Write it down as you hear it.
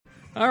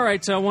All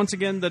right, once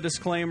again, the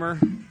disclaimer.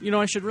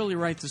 I should really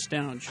write this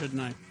down,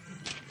 shouldn't I?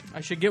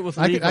 I should get with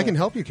legal. I can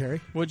help you,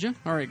 Carrie. Would you?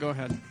 All right, go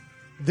ahead.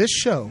 This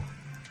show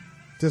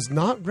does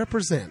not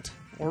represent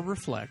or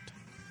reflect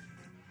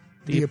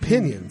the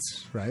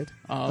opinions, right,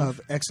 of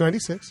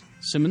X96,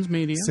 Simmons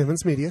Media,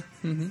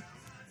 mm-hmm.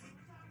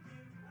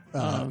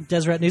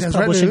 Deseret News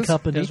Publishing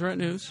Company, Deseret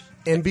News,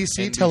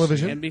 NBC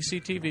Television,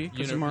 NBC TV,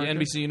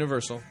 NBC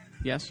Universal,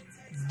 yes,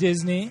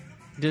 Disney,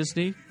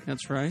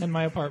 that's right, and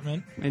my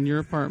apartment, and your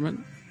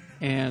apartment,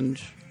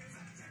 and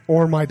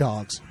or my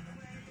dogs,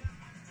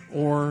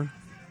 or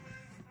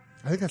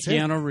I think that's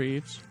Keanu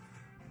Reeves.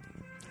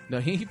 No,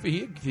 he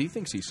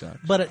thinks he sucks.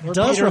 But it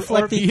does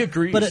reflect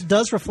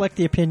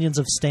the opinions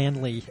of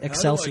Stanley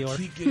Excelsior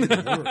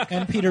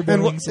and Peter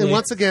Billingsley. And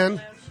once again,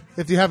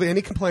 if you have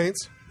any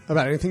complaints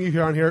about anything you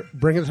hear on here,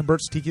 bring it to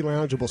Bert's Tiki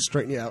Lounge and we'll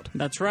straighten you out.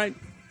 That's right.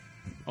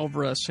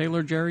 Over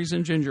Sailor Jerry's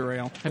and ginger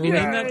ale. Have you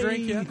named that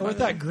drink yet? Or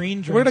that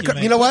green drink?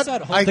 You know what?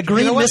 The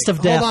green mist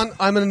of death. Hold on,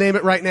 I'm going to name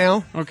it right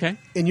now. Okay.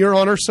 In your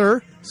honor,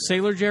 sir.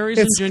 Sailor Jerry's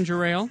and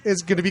ginger ale.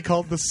 It's going to be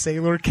called the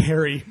Sailor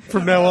Carrie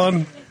from now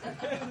on.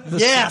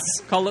 Yes!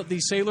 Call it the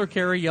Sailor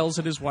Carrie yells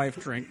at his wife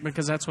drink,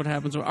 because that's what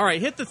happens. All right,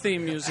 hit the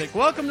theme music.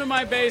 Welcome to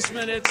my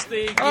basement. It's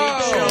the Geek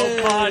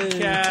Show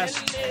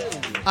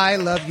Podcast. I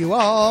love you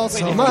all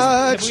so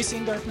much. Have we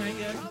seen Dark Knight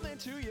yet?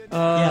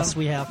 Yes,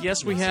 we have.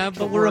 Yes, we have.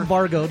 But we're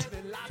embargoed.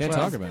 Can't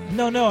talk about it.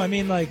 No, I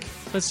mean, like...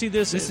 But see,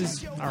 this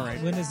is... All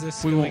right. When is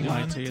this We won't going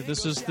lie on? to you.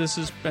 This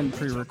has been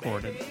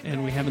pre-recorded,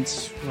 and we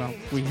haven't... Well,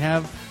 we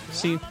have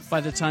seen... By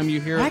the time you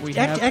hear it, we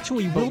have...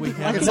 Actually, we'll be... It's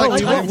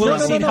like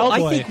Hellboy.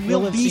 I think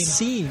we'll be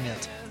seeing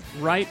it.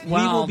 Right, we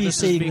will be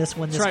seeing this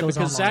when this goes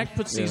because online. Zach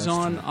puts these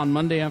on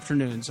Monday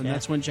afternoons, and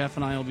that's when Jeff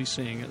and I will be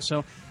seeing it.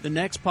 So the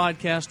next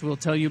podcast will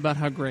tell you about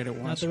how great it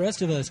was. Not the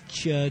rest of us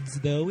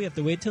chuds, though. We have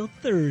to wait till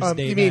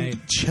Thursday you night.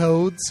 mean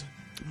chodes?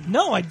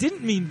 No, I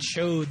didn't mean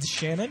chodes,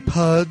 Shannon.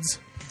 Puds?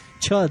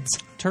 Chuds.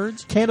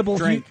 Turds?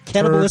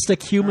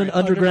 Cannibalistic human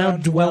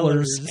underground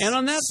dwellers. And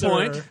on that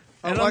point...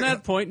 And on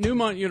that point,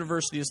 Newmont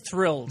University is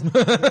thrilled.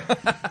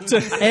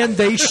 And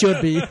they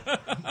should be.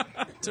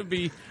 To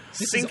be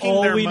this is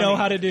all we know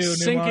how to do.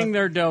 Sinking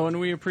their dough, and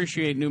we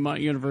appreciate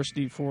Newmont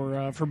University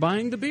for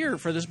buying the beer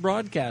for this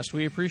broadcast.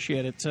 We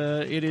appreciate it.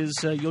 It is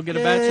you'll get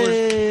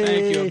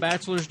a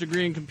bachelor's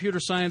degree in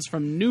computer science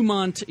from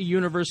Newmont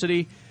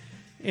University.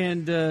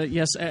 And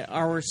yes,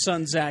 our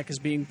son Zach is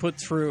being put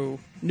through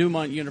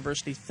Newmont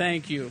University.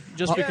 Thank you.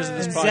 Just because of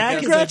this podcast. Zach,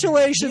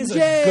 congratulations!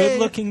 He's a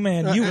good-looking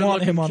man. You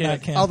want him on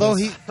that campus. Although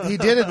he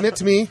did admit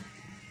to me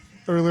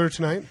earlier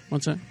tonight.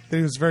 What's that? That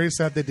he was very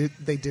sad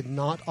they did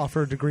not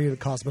offer a degree in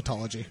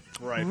cosmetology.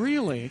 Right.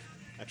 Really?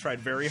 I tried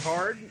very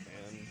hard.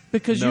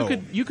 Because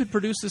you could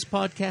produce this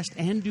podcast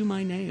and do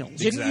my nails.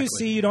 Didn't you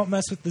see you don't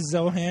mess with the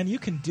Zohan? You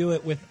can do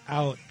it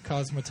without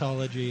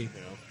cosmetology.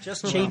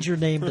 Just change your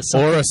name to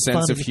something or a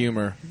sense funny. of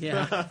humor.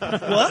 Yeah.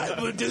 What?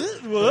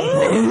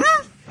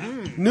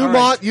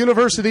 Newmont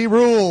University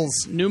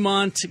rules.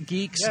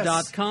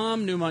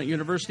 NewmontGeeks.com. Newmont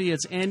University.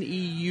 It's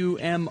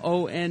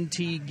NEUMONT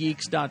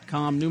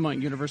Geeks.com.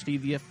 Newmont University,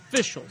 the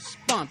official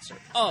sponsor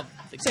of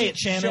the Geek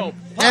Show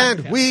podcast.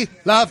 And we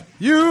love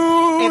you,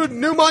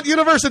 Newmont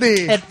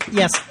University.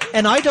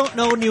 And I don't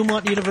know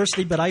Newmont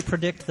University, but I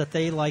predict that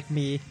they, like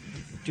me,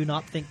 do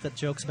not think that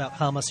jokes about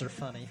hummus are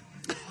funny.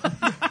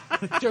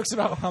 Jokes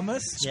about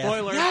hummus?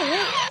 Spoiler.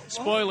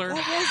 Spoiler.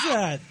 What was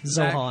that?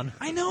 Zohan.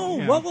 I know.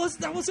 Yeah.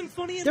 That wasn't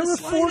funny in There the were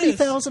slightest.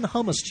 40,000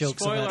 hummus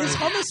jokes Spoiler. about Is it.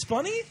 hummus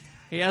funny?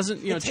 He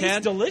hasn't, It tastes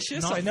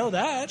delicious. I know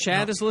that.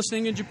 Chad is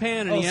listening in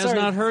Japan, and he has sorry.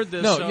 not heard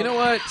this. No, so- you know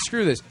what?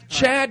 Screw this.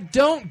 Chad,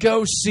 don't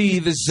go see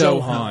the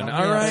Zohan, all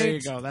Yeah, right? There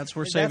you go. That's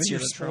where saving That's you your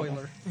the trouble.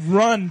 spoiler.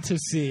 Run to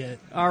see it.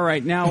 All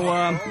right,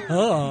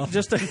 now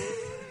just a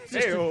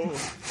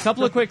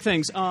couple of quick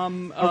things. Are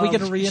we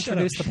going to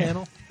reintroduce the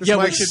panel? This mic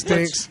we should.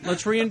 stinks.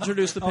 Let's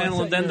reintroduce the panel,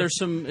 thought and then you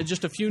were- there's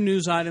just a few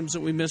news items that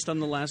we missed on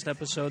the last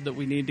episode that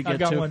we need to get I've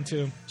got to. one,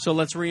 too. So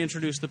let's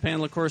reintroduce the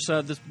panel. Of course,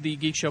 the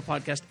Geek Show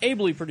podcast,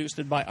 ably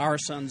produced by our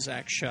son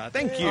Zach Schutt.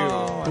 Thank you.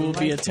 Who will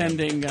be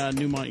attending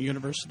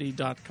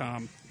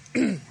NewmontUniversity.com.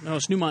 No,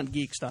 it's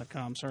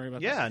NewmontGeeks.com. Sorry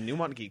about that. Yeah,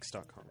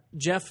 NewmontGeeks.com.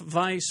 Jeff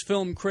Weiss,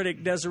 film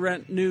critic,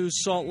 Deseret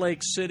News, Salt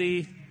Lake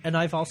City. And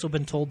I've also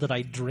been told that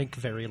I drink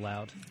very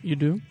loud. You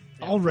do?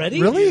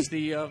 Already? Really? Is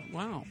the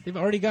wow. They've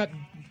already got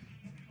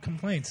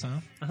complaints, huh?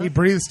 He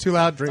breathes too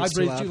loud, I drinks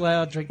breathe too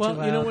loud. drink Well, too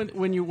loud. you know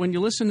when you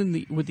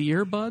listen with the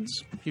earbuds,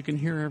 you can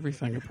hear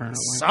everything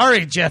apparently.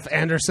 Sorry, Jeff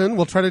Anderson.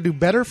 We'll try to do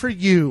better for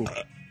you.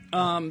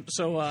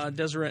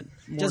 Deseret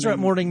Deseret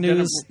Morning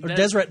News.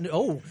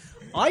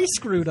 I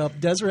screwed up.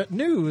 Deseret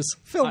News,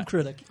 film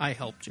critic. I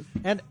helped you.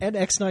 And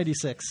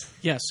X96.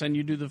 Yes, and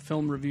you do the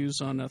film reviews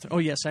on.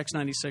 Yes,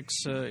 X96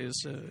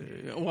 is.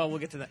 Well, we'll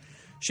get to that.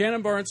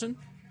 Shannon Barneson,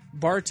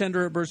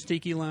 bartender at Bert's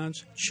Tiki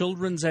Lounge,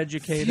 children's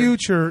educator.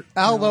 Future.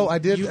 Although I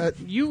did.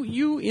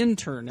 You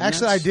intern. and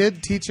Actually, I that's-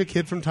 did teach a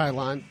kid from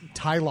Thailand,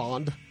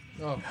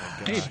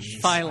 Hey,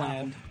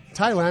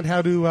 Thailand.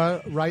 how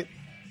to write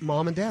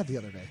mom and dad the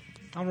other day.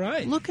 All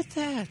right. Look at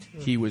that.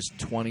 He was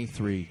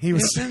 23. He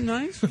was Isn't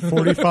that nice?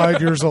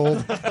 45 years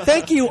old.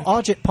 Thank you,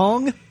 Ajit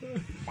Pong.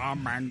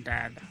 Mom and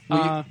Dad.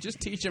 Will you just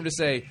teach him to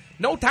say,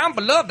 "No time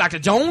for love, Dr.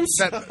 Jones"?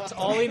 That's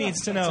all he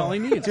needs to know. That's all he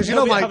needs. Because you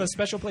He'll know, have a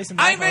special place in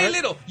my I'm very heart.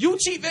 little. You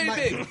cheat very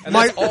big. And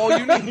my- that's all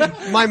you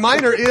need. my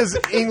minor is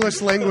English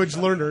language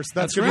learners.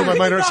 That's gonna be right.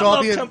 my minor. I So love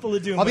I'll be Temple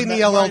of Doom I'll be with the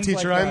that ELL lines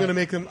teacher. like I'm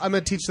that. going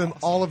to teach them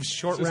all of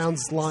Short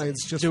Round's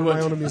lines just do for my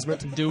it. own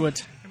amusement. Do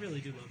it. I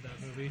really do love that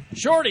movie.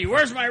 Shorty,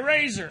 where's my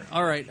razor?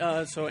 All right.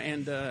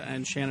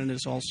 And Shannon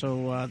is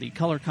also the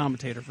color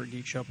commentator for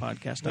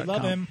GeekShowPodcast.com. We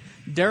love him.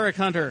 Derek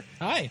Hunter.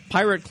 Hi.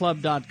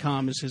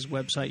 PirateClub.com is his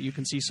website. You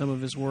can see some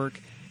of his work.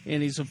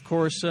 And he's, of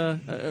course,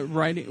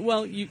 writing.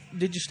 Well,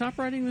 did you stop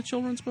writing the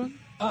children's book?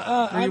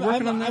 Are you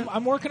working on that?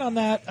 I'm working on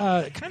that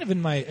kind of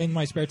in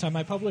my spare time.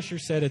 My publisher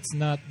said it's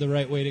not the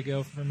right way to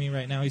go for me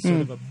right now. He's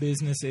sort of a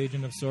business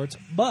agent of sorts.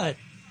 But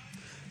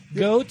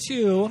go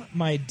to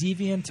my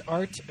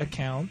DeviantArt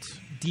account,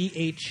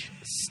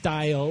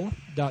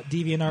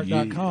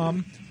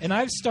 dhstyle.deviantart.com, and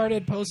I've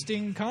started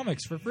posting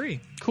comics for free.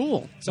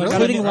 Cool. So I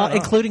got a Including, new-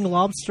 including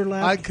Lobster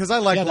Lab. Because I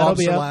like Yeah, that'll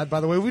be Lobster up. Lad,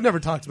 by the way. We never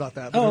talked about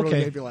that. But Oh, it really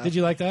okay. made me laugh. Did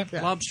you like that?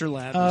 Lobster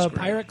Lab is great.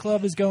 Pirate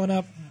Club is going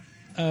up.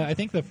 I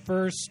think the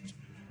first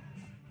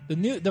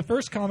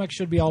comic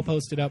should be all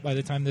posted up by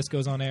the time this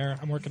goes on air.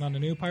 I'm working on a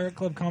new Pirate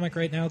Club comic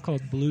right now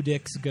called Blue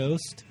Dick's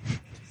Ghost.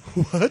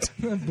 What?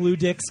 Blue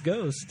Dick's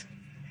Ghost.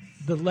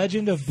 The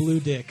Legend of Blue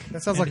Dick.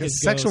 That sounds and like a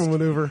his sexual ghost.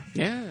 maneuver.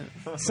 Yeah.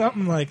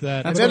 Something like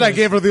that. And then I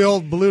gave her the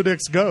old Blue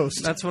Dick's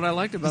ghost. That's what I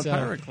liked about So,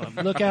 Pirate Club.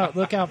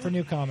 look out for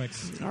new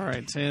comics. All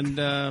right. And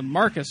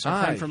Marcus, our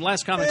Hi. friend from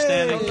Last Comic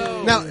Standing.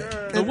 Now,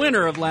 The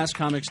winner of Last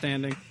Comic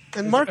Standing.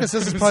 and Marcus,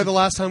 this is probably the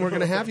last time we're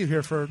going to have you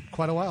here for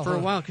quite a while. For a huh?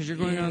 while, because you're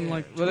going on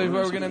like. Well, tour or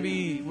I'm something? gonna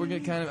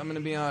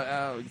be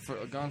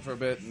gone for a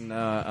bit and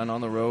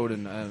on the road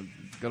and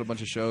got a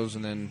bunch of shows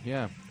and then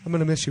I'm going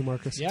to miss you,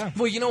 Marcus. Yeah.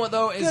 Well, you know what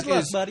though Good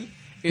luck, buddy.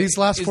 These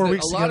last 4 that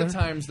weeks a lot of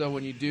together. times though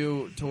when you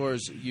do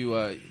tours, you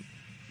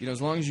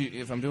as long as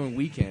if I'm doing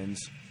weekends,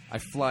 I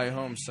fly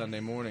home Sunday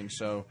morning,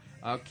 so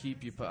I'll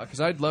keep you because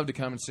I'd love to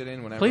come and sit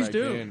in whenever Please I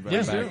do. can, but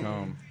Yes, I'm back do.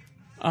 home.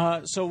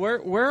 So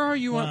where are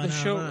you on the One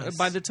show? of us.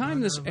 By the time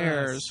One this of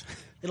airs, us.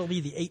 It'll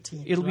be the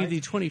 18th. it'll right? be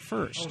the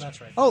 21st. Oh,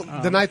 that's right. Oh,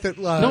 the night that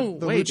no,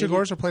 the wait, Lucha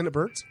Gores are playing at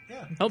Burt's?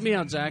 Help me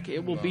out, Zach.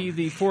 It will be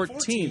the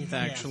 14th, 14th,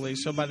 actually.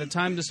 So by the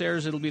time this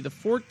airs, it'll be the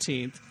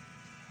 14th.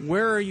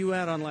 Where are you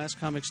at on Last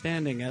Comic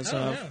Standing as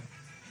of Yeah.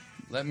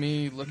 Let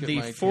me look at the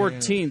my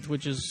 14th,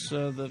 which is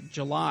the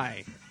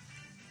July?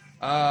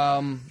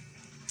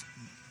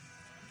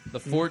 The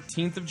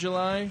 14th of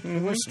July.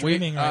 We're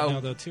streaming right uh, now,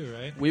 though, too,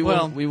 right? We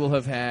Well- will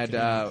have had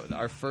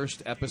our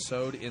first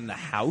episode in the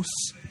house.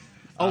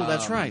 Oh,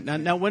 that's right.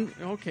 Now when?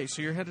 Okay,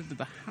 so you're headed to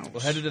the house. We're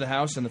headed to the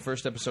house, and the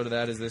first episode of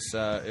that is this.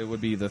 It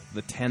would be the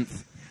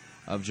 10th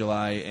of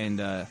July,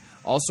 and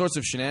all sorts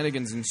of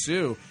shenanigans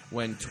ensue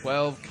when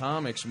 12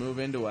 comics move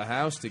into a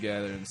house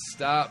together and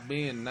stop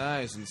being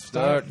nice and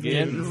start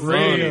getting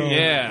funny. real.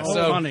 Yeah, Oh,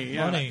 so funny,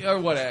 yeah. Funny. or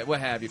what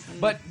have you.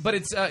 But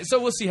it's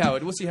so we'll see how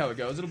it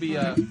goes. It'll be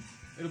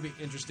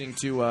interesting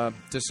to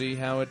see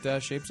how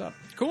it shapes up.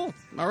 Cool.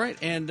 All right,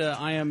 and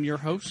I am your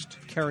host,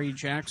 Kerry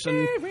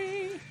Jackson.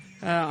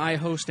 I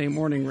host a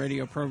morning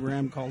radio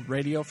program called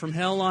Radio from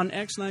Hell on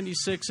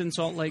X96 in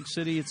Salt Lake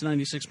City. It's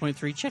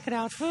 96.3. Check it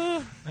out.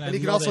 And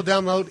you can also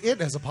download it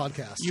as a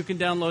podcast. You can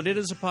download it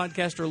as a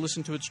podcast or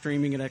listen to it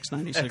streaming at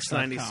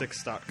X96.com.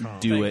 X96.com.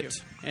 Do Thank it.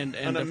 you. And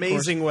An of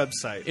amazing course,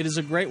 website. it is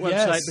a great website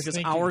Yes, because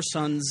thank our you.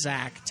 son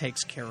Zach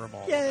takes care of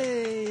all.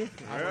 Yay!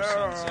 Our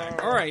son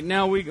Zach. All right,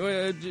 now we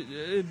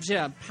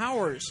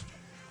Powers.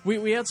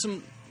 We had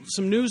some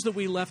news that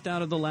we left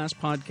out of the last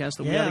podcast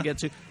that we got Yeah. to get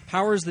to.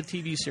 Powers, the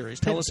TV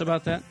series. Tell us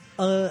about that.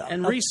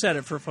 And reset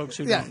it for folks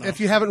who yeah, don't know. if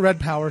you haven't read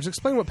Powers,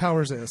 explain what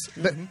Powers is.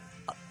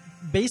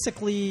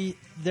 Basically,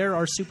 there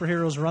are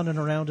superheroes running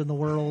around in the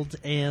world,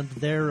 and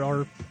there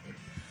are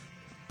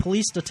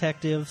police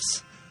detectives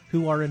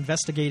who are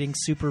investigating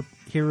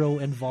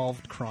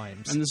superhero-involved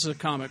crimes. And this is a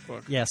comic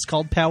book. Yes,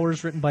 called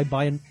Powers, written by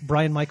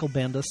Brian Michael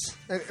Bendis.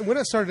 And when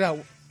it started out,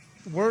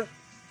 weren't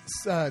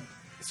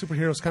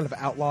superheroes kind of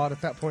outlawed at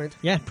that point?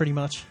 Yeah, pretty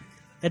much.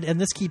 And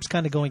this keeps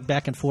kind of going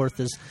back and forth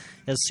as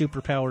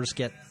superpowers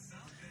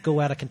go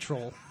out of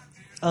control.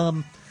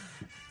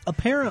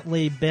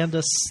 Apparently,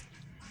 Bendis,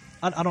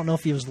 I don't know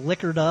if he was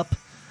liquored up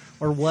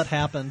or what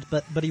happened,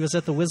 but he was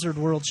at the Wizard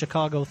World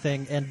Chicago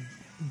thing, and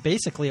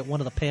basically at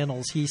one of the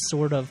panels, he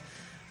sort of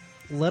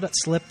let it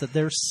slip that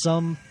there's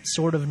some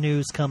sort of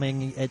news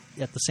coming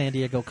at the San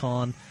Diego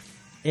Con,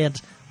 and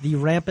the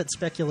rampant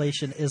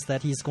speculation is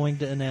that he's going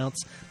to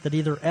announce that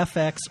either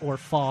FX or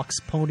Fox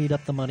ponied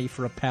up the money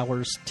for a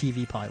Powers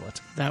TV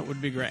pilot. That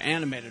would be great.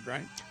 Animated,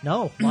 right?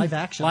 No, live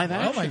action. Live Oh,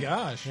 action. my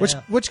gosh.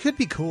 Yeah. Which could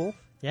be cool.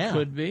 Yeah.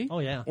 Could be. Oh,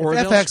 yeah. Or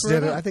If they'll FX screw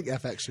did it. up. I think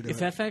FX should do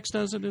If it. FX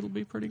does it, it'll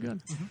be pretty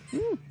good.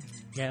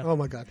 Yeah. Oh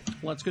my god,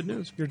 Well, that's good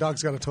news. your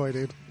dog's got a toy,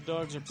 dude.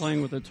 Dogs are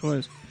playing with their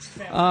toys.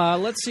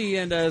 Let's see,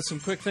 and some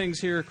quick things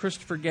here.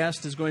 Christopher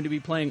Guest is going to be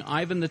playing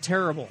Ivan the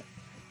Terrible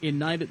in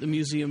Night at the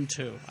Museum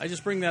 2. I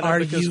just bring that Are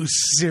up because, you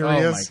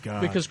serious? Oh my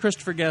god! because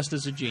Christopher Guest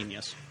is a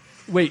genius.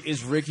 Wait,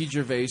 is Ricky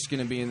Gervais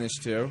going to be in this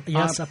too?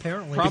 Yes,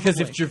 apparently. probably. Because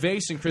if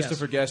Gervais and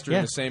Christopher Guest are in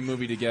Yeah. the same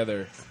movie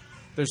together,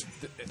 there's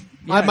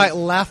I might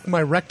laugh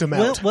my rectum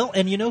out. Well,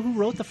 and you know who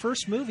wrote the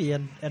first movie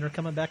and are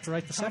coming back to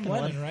write the Tom second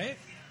Lennon, one? right?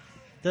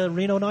 The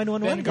Reno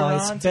 911 Ben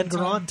guys. Garant Ben and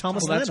Garant,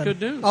 Thomas Well, that's Lennon.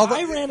 good news. Although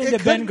I ran it into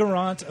could- Ben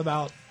Garant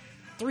about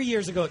 3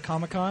 years ago at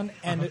Comic-Con,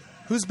 and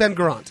Who's Ben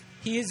Garant?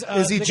 he's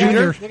Is he the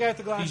junior? Guy, the guy with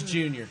the glasses. he's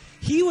junior.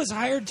 He was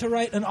hired to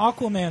write an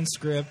Aquaman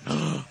script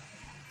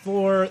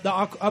for the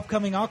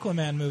upcoming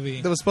Aquaman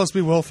movie. That was supposed to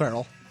be Will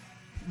Ferrell.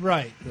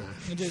 Right.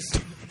 It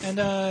just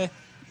and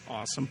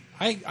Awesome.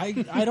 I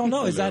don't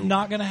know. Is that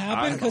not going to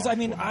happen? Because I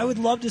mean, I would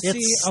love to see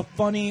It's- a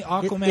funny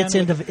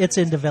Aquaman. It's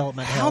in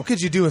development. How hell.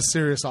 could you do a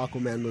serious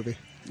Aquaman movie?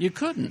 You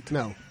couldn't.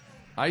 No.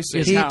 I say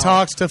Is He how-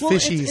 talks to well,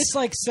 fishies. it's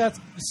like Seth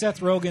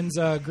Rogen's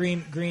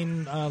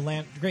Green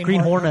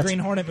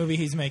Hornet movie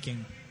he's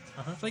making.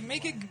 It's like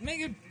make it.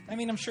 I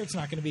mean, I'm sure it's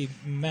not going to be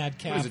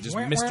Madcap. What is it, just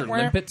Wah, Mr. wah, wah.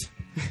 Limpet?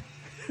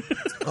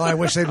 Oh, I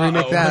wish they'd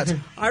remake that.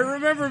 I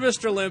remember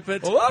Mr.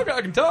 Limpet, Well,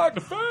 I can talk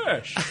to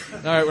fish. All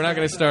right, we're not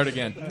going to start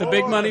again. the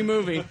Big Money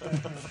movie.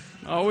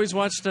 I always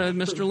watched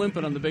Mr.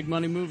 Limpet on the Big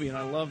Money movie, and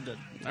I loved it.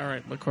 All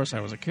right, of course I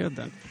was a kid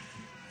then.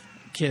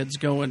 Kids,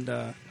 go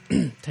and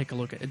take a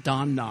look at it.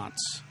 Don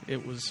Knotts.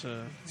 It was.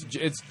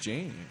 It's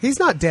Jane. He's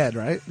not dead,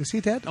 right? Is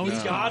he dead? Oh,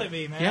 He's got to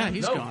be, man. Yeah,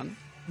 he's No. gone.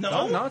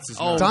 Don Knotts is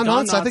Oh, not. Don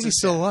Don Knotts, I Knotts think he's is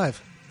still dead.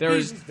 alive. There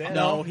is.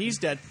 No, he's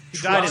dead. He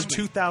died in Trust me.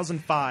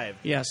 2005.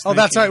 Yes. Oh, thank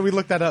that's you. right. We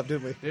looked that up,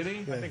 didn't we? Did he?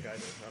 I think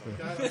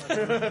I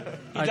did.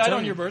 He I died tell on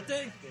you. your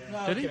birthday?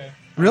 No, Did he? okay.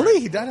 Really?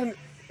 He died on.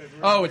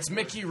 Oh, it's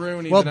Mickey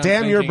Rooney. Well, that I'm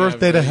damn your thinking of,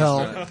 birthday to but he's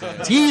hell. not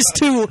dead. He's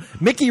too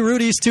Mickey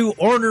Rudy's too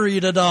ornery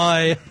to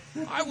die.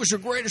 I was the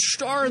greatest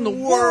star in the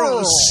Whoa,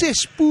 world.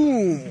 shish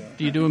boom.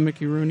 Do you do a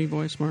Mickey Rooney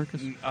voice,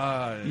 Marcus?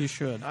 You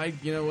should.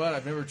 You know what?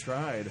 I've never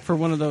tried. For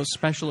one of those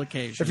special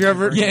occasions. If you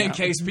ever- bring it Yeah, in out.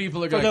 case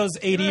people are For going. those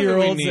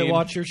 80-year-olds that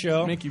watch your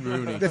show. Mickey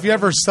Rooney. If you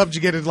ever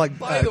subjugated like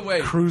By the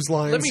way, cruise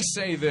lines, let me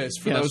say this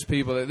for Yes. those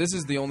people. That this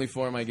is the only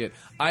form I get.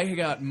 I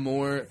got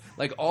more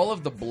like all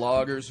of the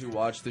bloggers who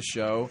watch the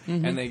show,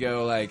 and they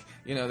go like,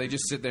 they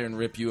just sit there and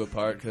rip you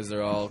apart because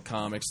they're all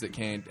comics that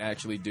can't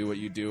actually do what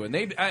you do, and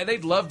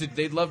they'd love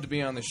to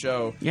be on the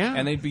show, Yeah.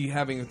 and they'd be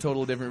having a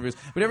total different reviews.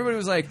 But everybody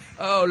was like,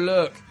 oh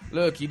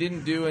look, he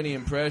didn't do any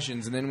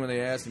impressions, and then when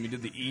they asked him, he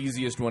did the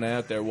easiest one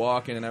out there,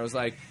 walking, and I was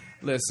like,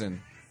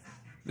 listen.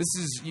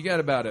 You got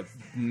about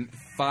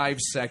 5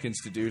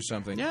 seconds to do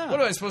something. Yeah. What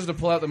am I supposed to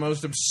pull out the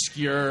most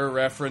obscure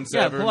reference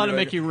Yeah, ever? pull out a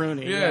Like, Mickey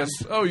Rooney. Yes.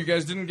 Oh, you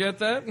guys didn't get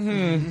that?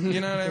 You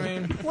know what I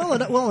mean?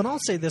 Well, and I'll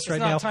say this right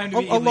not now: time to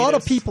be a lot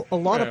of elitist. people,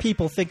 Yeah.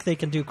 people think they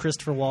can do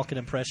Christopher Walken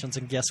impressions,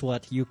 and guess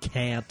what? You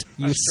can't.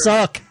 You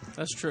suck.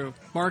 That's true.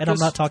 Marcus, And I'm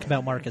not talking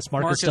about Marcus.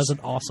 Marcus does an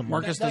awesome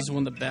one. Marcus does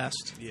one of the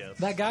best.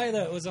 That guy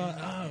that was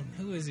on,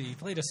 who is he? He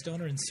played a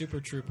stoner in Super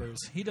Troopers.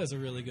 He does a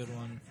really good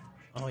one.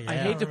 Oh yeah. I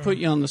hate to put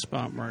you on the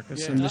spot,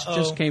 Marcus, and this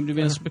just came to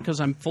me. It's because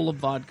I'm full of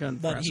vodka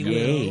and But he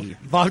Fresca. will.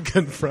 vodka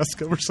and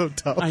Fresca. We're so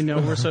tough. I know,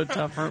 we're so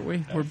tough, aren't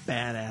we? We're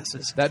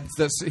badasses.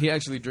 That's he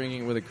actually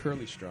drinking with a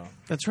curly straw.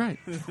 That's right.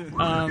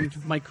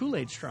 My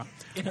Kool-Aid straw.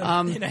 In a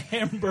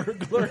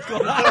Hamburglar.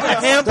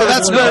 Well,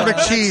 that's Mary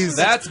McCheese.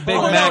 That's Big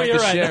Oh, no, Mac you're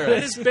the right. Sheriff.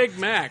 That is Big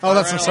Mac. Oh,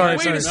 that's All right. sorry.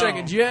 Wait a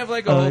second. Do you have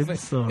like a Oh, whole I'm thing?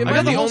 sorry. Am I I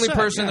got the the whole only set,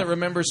 person yeah. that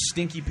remembers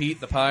Stinky Pete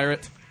the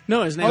pirate?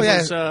 No, his name Oh, yeah.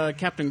 was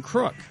Captain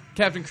Crook.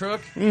 Captain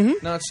Crook?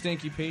 Mm-hmm. Not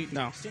Stinky Pete?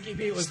 No. Stinky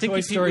Pete was Stinky Toy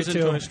Pete Story was in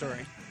 2. Toy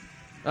Story.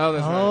 Oh,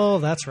 that's right. Oh,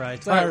 that's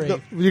right. All right, Sorry. no,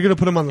 you're going to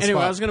put him on the Anyway,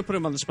 spot. I was going to put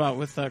him on the spot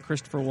with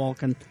Christopher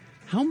Walken.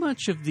 How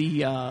much of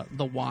the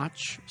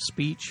Watch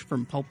speech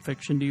from Pulp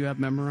Fiction do you have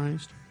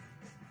memorized?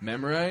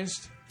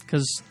 Memorized?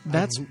 Because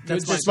that's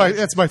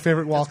That's my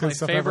favorite Walken my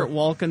stuff favorite ever.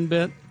 Walken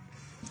bit.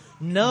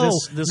 No,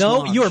 This no,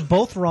 launch. you are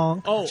both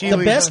wrong. Oh, the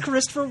Geely. best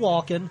Christopher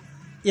Walken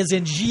is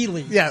in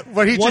Geely. Yeah,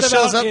 where he What just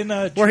shows about up, in,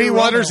 where he True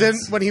wanders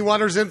Romance? in when he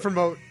wanders in from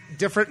a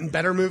different and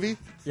better movie.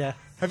 Yeah.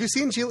 Have you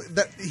seen Geely?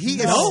 That he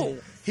No.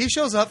 is. He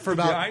shows up for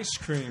about ice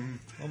cream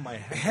on my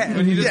head. head.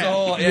 When he does Yeah. the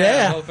whole,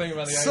 Yeah. the whole thing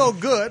about the ice so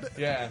good.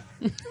 Yeah.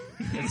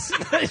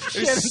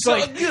 Shannon's so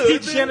like,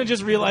 good. Shannon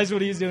just realized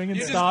what he was doing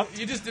and stopped.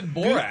 You just did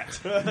Borat.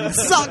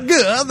 So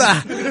good.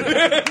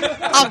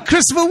 I'm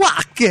Christopher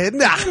Walken.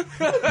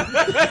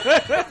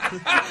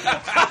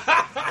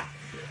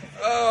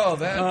 Oh,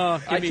 that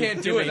I give me-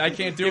 can't do give it. me- I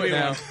can't do give it me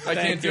now. one. I Thank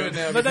can't do you. it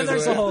now. But then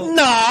because there's of the that. whole.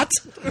 Not.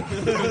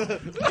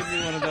 Give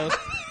me one of those.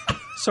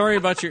 Sorry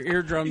about your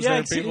eardrums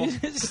Yeah, there, people.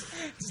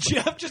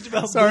 Jeff just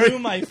about Sorry. blew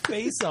my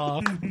face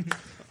off.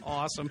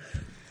 Awesome.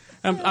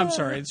 I'm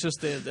sorry. It's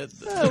just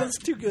it's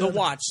too good. the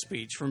Watch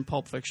speech from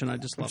Pulp Fiction. I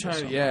just love it trying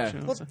so to- yeah. much. You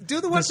know, Well, it's a-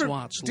 do the one This from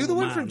watch, do the little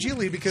one from man.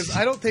 Geely because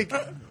I don't think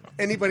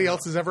anybody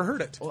else has ever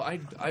heard it. Well,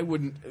 I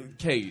wouldn't.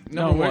 Okay,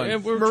 No, number we're-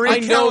 one, we're- Marie I know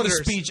the Callender's.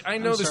 speech. I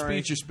know I'm the sorry.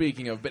 speech you're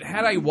speaking of. But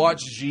had I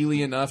watched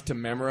Geely enough to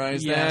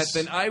memorize Yes.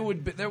 that, then I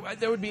would.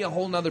 There would be a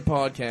whole nother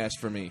podcast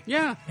for me.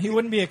 Yeah. He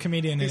wouldn't be a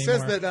comedian He anymore.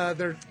 says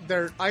that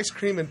their ice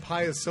cream and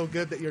pie is so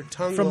good that your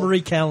tongue From will,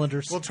 Marie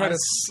Callender's. will try to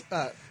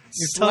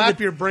You slap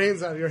your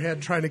brains out of your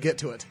head trying to get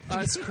to it.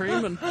 Ice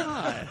cream and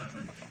pie.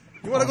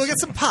 You want to go get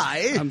some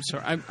pie? I'm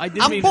sorry. I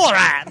didn't mean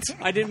Borat.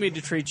 I didn't mean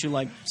to treat you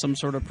like some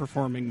sort of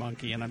performing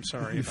monkey, and I'm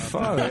sorry about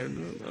Father,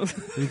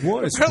 that. he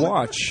wore his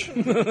watch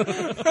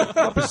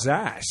up his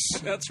ass.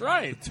 That's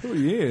right. 2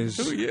 years.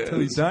 2 years. Till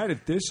he died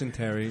of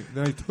dysentery.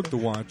 Then he took the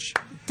watch.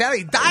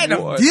 Daddy died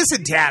What? of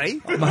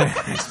dysentery. My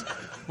ass.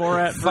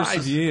 Borat 5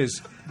 versus.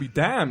 years. Be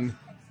damned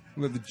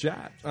with the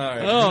jab. All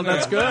right. Oh,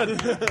 that's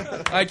good.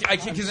 I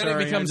can't because then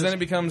Sorry, it becomes I then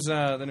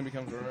it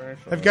becomes.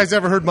 Have you guys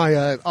ever heard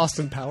my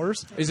Austin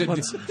Powers? Is it?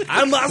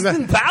 I'm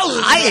Austin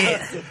Powers.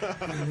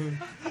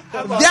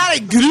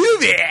 Daddy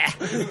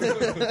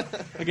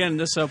groovy. Again,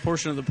 this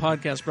portion of the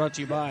podcast brought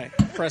to you by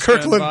Fresca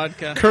and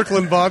Vodka.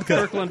 Kirkland vodka.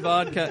 Kirkland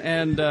Vodka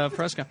and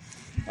Fresca.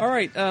 All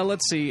right,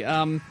 let's see.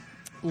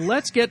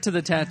 Let's get to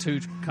the tattoo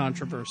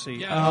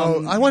controversy.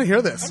 Oh, I want to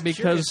hear this.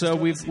 Because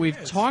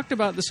we've talked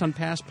about this on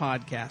past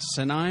podcasts,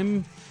 and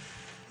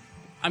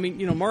I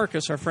mean, you know,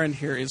 Marcus, our friend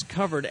here, is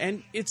covered,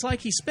 and it's like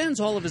he spends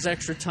all of his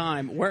extra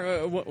time.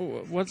 Where?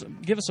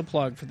 Give us a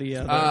plug for the.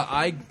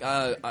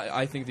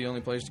 I think the only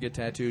place to get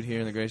tattooed here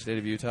in the great state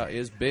of Utah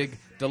is Big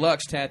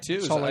Deluxe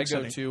Tattoos. Salt I Lake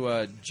go City. to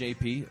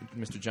JP,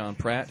 Mr. John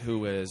Pratt,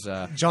 who is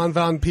John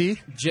Von P.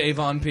 Jay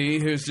Von P,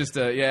 who's just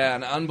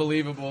an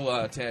unbelievable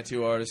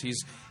tattoo artist.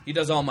 He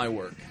does all my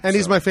work, And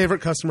he's my favorite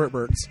customer at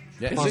Burt's.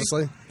 Yeah. Is he?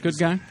 Honestly. Good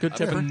guy, good a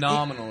tipper.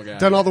 phenomenal guy.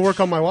 Done all the work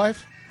on my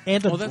wife.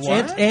 And, Oh, that's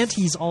and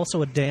he's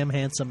also a damn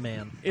handsome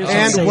man. Is I'll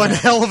And say one that.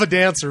 hell of a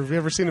dancer. Have you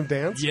ever seen him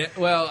dance? Yeah,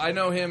 well, I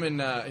know him and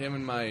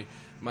my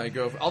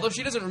girlfriend. Although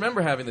she doesn't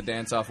remember having the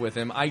dance off with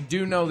him, I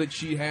do know that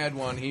she had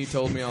one. He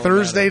told me all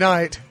Thursday about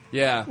it. night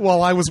Yeah.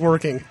 while I was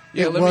working.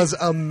 Yeah, It let me- was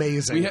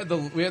amazing. We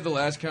had the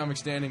last comic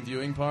standing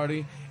viewing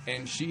party,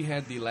 and she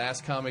had the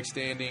last comic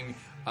standing.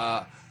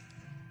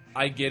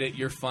 I get it.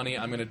 You're funny.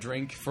 I'm gonna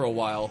drink for a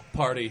while.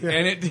 Party,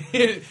 and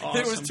it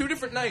was 2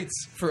 different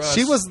nights for us.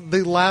 She was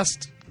the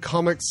last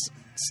comics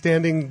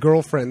standing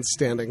girlfriend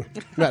standing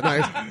that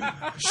night.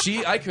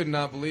 I could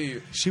not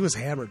believe. She was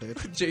hammered,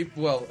 dude.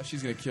 Well,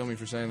 she's gonna kill me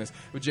for saying this,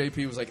 but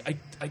JP was like,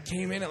 I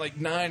came in at like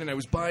 9 and I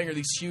was buying her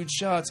these huge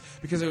shots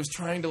because I was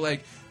trying to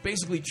like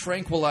basically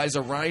tranquilize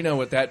a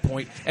rhino at that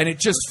point, and it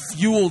just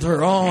fueled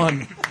her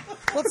on.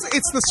 Well,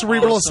 it's the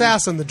Cerebral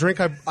Assassin, the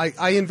drink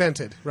I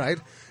invented, right?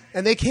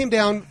 And they came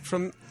down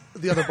from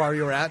the other bar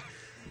you were at,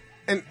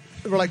 and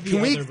we're like, The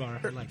can we, other bar,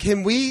 I like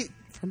can we,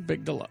 From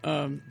Big Deluxe.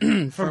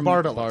 from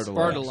Bar Deluxe.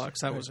 Bar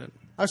Deluxe, that was it.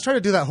 I was trying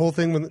to do that whole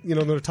thing when, you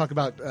know, they talk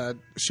about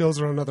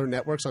shows on other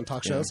networks, on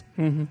talk shows.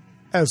 Mm-hmm.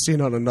 As seen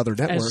on another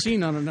network. As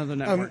seen on another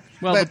network.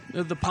 but-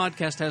 the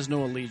podcast has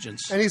no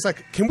allegiance. And he's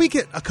like, can we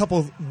get a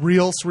couple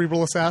real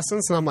Cerebral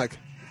Assassins? And I'm like,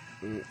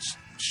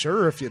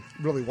 sure, if you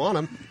really want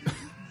them.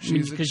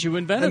 Because you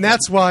invented And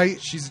that's why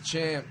She's a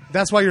champ.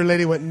 your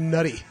lady went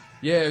nutty.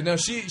 Yeah, no,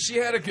 she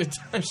had a good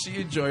time.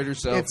 She enjoyed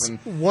herself. It's And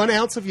 1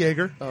 ounce of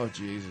Jaeger. oh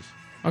Jesus.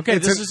 them. Okay,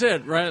 it's this a- is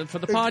it, right? For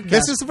the podcast.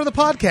 This is for the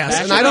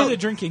podcast, and I I don't the don't.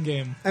 drinking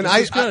game. And This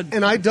is good.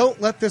 I don't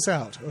let this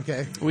out.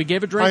 Okay, We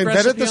gave a drink I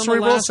invented recipe the on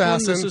Cerebral the last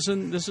Assassin.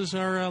 one. This is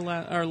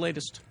our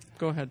latest.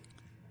 Go ahead.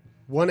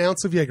 1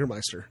 ounce of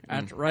Jägermeister,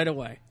 Right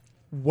away.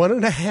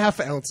 1.5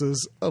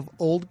 ounces of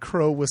Old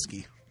Crow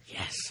whiskey,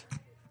 Yes.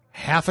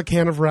 half a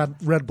can of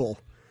Red Bull,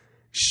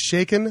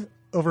 shaken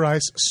over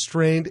ice,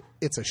 strained.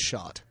 It's a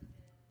shot.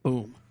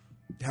 Boom.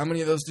 How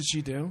many of those did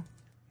she do?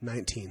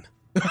 19.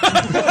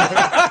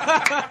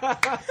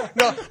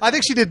 No, I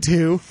think she did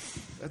 2.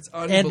 That's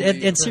And,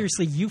 unbelievable. and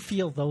seriously, you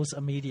feel those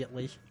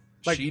immediately.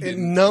 Like she it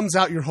didn't, numbs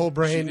out your whole she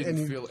brain, didn't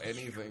and feel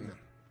anything.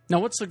 Now,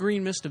 what's the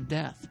Green Mist of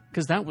Death?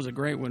 Because that was a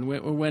great one.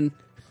 When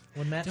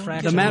When Matt Don't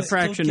Fraction, the Matt give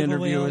Fraction away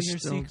interview all is your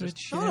still secret just-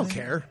 shit. I don't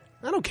care.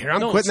 I don't care. I'm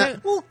No, quitting say-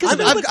 that. Well, 'cause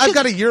I've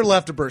got a year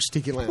left to Burst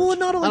Tiki Lounge. well,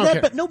 not I only don't that,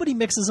 care. but nobody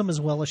mixes them as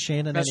well as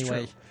Shannon That's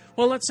anyway. true.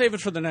 Well, let's save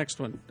it for the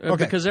next one.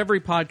 Okay. Because every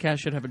podcast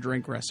should have a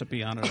drink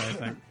recipe on it, I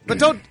think. But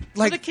don't For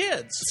like the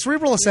kids.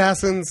 Cerebral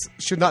Assassins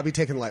should not be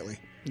taken lightly.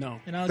 No.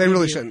 And I'll They give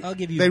really you- shouldn't. I'll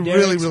give you They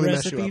Derek's really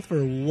mess you recipe up.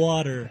 for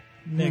water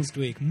next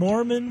week.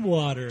 Mormon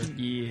water.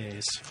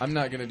 Yes. I'm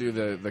not going to do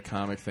the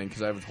comic thing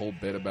because I have a whole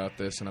bit about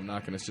this, and I'm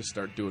not going to just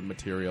start doing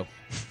material.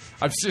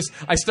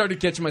 I started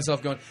catching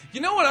myself going,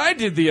 you know what I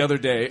did the other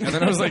day? And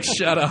then I was like,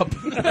 shut up.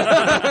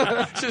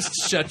 Just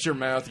shut your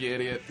mouth, you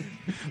idiot.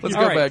 Let's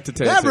All go right. back to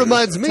That tattoos.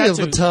 reminds me of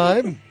the Tattoos.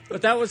 time.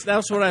 But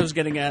that's what I was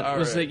getting at, All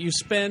was right. that you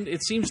spend,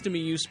 it seems to me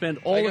you spend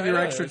all of your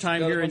yeah, extra it's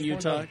time got here a in bunch more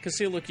Utah. done. Because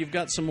see, look, you've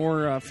got some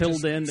more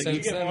filled in. That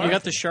you send more.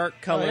 got the shark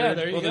colored. yeah,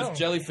 there you Well, go. the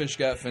jellyfish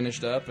got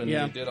finished up, and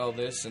Yeah. we did all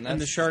this, and, that's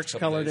and the sharks a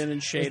couple colored days. in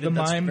and shaded. the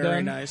That's mime very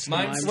done? nice. The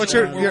Mime's mime's What's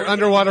done. your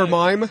underwater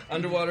mime?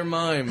 Underwater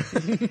mime.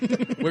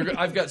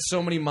 I've got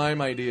so many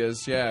mime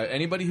ideas. Yeah,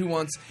 anybody who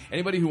wants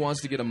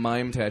to get a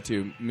mime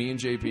tattoo, me and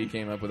JP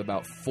came up with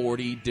about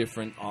 40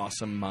 different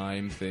awesome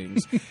mime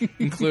things,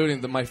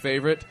 including my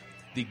favorite,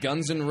 the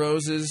Guns N'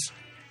 Roses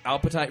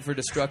Appetite for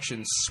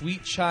Destruction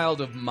Sweet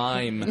Child of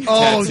Mime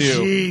Oh,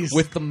 tattoo jeez.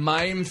 with the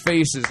mime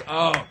faces.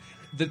 Oh,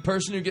 the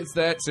person who gets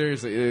that,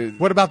 seriously,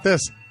 What about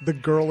this? The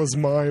girl is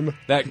mime.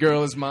 that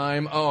girl is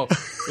mime. Oh,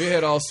 we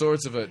had all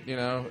sorts of it,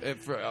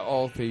 for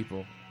all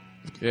people.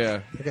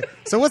 Yeah. Okay.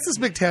 So what's this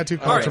big tattoo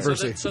All right,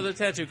 controversy? so the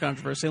tattoo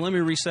controversy. Let me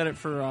reset it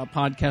for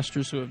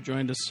podcasters who have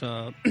joined us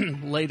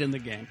late in the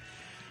game.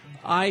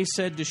 I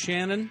said to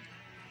Shannon,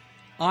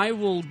 I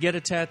will get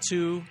a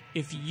tattoo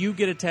if you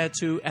get a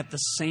tattoo at the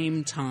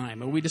same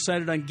time. And we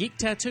decided on geek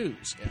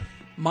tattoos. Yeah.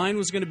 Mine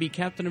was going to be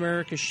Captain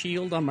America's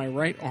shield on my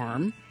right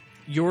arm.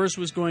 Yours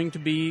was going to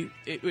be,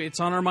 it's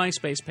on our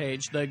MySpace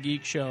page, The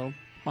Geek Show,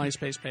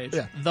 MySpace page,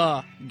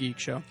 The Geek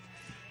Show.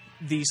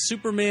 The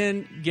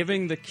Superman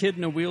giving the kid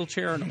in a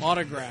wheelchair an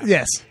autograph.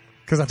 Yes,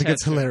 because I think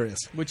it's Tattoo, hilarious.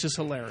 Which is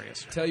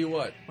hilarious. Tell you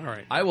what. All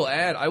right. I will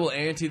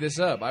ante this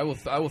up. I will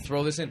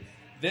throw this in.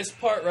 This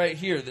part right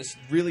here, this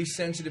really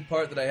sensitive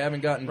part that I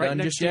haven't gotten Right done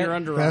next just to yet. your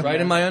underarm. Right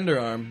in my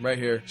underarm, right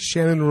here.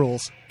 Shannon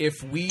rules.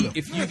 If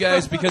you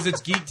guys, because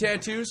it's geek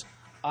tattoos,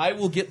 I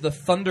will get the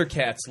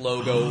Thundercats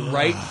logo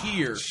right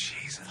here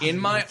in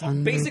my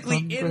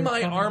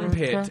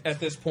armpit at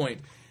this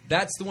point.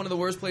 That's one of the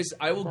worst places.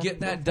 I will get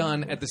that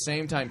done at the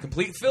same time,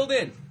 complete filled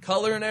in,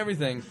 color and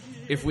everything.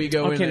 If we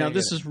go in. Okay, now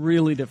this is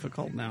really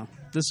difficult now.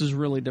 This is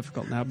really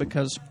difficult now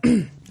because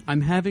I'm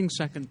having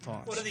second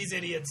thoughts. What are these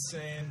idiots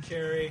saying,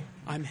 Carrie?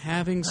 I'm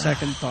having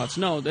second thoughts.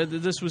 No,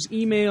 this was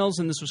emails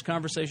and this was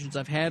conversations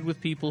I've had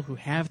with people who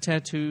have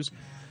tattoos.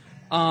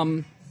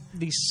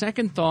 The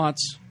second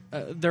thoughts,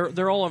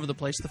 they're all over the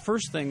place. The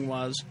first thing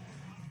was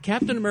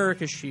Captain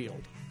America's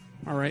shield.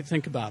 All right,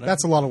 think about it.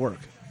 That's a lot of work.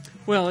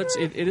 Well,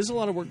 it is a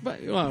lot of work,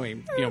 but well, I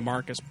mean,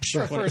 Marcus.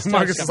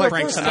 Marcus is like,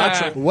 Frank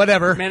Sinatra.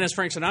 Whatever. Man has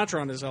Frank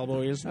Sinatra on his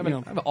elbow. He's, I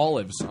have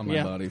olives on my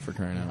Yeah. body for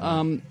crying out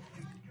loud.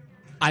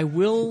 I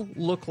will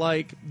look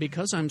like,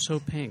 because I'm so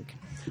pink,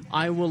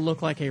 I will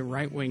look like a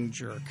right-wing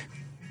jerk.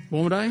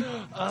 Won't I?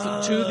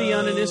 To the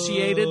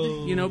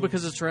uninitiated,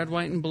 because it's red,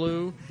 white, and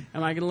blue.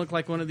 Am I going to look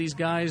like one of these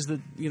guys that,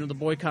 the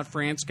Boycott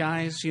France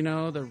guys,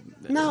 No.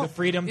 The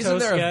Freedom Isn't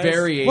Toast there a guys?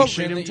 variation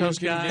Freedom that you Toast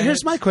can guy. do?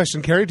 Here's my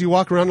question, Carrie. Do you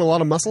walk around in a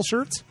lot of muscle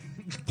shirts?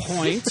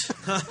 Point.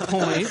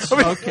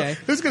 Okay.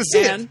 Who's going to see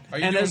it? Are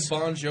you doing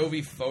Bon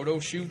Jovi photo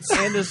shoots?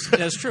 And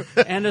that's true.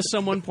 And as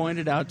someone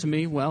pointed out to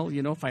me, well,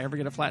 if I ever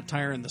get a flat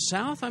tire in the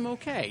South, I'm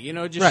okay.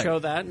 Just Right. show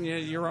that and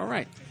you're all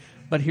right.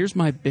 But here's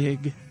my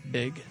big,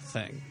 big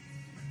thing.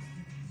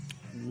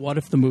 What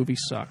if the movie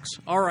sucks?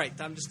 All right,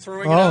 I'm just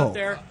throwing it out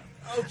there.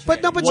 Okay.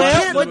 But you Well,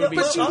 can't. the movie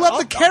But you sucks. love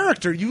the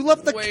character. You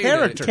love the Wait a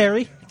character.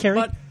 Carrie,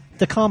 But-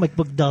 the comic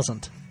book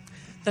doesn't.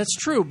 That's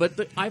true,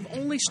 but I've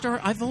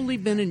only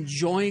been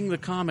enjoying the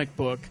comic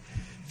book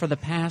for the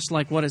past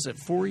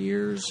 4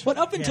 years? But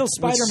up until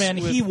Spider-Man,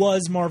 with- he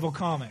was Marvel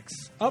Comics.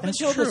 Up That's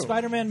until true. the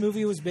Spider-Man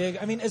movie was big.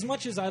 I mean, as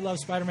much as I love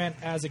Spider-Man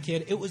as a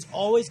kid, it was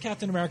always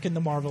Captain America in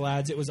the Marvel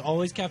ads. It was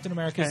always Captain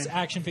America's Okay.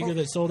 action figure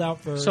that sold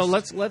out first. So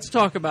let's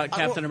talk about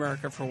Captain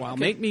America for a while.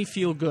 Make me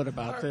feel good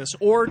about this,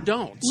 or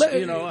don't.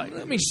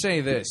 Let me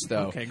say this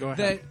though. Okay, go ahead.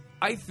 That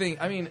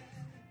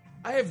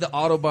I have the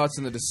Autobots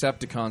and the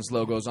Decepticons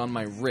logos on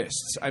my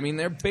wrists. I mean,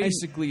 they're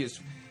basically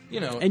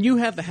and you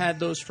have had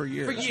those for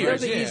years. For right?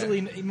 they're years.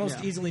 the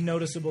most easily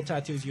noticeable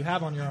tattoos you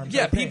have on your arms.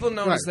 Yeah, They're pink. people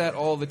notice Right. that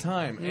all the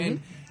time,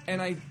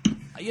 and I,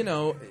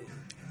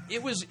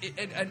 it was,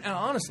 and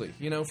honestly,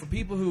 for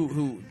people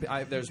who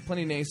there's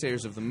plenty of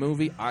naysayers of the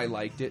movie. I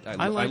liked it.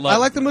 I liked I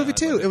like the movie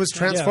too. It was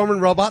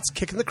transforming robots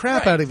kicking the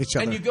crap out of each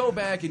other. And you go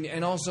back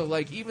and also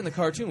even the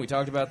cartoon. We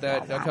talked about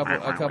that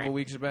a couple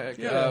weeks back,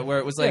 where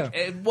it was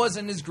it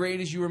wasn't as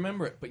great as you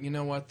remember it. But you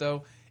know what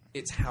though?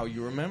 It's how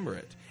you remember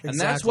it, and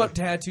that's Exactly. what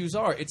tattoos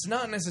are. It's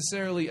not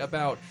necessarily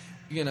about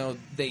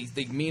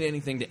they mean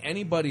anything to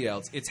anybody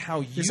else. It's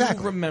how you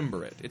Exactly.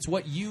 remember it. It's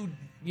what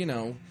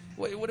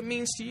what it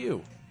means to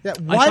you. Yeah,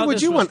 I why thought would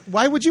this you was- want?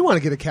 Why would you want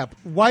to get a cap?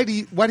 Why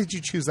did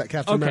you choose that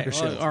Captain Okay, America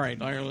shield? all right.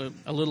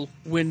 A little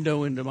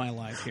window into my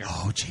life here.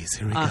 Oh, jeez,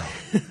 here we go.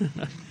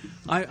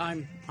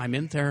 I'm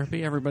in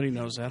therapy. Everybody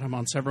knows that. I'm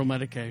on several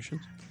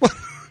medications.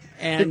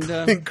 And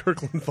Including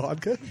Kirkland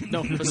vodka.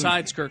 no,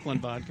 besides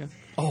Kirkland vodka.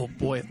 Oh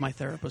boy, if my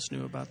therapist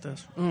knew about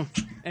this.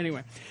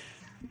 Anyway,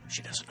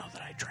 she doesn't know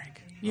that I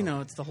drink.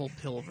 It's the whole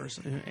pill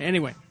versus.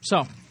 Anyway,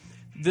 so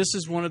this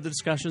is one of the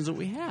discussions that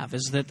we have.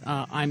 Is that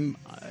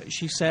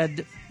she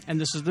said,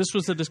 and this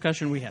was the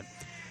discussion we had.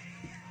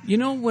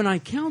 When I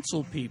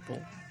counsel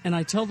people and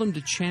I tell them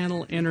to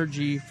channel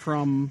energy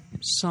from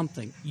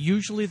something,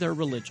 usually they're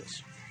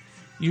religious.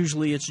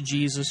 Usually it's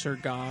Jesus or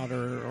God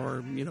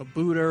or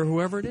Buddha or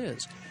whoever it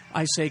is.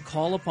 I say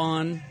call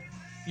upon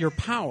your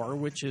power,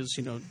 which is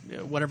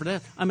whatever it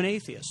is. I'm an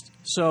atheist,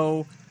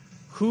 so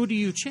who do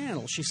you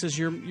channel? She says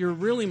you're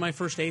really my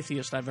first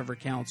atheist I've ever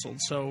counseled.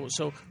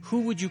 So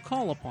who would you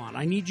call upon?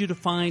 I need you to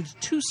find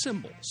two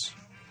symbols.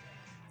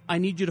 I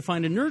need you to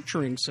find a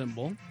nurturing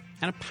symbol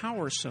and a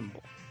power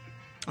symbol.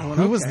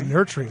 Who was the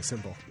nurturing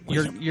symbol?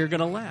 You're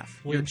gonna laugh.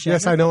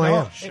 Yes, I know I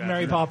am.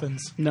 Mary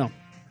Poppins. No.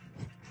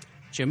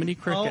 Jiminy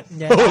Cricket.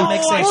 Yeah, that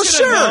makes sense. Oh,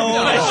 sure.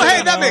 known.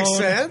 Hey, that makes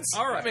sense.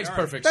 All right, That makes all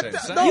right. perfect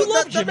sense. No, You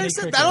love that Jiminy makes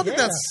sense. Cricket, I don't think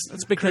yeah.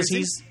 that's Because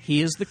crazy.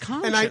 he is the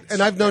conscience.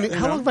 And I've known you.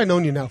 How long have I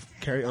known you now,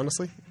 Carrie?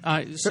 Honestly,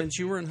 Since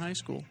you were in high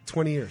school,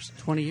 20 years.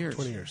 20 years.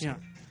 20 years. Yeah.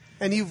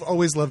 And you've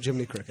always loved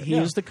Jiminy Cricket. He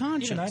is the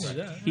conscience. Even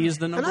I knew that. He is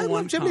the number And I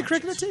one love Jiminy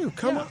conscience. Cricket too.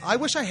 Come on. I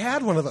wish I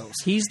had one of those.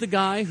 He's the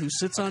guy who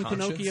sits on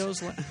conscience?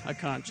 Pinocchio's a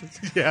conscience.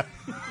 Yeah.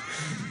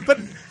 But,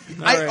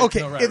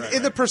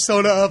 in the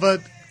persona of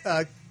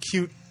a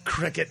cute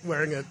cricket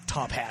wearing a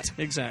top hat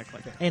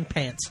Exactly. And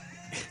pants.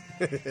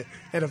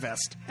 and a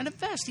vest. And a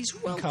vest. He's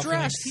well cufflinks.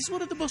 dressed. He's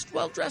one of the most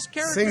well dressed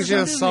characters. Sings you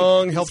in a Disney.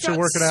 song, helps you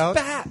work it out.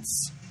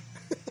 Spats.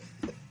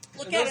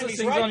 Look Those at are him. He's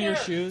things right on your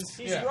there. shoes.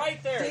 He's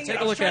right there. Take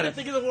a look trying at to it.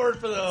 think of the word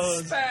for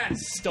those.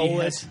 Spats.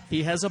 Stole it.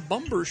 He has a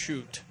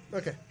bumbershoot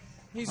Okay.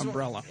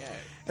 umbrella.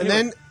 And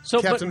then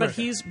So, Captain but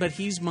America.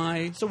 he's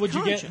my. So would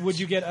you conscience. get? Would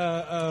you get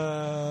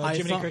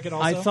Jiminy Cricket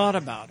also? I thought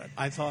about it.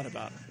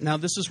 Now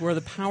this is where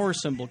the power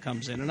symbol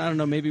comes in, and I don't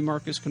know. Maybe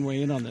Marcus can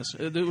weigh in on this.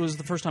 It was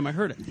the first time I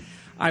heard it.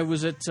 I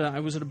was at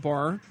a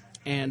bar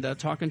and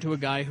talking to a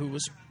guy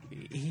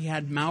he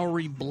had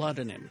Maori blood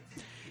in him.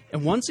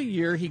 And once a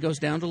year, he goes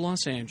down to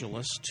Los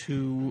Angeles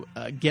to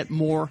get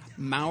more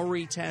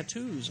Maori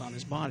tattoos on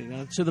his body.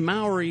 Now, to the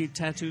Maori,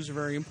 tattoos are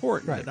very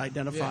important. Right. It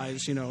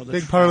identifies, the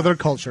Big part of their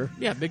culture.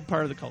 yeah, big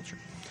part of the culture.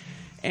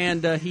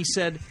 And he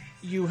said,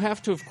 you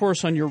have to, of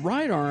course, on your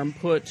right arm,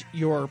 put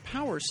your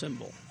power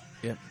symbol.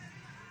 Yep.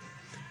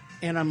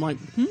 And I'm like,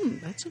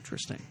 that's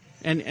interesting.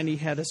 And he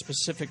had a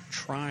specific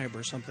tribe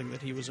or something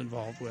that he was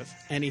involved with,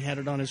 and he had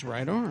it on his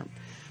right arm.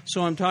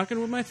 So I'm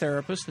talking with my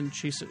therapist, and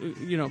she says,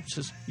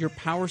 your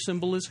power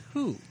symbol is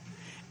who?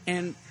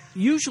 And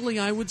usually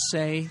I would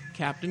say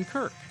Captain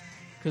Kirk,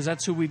 because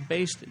that's who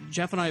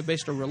Jeff and I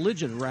based a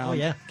religion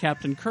around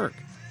Captain Kirk,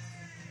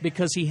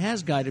 because he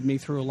has guided me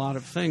through a lot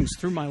of things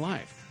through my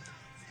life.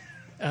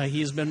 He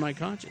has been my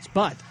conscience.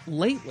 But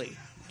lately,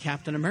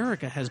 Captain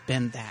America has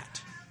been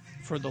that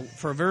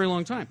for a very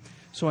long time.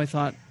 So I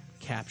thought,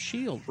 Cap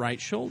shield, right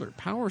shoulder,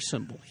 power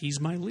symbol. He's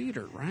my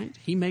leader, right?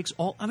 He makes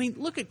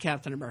look at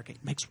Captain America. He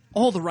makes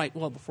all the right,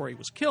 before he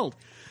was killed,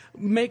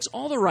 makes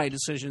all the right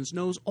decisions,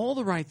 knows all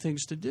the right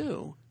things to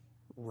do.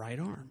 Right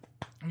arm.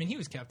 I mean, he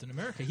was Captain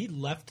America. He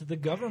left the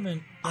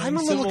government. I'm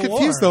a in little Civil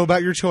confused, War. though,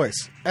 about your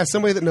choice. As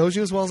somebody that knows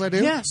you as well as I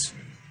do. Yes.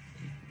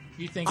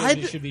 You think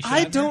it should be?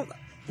 I Shatner? don't.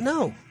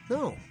 No.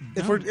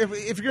 If you're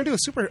going to do a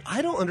superhero,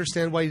 I don't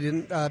understand why you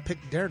didn't pick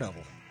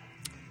Daredevil.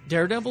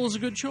 Daredevil is a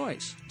good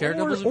choice.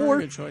 Daredevil is a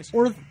very good choice.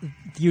 Or the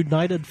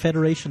United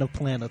Federation of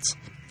Planets.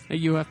 A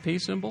UFP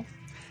symbol?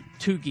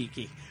 Too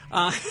geeky.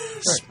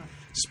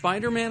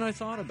 Spider-Man I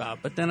thought about,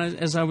 but then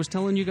as I was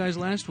telling you guys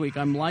last week,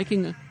 I'm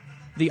liking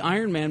the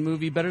Iron Man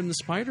movie better than the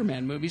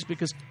Spider-Man movies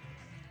because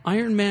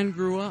Iron Man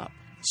grew up.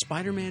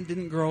 Spider-Man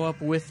didn't grow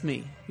up with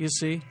me, you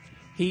see?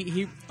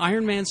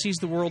 Iron Man sees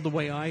the world the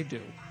way I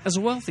do, as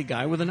a wealthy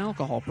guy with an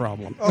alcohol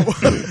problem.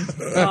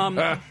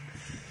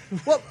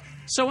 Well,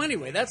 so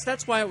anyway,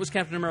 that's why it was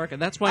Captain America.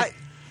 That's why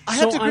I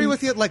have to agree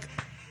with you. Like,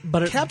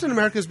 but Captain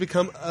America has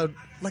become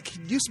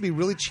he used to be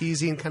really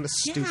cheesy and kind of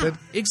stupid.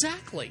 Yeah,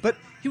 exactly. But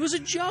he was a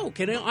joke,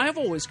 and I've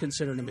always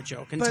considered him a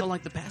joke until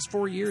like the past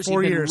 4 years.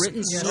 4 He's been years.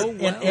 written so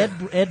well. And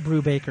Ed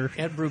Brubaker.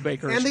 Ed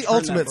Brubaker and has the turned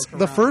Ultimates, that book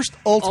the around. first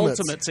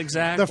Ultimates,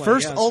 exactly. The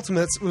first yes.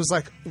 Ultimates was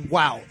like,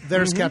 wow,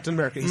 there's Captain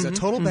America. He's a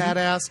total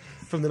badass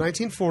from the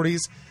 1940s.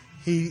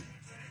 He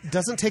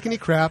doesn't take any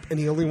crap, and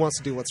he only wants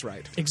to do what's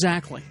right.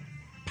 Exactly.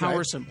 Power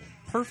Right. symbol.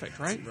 Perfect,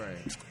 right?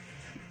 Right.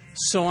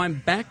 So I'm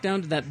back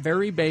down to that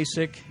very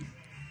basic.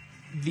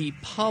 The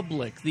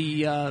public,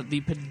 the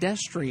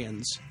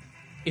pedestrians.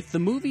 If the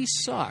movie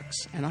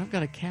sucks and I've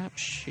got a Cap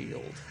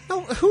shield,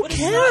 No, who But it's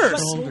not-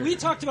 cares? but we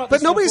talked about But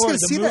this nobody's before. gonna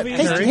The see that, movie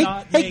Harry. does Hey,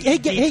 not hey, make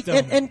hey,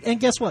 geekdom. and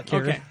guess what,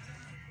 Kerry? okay.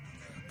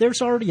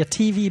 There's already a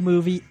TV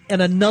movie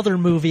and another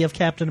movie of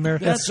Captain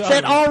America That's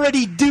that right.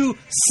 already do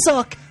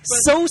suck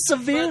so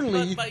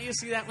severely. But you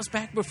see, that was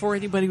back before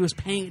anybody was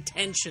paying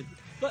attention.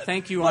 But-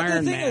 Thank you, but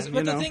Iron the thing Man. Is,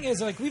 but the thing is,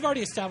 like, we've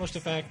already established the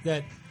fact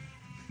that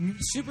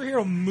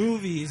superhero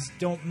movies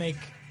don't make.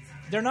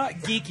 They're not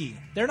geeky.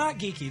 They're not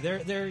geeky. They're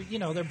they're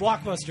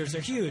blockbusters.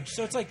 They're huge.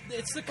 So it's like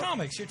it's the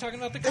comics. You're talking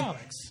about the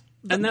comics.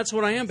 And that's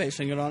what I am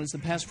basing it on. Is the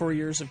past 4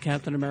 years of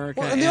Captain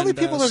America Well, and the only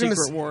people that are gonna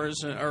Secret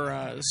Wars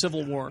or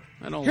Civil War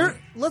and all Here, that.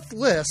 let's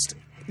list.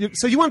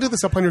 So you want to do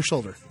this up on your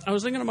shoulder? I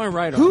was thinking of my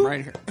right arm,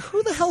 right here.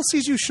 Who the hell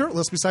sees you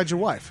shirtless besides your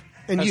wife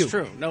and That's you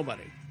true.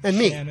 Nobody. and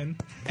me Shannon.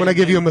 when I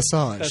give you a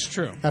massage? That's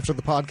true. After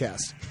the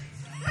podcast,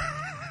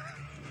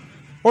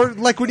 or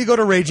like when you go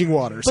to Raging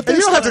Waters. But And you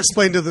there's don't have to not-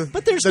 explain to the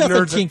But there's the nothing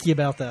nerds that- kinky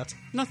about that.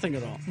 Nothing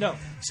at all. No.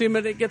 See,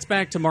 but it gets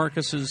back to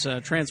Marcus's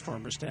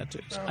Transformers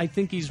tattoos. I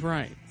think he's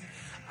right.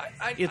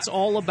 It's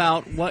all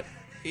about what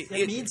It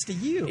means to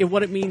you.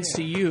 what it means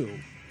to you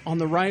on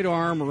the right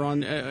arm or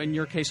on, in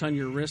your case, on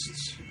your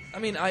wrists. I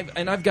mean,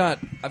 I've got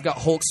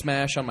Hulk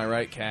smash on my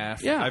right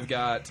calf. Yeah. I've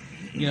got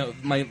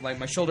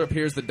my shoulder up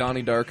here is the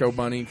Donnie Darko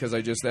bunny because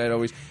I've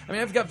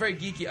got very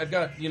geeky. I've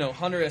got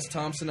Hunter S.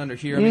 Thompson under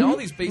here. I mean, all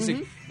these basic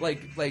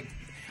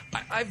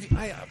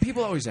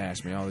people always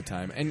ask me all the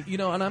time, and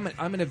and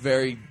I'm in a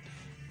very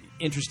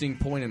interesting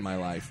point in my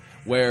life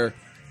where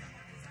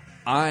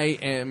I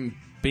am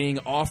being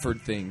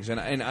offered things, and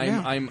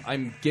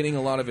I'm getting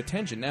a lot of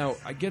attention. Now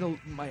I get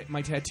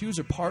my tattoos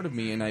are part of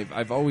me, and I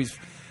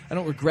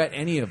don't regret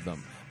any of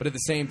them. But at the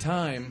same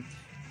time,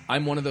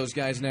 I'm one of those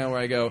guys now where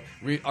I go,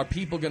 are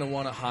people going to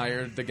want to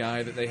hire the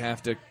guy that they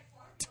have to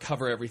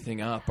cover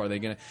everything up? Are they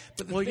going to?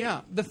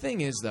 The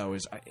thing is, though,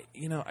 is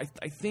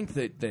I think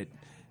that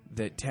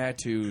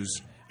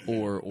tattoos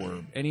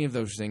or any of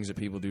those things that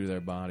people do to their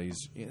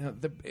bodies,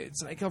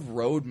 it's like a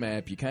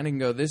roadmap. You kind of can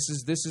go, this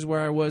is where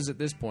I was at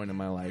this point in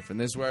my life, and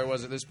this is where I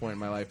was at this point in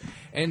my life.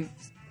 And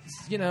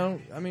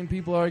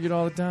people argue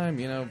all the time.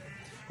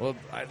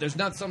 There's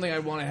not something I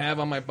want to have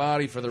on my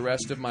body for the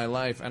rest of my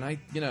life, and I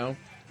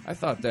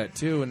thought that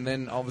too. And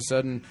then all of a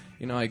sudden,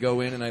 I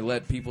go in and I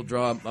let people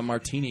draw a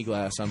martini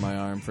glass on my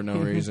arm for no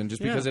reason,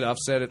 just because it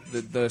upset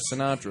the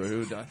Sinatra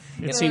who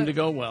it seemed to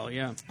go well.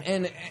 Yeah,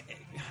 and.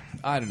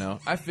 I don't know.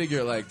 I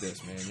figure it like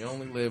this, man. You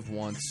only live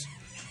once.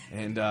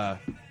 And,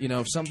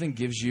 if something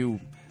gives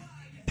you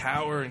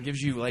power and gives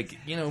you,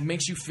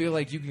 makes you feel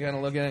like you can kind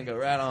of look at it and go,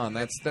 right on.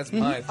 That's my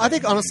thing. I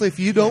think, honestly, if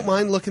you don't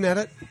mind looking at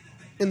it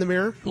in the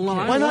mirror,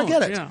 why not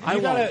get it? Yeah, I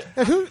won't.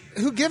 And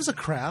who gives a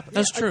crap?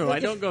 That's true. I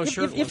don't go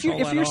shirtless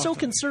If you're so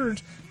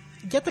concerned,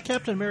 get the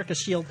Captain America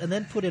shield and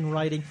then put in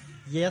writing,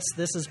 yes,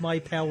 this is my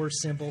power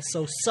symbol,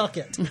 so suck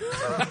it.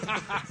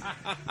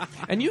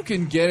 And you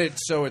can get it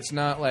so it's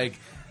not like...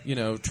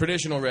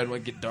 traditional red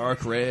would get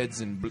dark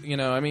reds and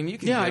you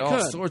can get all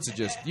sorts of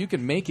you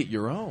can make it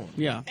your own.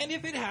 Yeah. And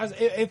if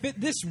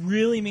this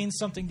really means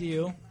something to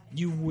you,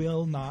 you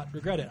will not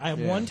regret it. I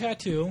have one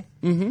tattoo,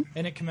 and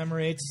it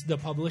commemorates the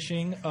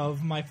publishing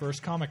of my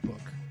first comic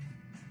book.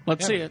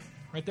 Let's see it.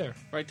 Right there.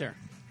 Right there.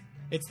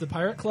 It's the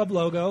Pirate Club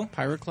logo.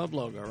 Pirate Club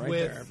logo, right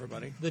with there,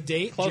 everybody. The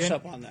date, close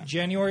up on that.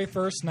 January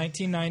 1st,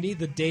 1990,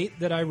 the date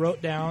that I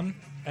wrote down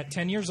at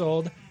 10 years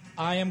old.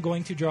 I am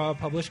going to draw a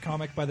published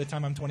comic by the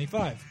time I'm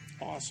 25.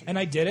 Awesome. And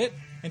I did it.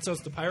 And so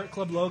it's the Pirate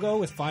Club logo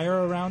with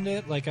fire around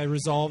it. Like, I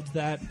resolved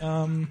that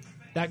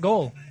that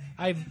goal.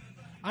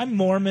 I'm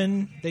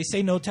Mormon. They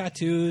say no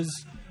tattoos,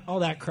 all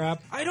that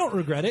crap. I don't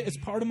regret it. It's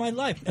part of my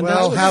life. And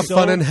have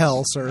fun in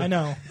hell, sir. I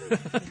know.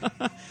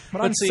 But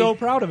I'm so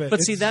proud of it.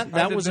 But see,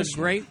 that was a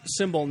great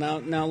symbol.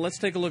 Now let's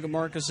take a look at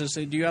Marcus's.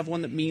 Do you have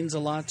one that means a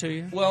lot to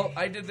you? Well,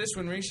 I did this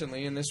one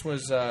recently, and this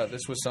was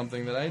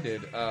something that I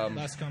did.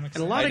 Last comic.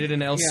 I did an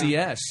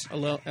LCS.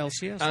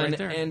 LCS right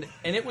there. And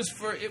it was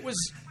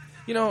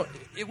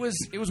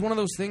one of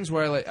those things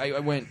where I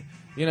went,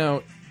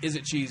 is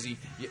it cheesy?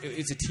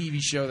 It's a TV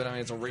show that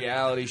it's a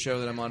reality show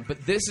that I'm on.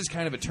 But this is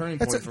kind of a turning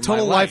point for my life. It's a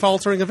total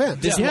life-altering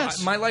event.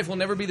 My life will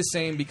never be the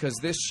same because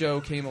this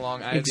show came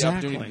along. I had the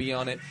opportunity to be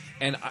on it.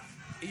 And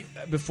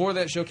before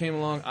that show came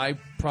along, I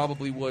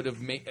probably would have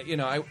made...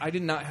 I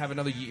did not have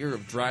another year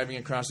of driving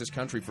across this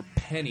country for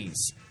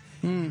pennies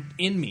in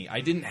me. I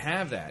didn't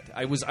have that.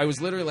 I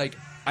was literally like,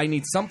 I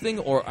need something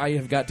or I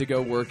have got to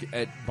go work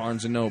at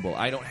Barnes & Noble.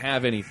 I don't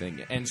have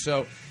anything. And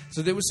so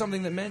there was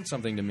something that meant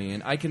something to me,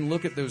 and I can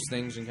look at those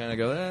things and kind of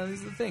go,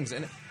 these are the things.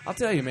 And I'll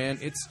tell you, man,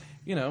 it's,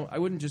 I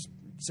wouldn't just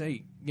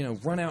say,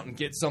 run out and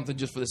get something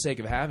just for the sake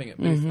of having it.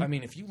 But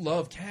if you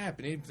love Cap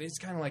and it's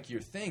kind of like your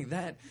thing,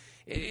 that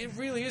it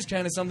really is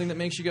kind of something that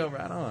makes you go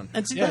right on.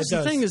 And see, that's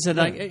the thing is that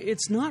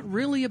it's not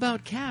really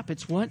about Cap.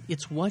 It's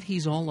what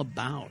he's all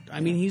about.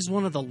 I mean, he's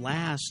one of the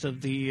last of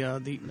the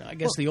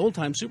old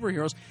time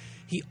superheroes.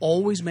 He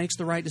always makes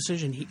the right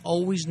decision. He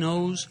always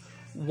knows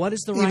what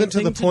is the right thing to do.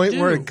 Even to the point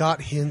where it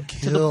got him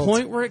killed. To the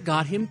point where it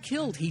got him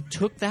killed. He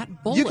took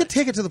that bullet. You could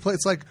take it to the place.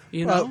 It's like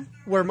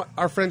where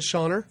our friend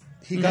Shauner,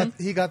 he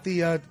got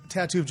the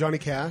tattoo of Johnny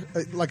Cash,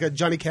 like a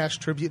Johnny Cash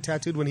tribute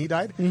tattooed when he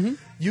died. Mm-hmm.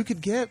 You could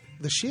get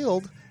the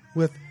shield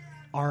with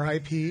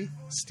R.I.P.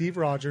 Steve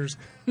Rogers,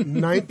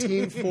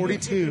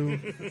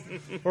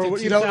 1942, or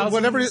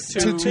whatever it is,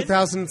 to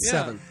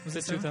 2007. Yeah. Was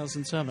it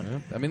 2007? Yeah.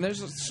 I mean,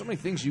 there's so many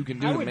things you can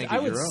do to make it your own. I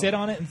would sit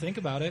on it and think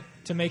about it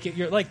to make it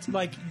your like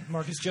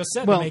Marcus just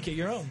said, to make it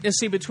your own.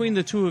 See, between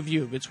the two of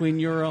you, between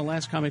your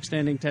Last Comic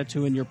Standing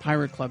tattoo and your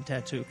Pirate Club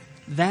tattoo,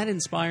 that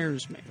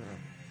inspires me.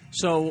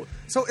 So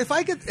if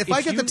I get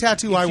the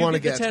tattoo I want to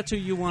get, the tattoo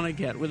you want to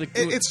get with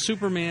it's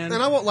Superman,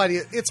 and I won't lie to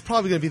you, it's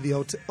probably going to be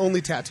the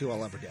only tattoo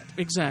I'll ever get.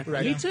 Exactly,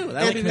 right? Me too.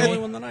 That would be the only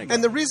one that I get.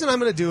 And the reason I'm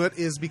going to do it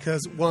is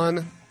because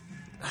one,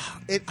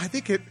 I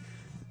think it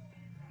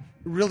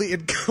really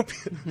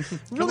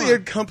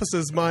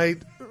encompasses my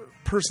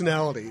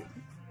personality.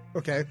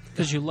 Okay,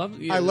 because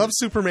I love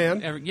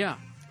Superman. Yeah,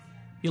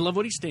 you love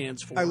what he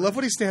stands for. I love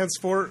what he stands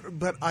for,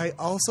 but I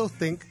also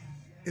think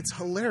it's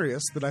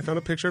hilarious that I found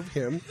a picture of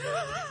him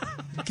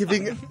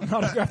giving an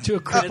autograph to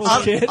a crippled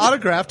kid.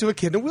 Autograph to a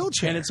kid in a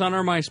wheelchair. And it's on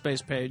our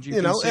MySpace page.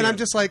 You know, and I'm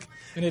just like,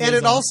 and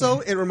it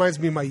also reminds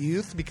me of my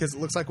youth because it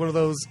looks like one of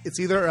those.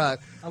 It's either a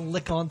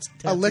lick-on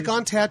tattoo, like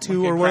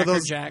or one of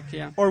those, Jack,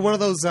 or one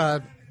of those.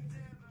 You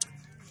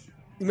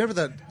remember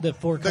the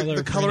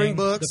coloring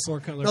books? The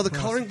 4-color. No, the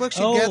coloring books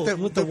you get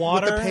with the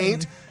water, with the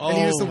paint, and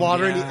you use the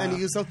water, and you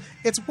use those.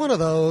 It's one of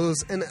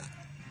those, and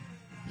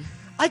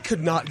I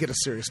could not get a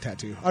serious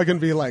tattoo. I can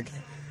be like,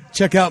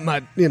 check out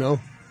my,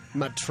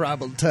 my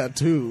tribal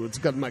tattoo. It's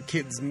got my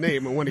kid's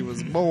name and when he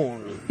was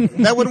born.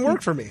 That wouldn't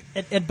work for me.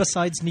 And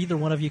besides, neither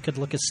one of you could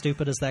look as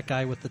stupid as that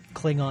guy with the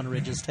Klingon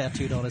ridges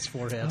tattooed on his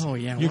forehead. Oh,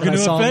 yeah. You're When I going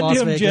to saw him in Las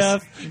offend him, Vegas.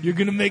 Jeff. You're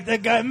going to make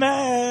that guy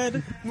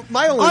mad.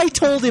 My only, I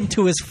told him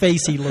to his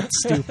face he looked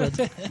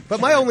stupid. but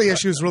my only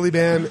issue has really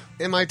been: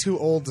 am I too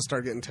old to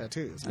start getting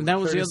tattoos? And that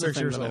was the other 36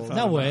 thing years that I old. thought.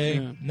 No way.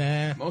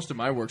 Yeah. Nah. Most of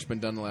my work's been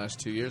done the last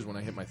 2 years when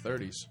I hit my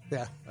 30s.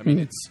 Yeah. I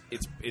mean,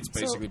 it's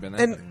basically been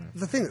that. And thing.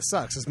 the thing that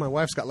sucks is my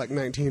wife's got like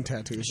 19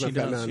 tattoos. She and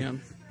I've got does,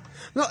 none. yeah.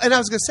 No, and I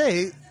was gonna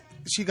say,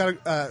 she got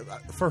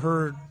for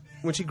her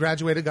when she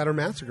graduated, got her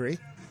math degree.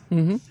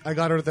 Mm-hmm. I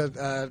got her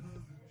the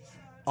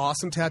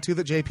awesome tattoo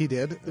that JP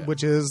did,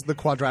 which is the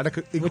quadratic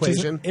Which is,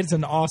 equation. it's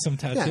an awesome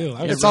Yeah. tattoo.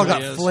 I It's would- all really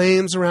got is.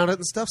 flames around it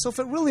and stuff. So if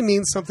it really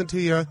means something to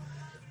you,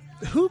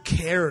 who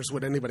cares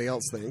what anybody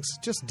else thinks?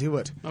 Just do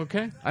it.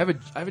 Okay. I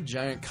have a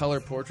giant color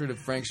portrait of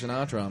Frank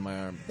Sinatra on my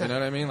arm. You know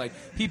what I mean? Like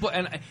people,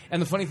 and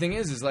the funny thing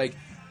is like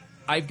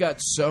I've got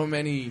so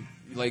many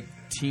like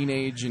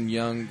teenage and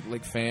young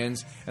like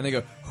fans, and they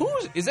go,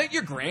 is that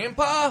your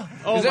grandpa?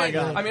 Oh, Is that-" my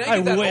God. I mean, I I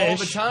get that all wish.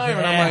 the time,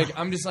 Yeah. and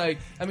I'm just like,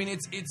 I mean,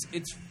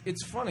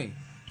 it's funny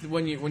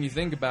when you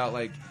think about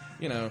like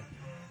like,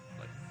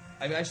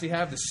 I actually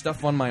have this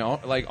stuff on my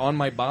on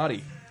my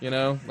body,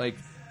 like,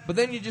 but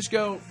then you just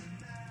go.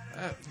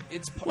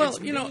 Well, it's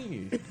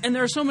me. And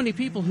there are so many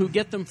people who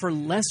get them for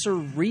lesser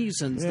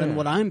reasons than Yeah.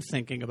 what I'm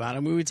thinking about. I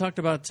mean, we talked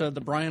about the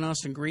Brian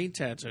Austin Green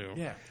tattoo.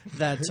 Yeah.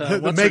 That The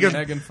what's her Megan,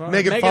 name? Megan Fox.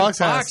 Megan Fox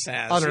Fox has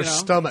has, on her you know?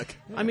 stomach.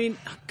 I mean,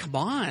 come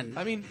on.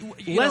 I mean,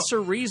 lesser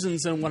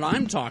reasons than what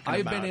I'm talking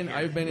I've about. been in. here,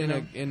 I've been you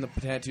know? in the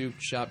tattoo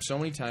shop so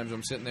many times.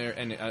 I'm sitting there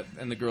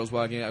and the girls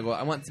walking in. I go,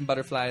 I want some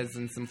butterflies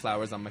and some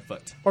flowers on my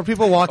foot. Or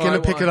people walk Or in I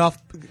and pick want- it off,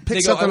 They pick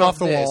go, something "I off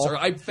the want this," wall. Or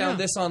I found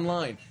Yeah. this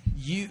online.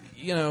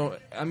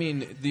 I mean,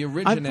 the I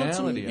put some,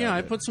 originality. yeah, of I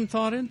it. put some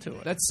thought into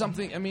it. That's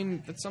something. I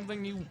mean, that's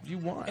something you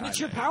want. And it's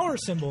your power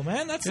symbol,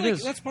 man. That's It like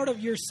is. that's part of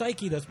your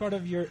psyche. That's part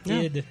of your Yeah.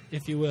 id,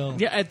 if you will.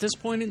 Yeah, at this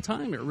point in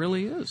time, it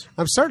really is.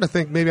 I'm starting to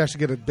think maybe I should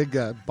get a big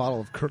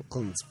bottle of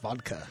Kirkland's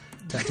vodka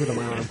tattooed on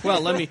my arm.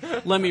 Well,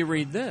 let me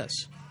read this.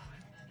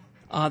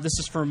 This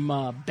is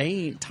from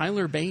Bain,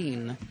 Tyler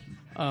Bain.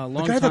 The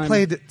Long guy time, that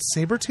played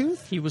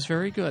Sabretooth? he was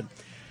very good.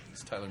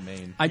 It's Tyler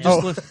Maine. I just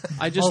Oh.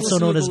 I just Also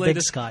listened known to as the Big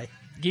latest Sky.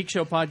 Geek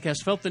Show podcast.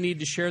 Felt the need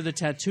to share the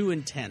tattoo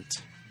intent.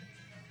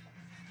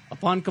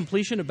 Upon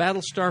completion of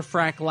Battlestar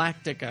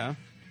Fraclactica,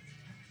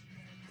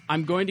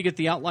 I'm going to get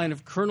the outline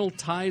of Colonel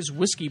Ty's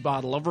whiskey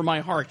bottle over my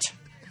heart.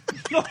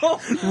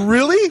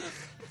 Really?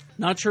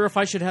 Not sure if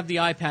I should have the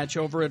eye patch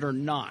over it or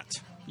not.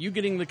 You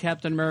getting the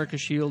Captain America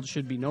shield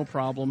should be no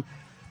problem.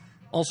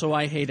 Also,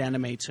 I hate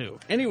anime too.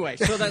 Anyway,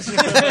 so that's so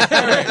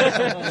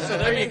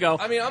there you go.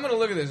 I mean, I'm gonna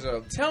look at this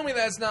though. Tell me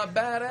that's not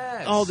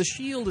badass. Oh, the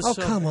shield is Oh,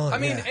 so. come on. I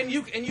mean, yeah.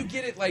 and you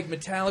get it like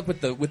metallic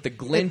with the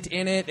glint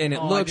in it, and it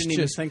Oh, I looks didn't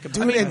even just. think about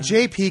Dude, I mean, and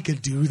JP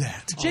could do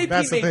that. JP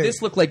That's the made thing.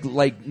 this look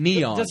like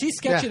neon. Does he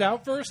sketch Yeah. it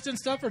out first and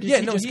stuff, or does Yeah,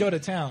 he no, just he- go to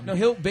town? No,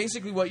 he'll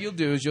basically what you'll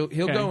do is he'll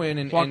Okay. go in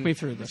and Walk and me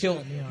through this.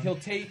 He'll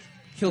Doesn't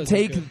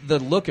take look the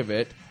look of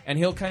it and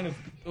he'll kind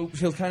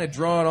of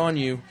draw it on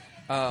you,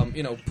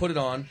 put it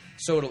on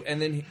so it'll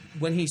and then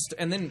when he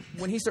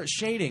starts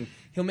shading,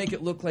 he'll make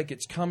it look like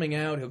it's coming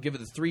out. He'll give it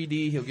the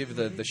 3D. He'll give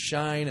it the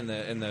shine and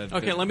the.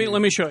 Okay, let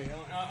me show you.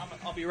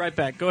 I'll be right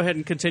back. Go ahead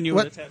and continue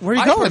What, with the tattoo. where are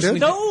you I going, personally-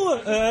 dude?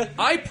 No,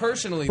 I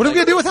personally. What are we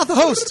going to do without the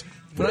host?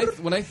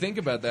 When I think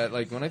about that,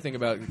 like when I think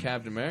about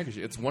Captain America,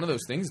 it's one of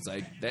those things. It's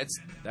like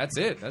that's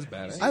it. That's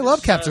badass. I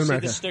love Captain See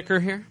America. the sticker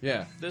here?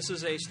 Yeah. This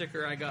is a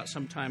sticker I got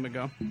some time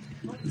ago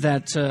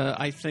that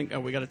I think. Oh,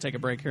 we got to take a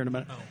break here in a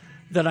minute.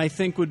 That I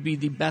think would be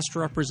the best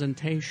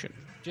representation.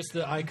 just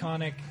the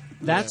iconic.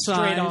 That size,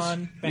 Straight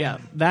on, bam. yeah,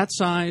 that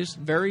size,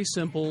 very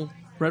simple,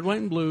 red, white,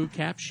 and blue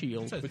cap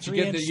shield. It's a But you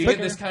get 3-inch you get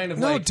sticker. this kind of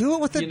No, like do it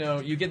with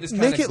the- you get this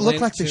kind Make of it look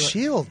glint like the to it.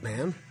 shield,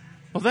 man.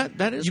 Well,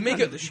 that is You make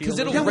kind it of the shield. because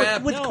it'll isn't it?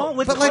 wrap with No,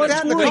 but like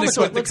that in the contour, comic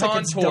so book, it the looks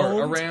like it's contour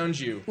domed. around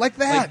you, Like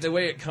that. the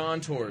way it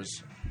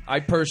contours.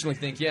 I personally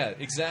think, yeah,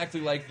 exactly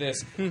like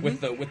this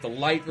with the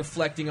light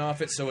reflecting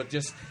off it, so it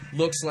just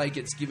looks like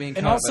it's giving.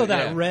 And also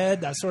that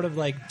red, that sort of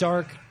like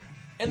dark.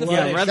 and the blood.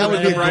 fact, red, That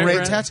would be a Right, great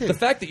right. tattoo. the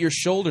fact that your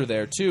shoulder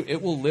there too,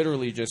 it will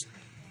literally just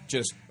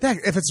Yeah,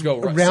 if it's Go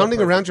right- rounding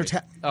so around your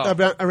perfectly.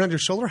 Oh. around your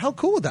shoulder, how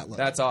cool would that look?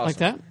 that's awesome. Like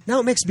that? Now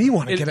it makes me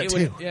want to get it,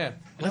 would- too. yeah.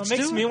 Well, Let's it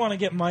makes do me it. want to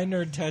get my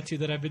nerd tattoo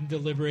that I've been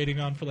deliberating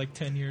on for like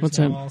 10 years What's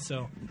now. that?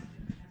 Also,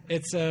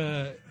 it's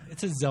a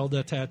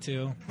Zelda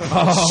tattoo.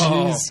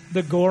 Oh,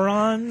 The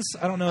Gorons,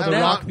 I don't know the I've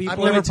rock not- people. I've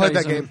never Let me tell played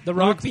you that game. something. The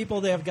rock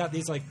people, they have got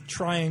these like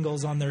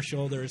triangles on their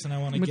shoulders, and I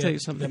want to Let me get tell you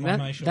something. them on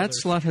my That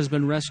shoulders. slut has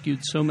been rescued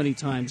so many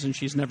times, and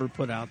she's never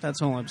put out.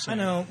 That's all I'm I saying.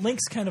 know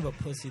Link's kind of a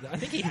pussy. Though. I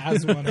think he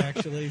has one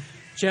actually.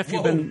 Jeff,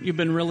 you've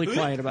been really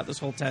quiet about this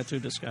whole tattoo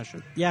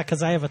discussion. Yeah,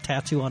 because I have a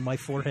tattoo on my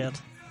forehead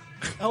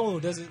Oh,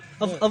 does it?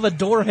 of a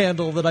door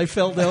handle that I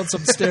fell down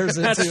some stairs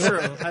into. That's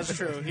true. That's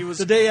true. He was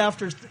The day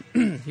after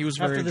he was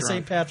very after the drunk.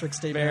 St. Patrick's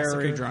Day Very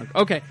massacre. drunk.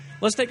 Okay,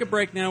 let's take a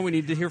break now. We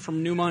need to hear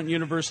from Newmont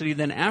University.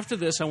 Then after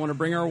this, I want to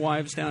bring our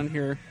wives down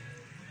here,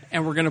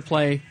 and we're going to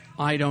play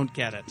I Don't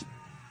Get It.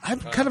 I'm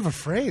kind of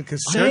afraid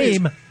because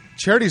Same.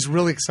 Charity's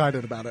really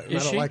excited about it, and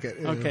Is I don't she? like it.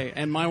 Okay,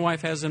 and my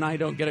wife has an I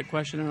don't get it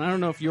question, and I don't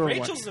know if you're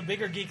Rachel's a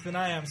bigger geek than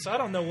I am, so I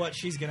don't know what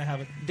she's going to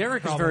have.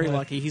 Derek is problem very with.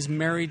 lucky. He's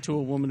married to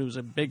a woman who's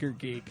a bigger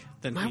geek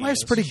than My he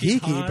wife's is. pretty She's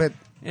geeky, hot. but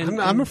And-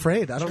 I'm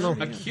afraid. I don't know.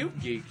 A cute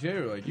geek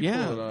too. Like you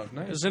Yeah. pulled it off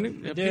nice. Is any,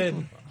 did.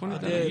 people pointed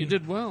I that out? did. You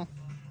did well.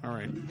 All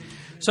right.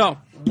 So,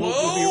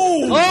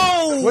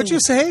 What'd you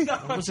say?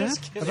 what was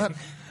that? About,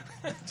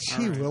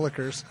 gee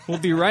willikers. We'll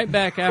be right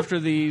back after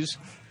these.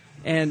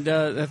 And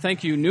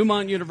thank you,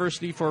 Newmont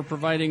University, for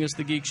providing us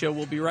the Geek Show.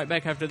 We'll be right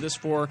back after this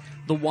for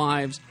The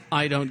Wives.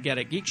 I Don't Get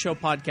It.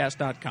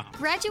 GeekShowPodcast.com.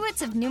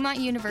 Graduates of Newmont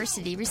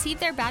University receive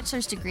their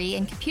bachelor's degree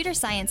in computer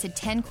science in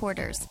 10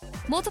 quarters.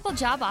 Multiple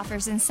job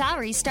offers and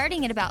salaries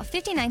starting at about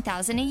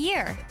 $59,000 a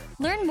year.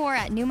 Learn more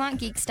at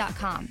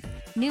NewmontGeeks.com.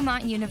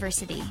 Newmont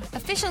University,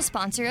 official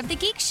sponsor of The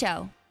Geek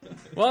Show.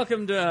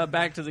 Welcome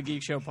back to the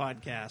Geek Show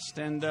podcast.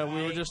 And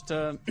we were just,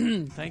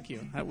 thank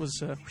you. That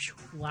was,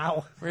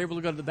 Wow. we were able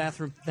to go to the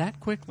bathroom that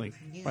quickly,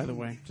 by the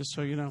way, just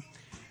so you know.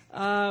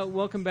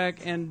 Welcome back.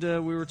 And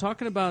we were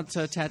talking about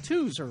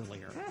tattoos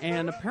earlier.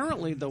 And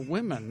apparently the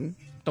women,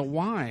 the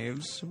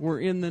wives, were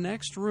in the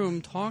next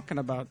room talking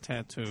about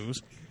tattoos.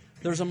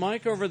 There's a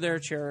mic over there,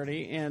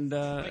 Charity, and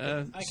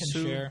I can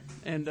Sue, share.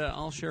 and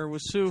I'll share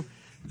with Sue.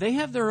 They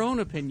have their own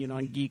opinion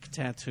on geek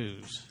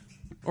tattoos.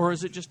 Or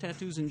is it just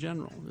tattoos in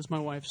general? Is my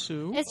wife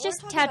Sue? It's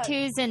just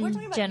tattoos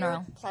in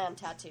general. Plan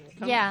tattoo.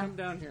 Yeah. Come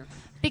down here.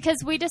 Because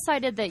we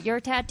decided that your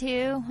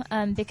tattoo,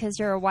 because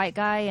you're a white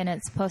guy and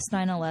it's post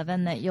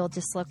 9/11, that you'll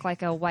just look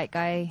like a white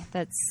guy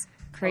that's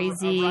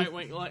crazy, A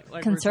right-wing, like we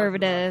were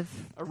conservative,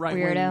 talking about.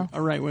 weirdo.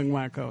 A right-wing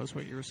wacko is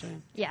what you were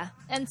saying. Yeah.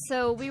 And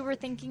so we were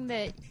thinking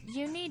that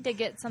you need to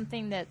get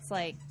something that's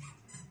like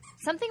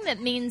something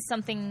that means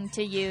something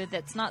to you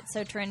that's not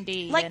so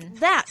trendy. Like and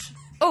that.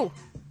 Oh,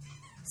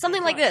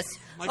 something like this.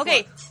 Like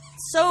okay, what?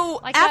 so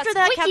Like after that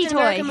that squeaky Captain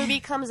America toy. movie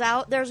comes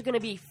out, there's going to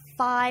be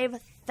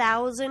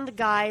 5,000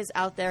 guys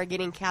out there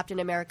getting Captain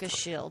America's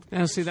shield.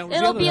 Yeah, see, that was the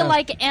it'll other be thing.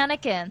 like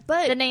Anakin.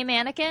 But- the name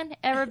Anakin,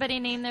 everybody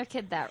named their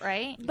kid that,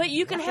 right? But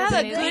you can After have the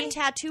a movie? good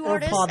tattoo Or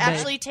artist Padme.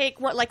 actually take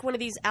one of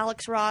these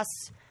Alex Ross,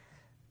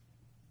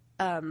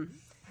 one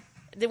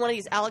of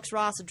these Alex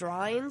Ross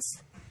drawings,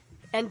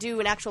 and do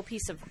an actual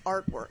piece of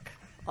artwork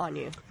on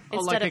you Oh,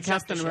 instead like a of just the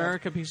Captain shield.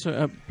 America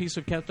piece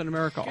of Captain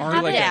America Have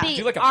art. like it a- be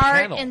do like a art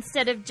panel.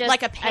 instead of just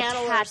Like a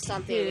panel or tattoo.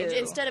 something,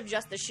 instead of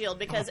just the shield,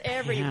 because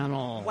every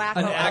panel. wacko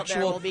An out there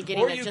actual, will be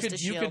getting or it you just could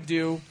a you shield. could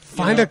do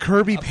Find a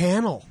Kirby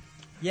panel.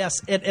 Yes,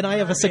 and I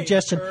have a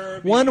suggestion.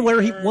 One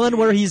where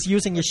he's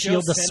using his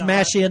shield to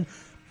smash in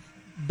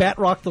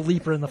Batroc the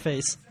Leaper in the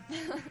face.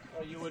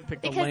 Oh, you would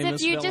pick the Because if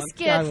lamest you villain. just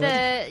Yeah, I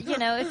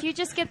get if you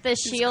just get the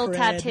shield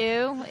cred.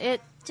 tattoo,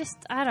 it just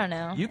I don't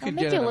know. you It'll could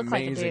make get you an look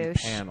like a amazing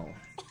douche. panel.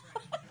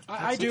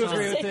 I do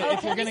agree with it.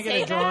 If you're going to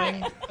get a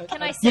drawing,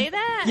 Can I say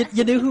that?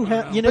 You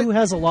know who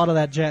has a lot of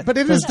that Jack? But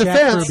in those his Jack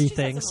defense- Kirby Just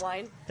have things. some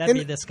wine. That'd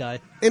be In- this guy.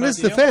 In his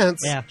you?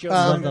 defense, Yeah, Joe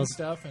love Simon those.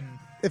 stuff, and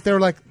if they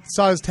were like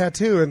saw his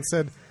tattoo and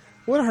said,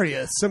 "What are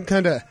you, some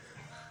kind of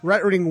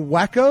right-wing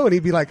wacko?" and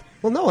he'd be like,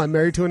 "Well, no, I'm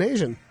married to an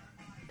Asian."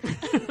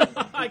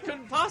 I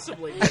couldn't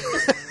possibly.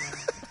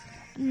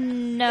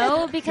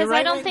 No, because You're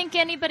right, I don't Wayne. think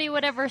anybody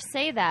would ever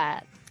say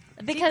that.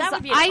 Because that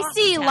would be an I awesome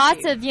see tattoo.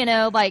 lots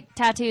of, like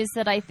tattoos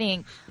that I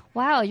think,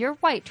 wow, you're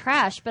white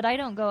trash, but I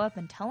don't go up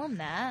and tell them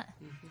that.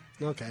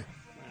 Okay.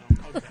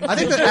 I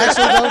think that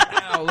actually,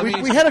 Wow, though, let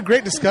me- we had a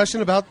great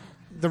discussion about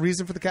the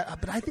reason for the cat,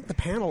 but I think the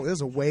panel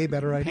is a way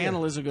better idea.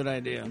 Panel is a good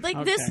idea. Like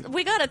Okay. this,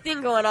 we got a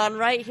thing going on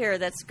right here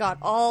that's got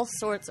all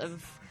sorts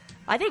of.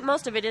 I think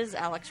most of it is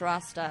Alex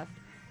Ross stuff,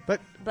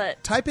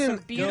 but type in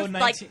go beautiful,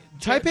 19, like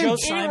type in Joe any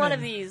Simon. one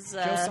of these.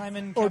 Joe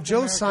Simon, or Captain Joe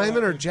America,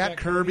 Simon or Jack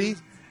Kirby.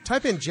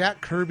 Type in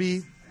Jack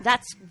Kirby,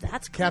 That's cool.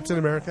 Captain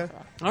America.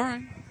 All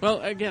right. Well,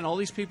 again, all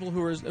these people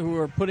who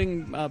are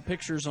putting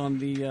pictures on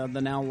the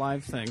Now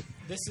Live thing,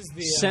 This is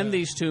the send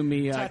these to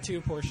me.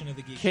 tattoo portion of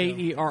the Geek Show.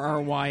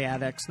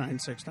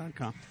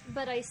 KERRY@x96.com.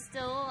 But I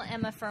still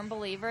am a firm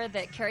believer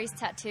that Carrie's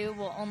tattoo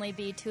will only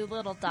be 2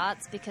 little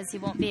dots because he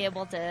won't be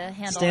able to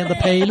handle Stand the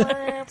it. pain.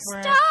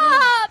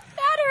 Stop!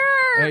 That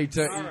hurts!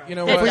 Hey, you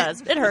know It what?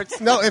 does. It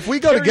hurts. No, if we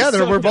go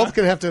together, we're both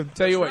going to have to.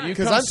 Tell you what, you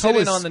 'Cause come I'm sit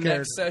totally in on the scared.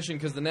 next session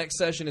because the next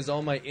session is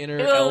all my inner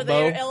Oh, elbow.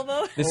 their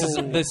elbow.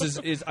 This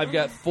is I've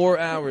got 4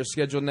 hours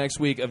scheduled next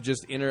week of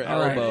just inner All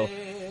right. elbow.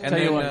 And Tell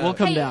you then, what, we'll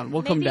come Hey, down.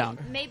 We'll come maybe- down.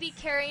 Maybe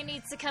Carrie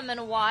needs to come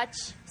and watch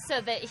so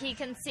that he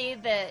can see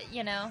that,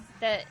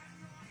 that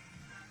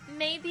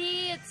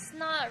maybe it's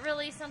not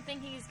really something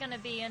he's going to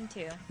be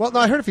into. Well, no,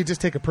 I heard if you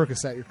just take a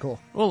Percocet, you're cool.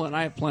 Well, and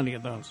I have plenty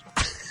of those.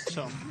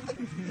 So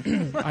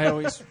I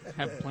always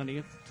have plenty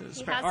of to He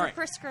spare. has All a right.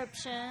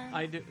 prescription.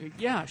 I do.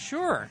 Yeah,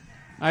 sure.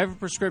 I have a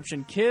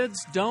prescription. Kids,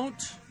 don't.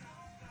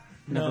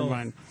 Never No.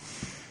 mind.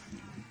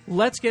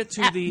 Let's get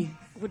to the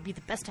would be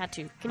the best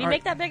tattoo. Can you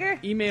make that bigger?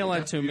 Email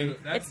it to me.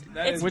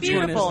 It's Which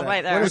beautiful one is that?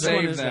 right there. Which one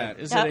Save is that?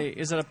 that.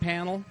 Is it a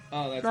panel?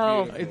 Oh, that's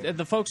No. beautiful.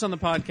 The folks on the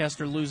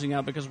podcast are losing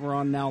out because we're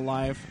on now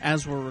live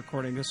as we're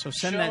recording this. So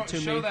send that to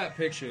show me. that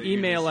picture.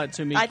 Email that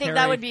to me. I think Carrie,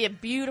 that would be a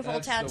beautiful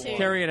That's the tattoo. one.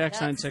 Carrie at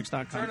Turn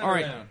x96.com. it All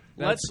right, around.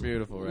 That's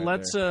beautiful right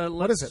let's there.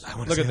 What is it? I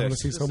want to Look see, at I want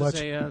this. to see so much.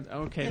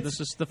 This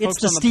is the It's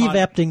folks the on the Steve pod.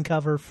 Epting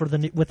cover for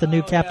with the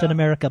new Captain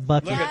America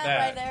Bucky. Look at That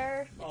right that.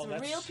 there. It's a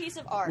real piece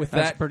of art. With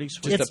That's that, pretty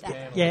sweet. just It's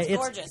a it's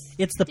gorgeous.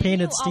 it's the Didn't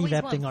painted you Steve always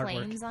Epting want artwork.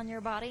 flames on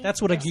your body?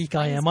 That's what a Yes, geek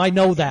I flames am. on I your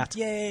know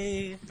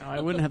body. that. No, I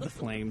wouldn't have the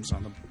flames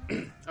on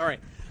them. All right,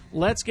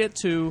 let's get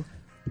to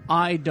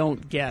I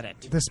Don't Get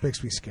It. This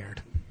makes me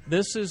scared.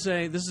 This is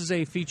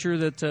a feature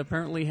that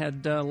apparently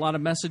had a lot of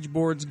message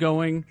boards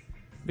going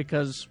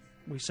because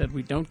we said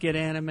we don't get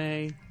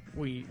anime.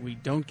 We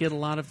don't get a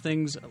lot of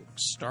things.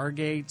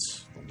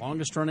 Stargate's the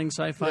longest running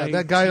sci-fi. Yeah,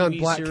 that guy on TV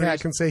Black series. Cat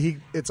can say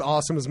it's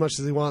awesome as much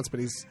as he wants, but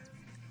he's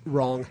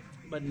wrong.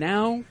 But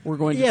now we're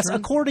going to Yes, turn-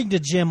 according to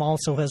Jim,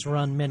 also has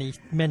run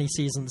many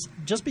seasons.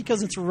 Just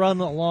because it's run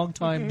a long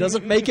time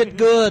doesn't make it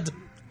good.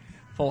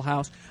 Full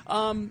House.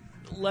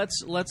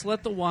 Let's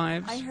let the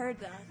wives. I heard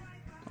that.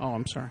 Oh,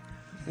 I'm sorry.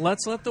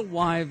 Let's let the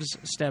wives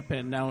step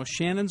in. Now,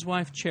 Shannon's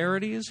wife,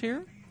 Charity, is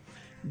here.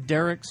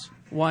 Derek's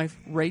wife,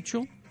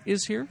 Rachel,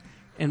 is here.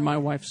 And my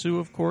wife, Sue,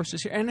 of course,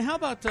 is here. And how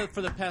about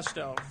for the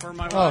pesto? For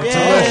my Oh, wife.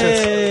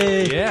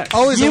 delicious. yes.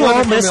 Always a You all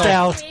wonderful missed meal.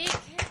 out.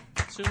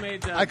 Sue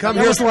made... I come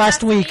That here. was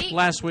last week.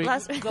 last week.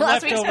 Last The week's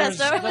leftovers,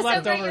 pesto. the So great,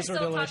 leftovers you're were still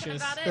talking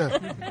delicious.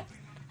 about it?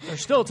 They're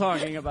still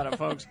talking about it,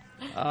 folks.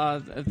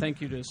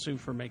 Thank you to Sue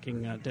for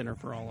making dinner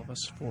for all of us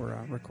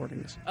for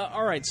recording this.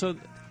 All right, so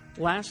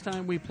last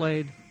time we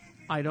played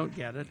I Don't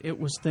Get It. It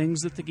was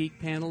things that the Geek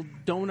Panel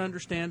don't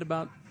understand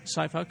about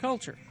sci-fi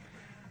culture.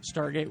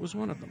 Stargate was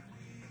one of them.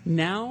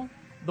 Now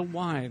the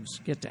wives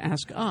get to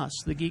ask us,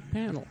 the Geek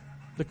Panel,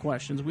 the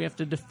questions. We have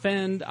to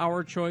defend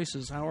our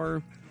choices,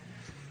 our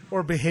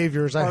Or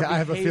behaviors. I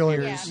have a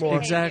feeling behaviors. more.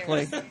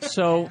 Exactly.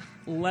 So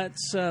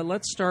let's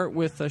start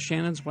with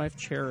Shannon's wife,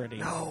 Charity.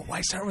 Oh,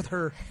 why start with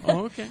her?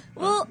 Oh, okay.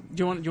 Well,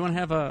 do you want to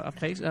have a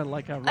face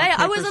like a? Rock, I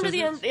paper, was under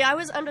scissors? I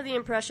was under the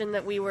impression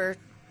that we were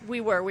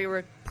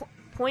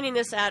pointing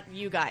this at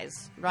you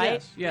guys,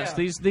 right? Yes.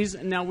 These.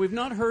 Now we've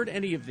not heard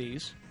any of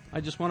these. I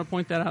just want to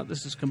point that out.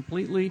 This is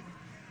completely.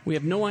 We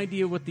have no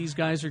idea what these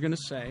guys are going to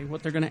say.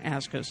 What they're going to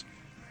ask us.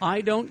 I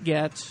don't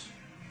get.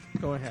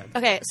 Go ahead.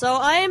 Okay, so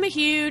I am a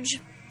huge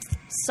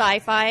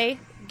sci-fi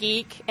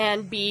geek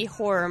and B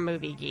horror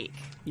movie geek.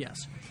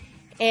 Yes.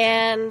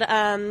 And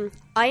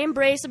I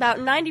embrace about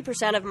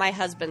 90% of my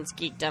husband's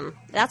geekdom.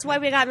 That's why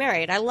we got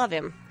married. I love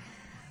him.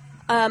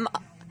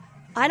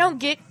 I don't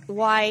get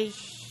why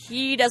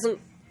he doesn't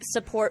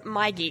support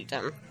my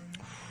geekdom.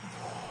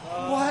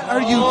 What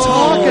are you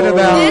talking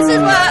about? This is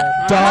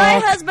what my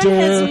husband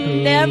has Doctor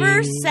Who.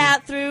 never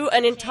sat through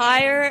an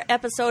entire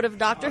episode of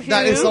Doctor Who.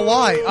 That is a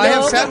lie. I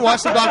have No. sat and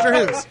watched the Doctor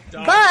Who's.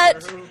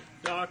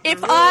 But if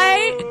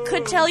I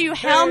could tell you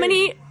how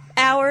many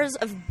hours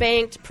of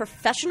banked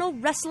professional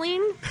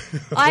wrestling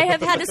I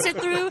have had to sit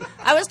through,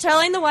 I was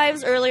telling the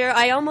wives earlier,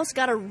 I almost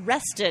got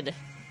arrested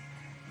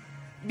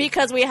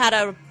because we had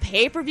a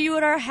pay-per-view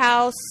at our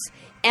house,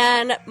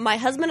 and my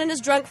husband and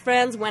his drunk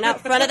friends went out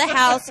front of the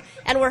house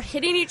and were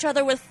hitting each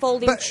other with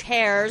folding But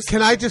chairs.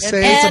 Can I just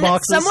say, And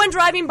boxes. someone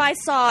driving by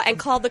saw and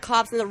called the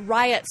cops, and the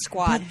riot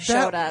squad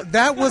showed up.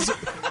 That was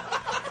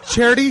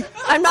Charity.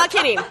 I'm not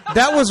kidding.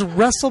 That was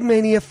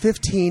WrestleMania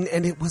 15,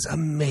 and it was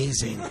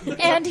amazing.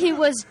 And he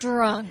was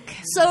drunk.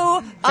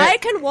 So I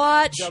can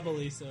watch.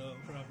 Doubly so,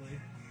 probably.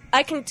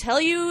 I can tell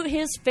you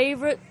his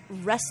favorite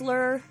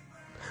wrestler,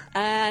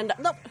 and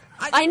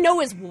I know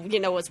his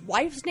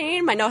wife's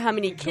name. I know how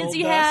many kids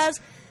he Goldust.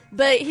 has,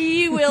 but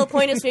he will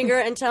point his finger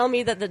and tell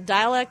me that the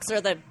Daleks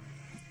are the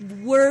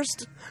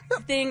worst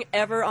thing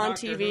ever on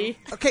TV.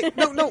 Okay,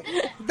 no,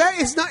 that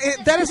is not.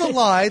 That is a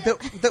lie.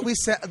 That we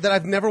said that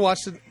I've never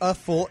watched a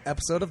full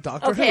episode of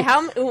Doctor Okay,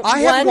 Who. I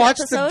have one watched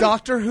the episode?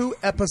 Doctor Who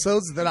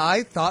episodes that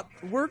I thought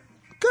were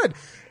good.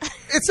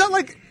 It's not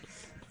like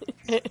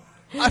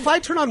if I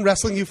turn on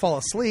wrestling, you fall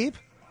asleep,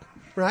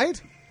 right?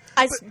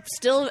 I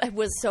still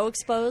was so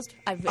exposed.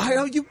 I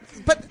know you,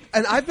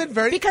 and I've been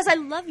very because I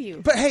love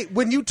you. But hey,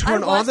 when you turn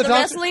I on watch the the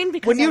Doctor, wrestling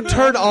because when you I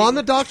turn love on you.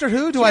 the Doctor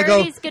Who, do I go?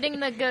 Charity's getting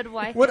the Good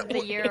Wife What- of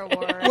the Year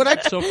award. When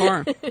I So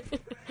far.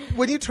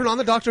 when you turn on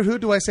the Doctor Who,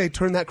 do I say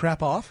turn that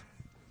crap off?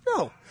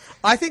 No,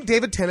 I think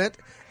David Tennant,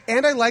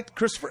 and I liked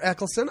Christopher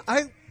Eccleston.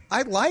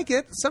 I like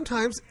it.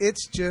 Sometimes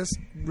it's just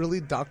really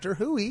Doctor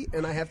Who-y,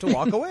 and I have to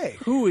walk away.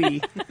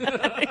 Hooey.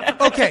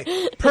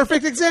 Okay,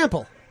 perfect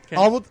example.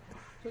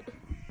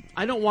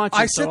 I don't watch it.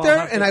 I so sit I'll there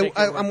have to and take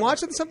your word I'm for it.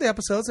 watching some of the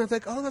episodes, and I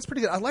think, oh, that's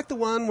pretty good. I like the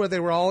one where they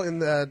were all in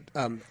the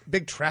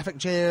big traffic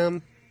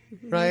jam,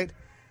 right?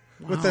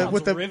 With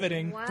the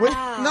riveting. with-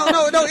 no,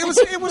 it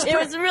was It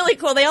was really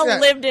cool. They all Yeah.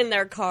 lived in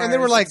their cars, and they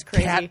were like It's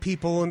crazy. cat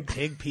people and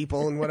pig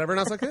people and whatever, and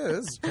I was like,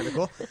 this is kind of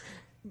cool.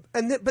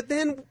 And but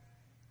then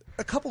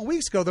a couple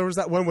weeks ago, there was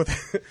that one with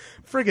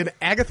friggin'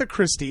 Agatha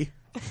Christie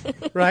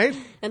right?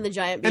 And the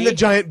giant bee. And the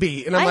giant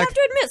bee. And I'm I like, have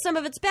to admit, some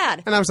of it's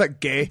bad. and I was like,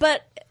 gay.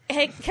 But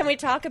hey, can we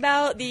talk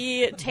about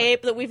the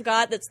tape that we've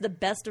got that's the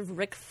best of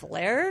Ric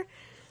Flair?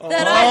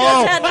 That I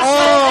just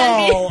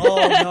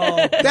had to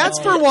no. That's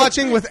for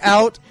watching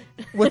without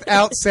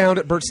sound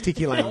at Bert's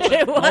Tiki Lounge.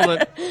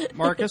 Hold it.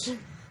 Marcus?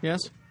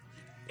 Yes?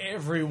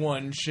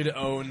 Everyone should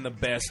own the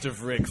best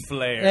of Ric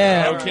Flair.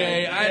 Yeah.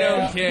 Okay, I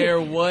don't care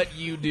what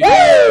you do.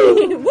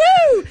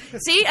 Woo!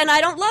 See, and I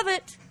don't love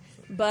it,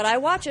 but I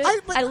watch it.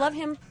 I love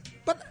him.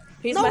 But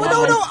He's no, my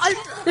no,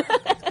 husband.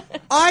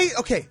 no.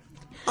 Okay.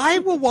 I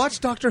will watch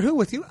Doctor Who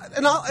with you,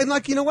 and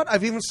like, you know what?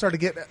 I've even started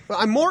to get.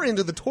 I'm more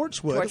into the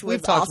Torchwood. Torchwood's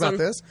We've talked awesome. about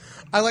this.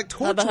 I like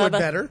Torchwood Hubba.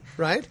 better,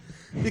 right?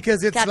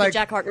 Because it's Captain like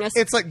Jack Harkness.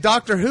 It's like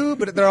Doctor Who,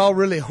 but they're all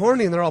really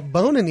horny and they're all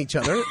boning each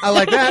other. I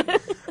like that.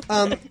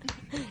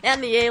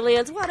 And the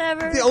aliens,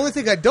 whatever. The only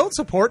thing I don't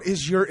support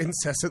is your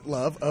incessant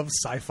love of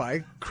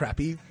sci-fi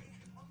crappy,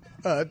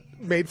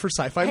 made for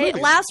sci-fi Hey,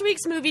 movies. last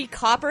week's movie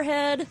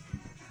Copperhead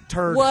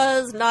Turd.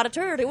 was not a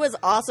turd. It was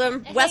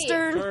awesome. Hey,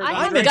 Western,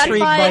 I'm intrigued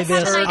by gunfights,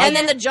 this. and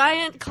then the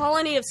giant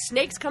colony of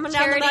snakes coming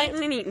down the Charity.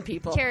 mountain and eating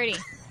people. Charity.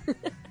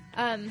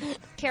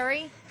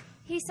 Carrie,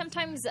 he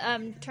sometimes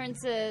turns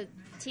the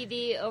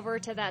TV over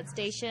to that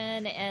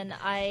station, and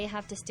I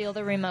have to steal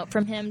the remote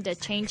from him to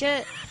change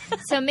it.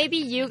 So maybe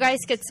you guys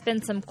could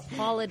spend some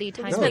quality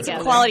time Spend some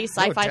together. quality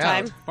sci-fi No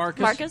time. doubt.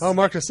 Marcus? Oh,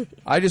 Marcus.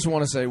 I just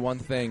want to say one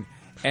thing,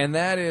 and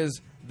that is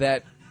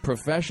that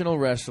professional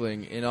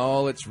wrestling, in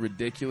all its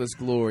ridiculous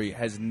glory,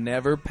 has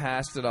never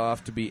passed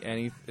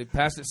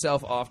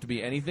itself off to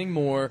be anything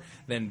more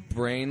than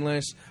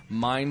brainless,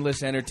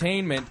 mindless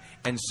entertainment.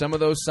 And some of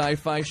those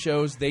sci-fi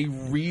shows, they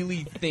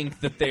really think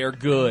that they are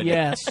good.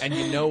 Yes. And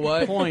you know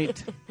what?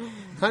 Point.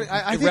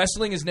 I think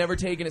Wrestling has never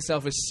taken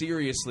itself as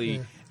seriously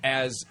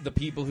as the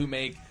people who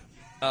make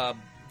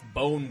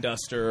Bone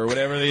Duster or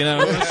whatever, you know.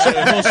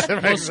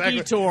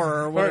 Mosquito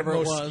or whatever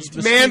it was.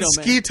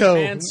 Mansquito.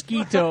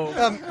 Mansquito.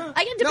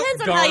 It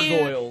depends on how you.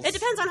 Gargoyles. It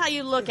depends on how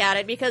you look at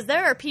it, because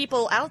there are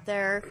people out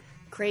there,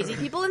 crazy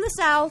people in the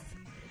South,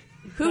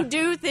 who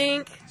do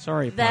think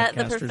Sorry, that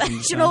the podcasters in the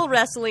professional South.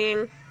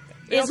 wrestling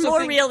is also more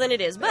think- real than it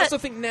is. I But also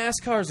think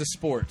NASCAR is a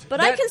sport. But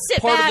I That can sit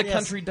part back- of the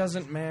country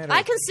doesn't matter.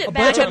 I can sit A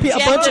back bunch of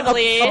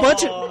objectively.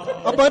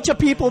 a bunch of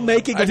people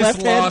making I just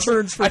left-hand lost-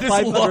 turns for I just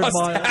 500 lost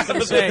miles. half of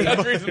the Say,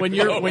 country's when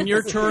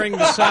you're touring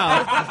the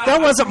South,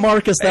 That wasn't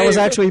Marcus. That was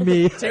actually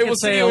me. ticket we'll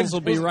see sales you-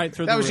 will be right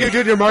through That the was roof. you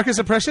doing your Marcus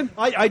impression?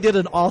 I did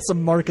an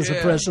awesome Marcus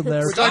impression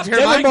there. Would you like to hear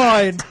Never mine?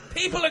 mind.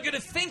 People are going to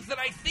think that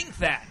I think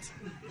that.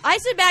 I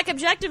sit back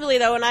objectively,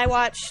 though, when I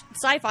watch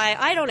sci-fi.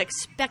 I don't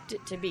expect it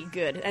to be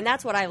good, and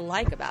that's what I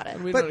like about it.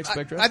 We But don't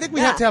expect I think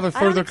we Yeah, have to have a I don't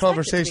further expect it to be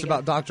conversation good.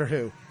 about Doctor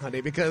Who,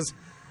 honey, because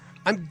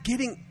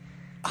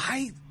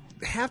I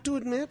have to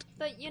admit,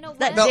 But you know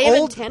That what? David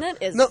old Tennant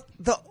is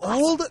the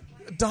old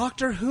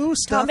Doctor Who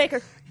stuff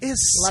Baker.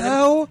 is Love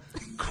so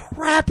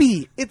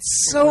crappy.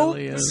 It's so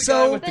really is.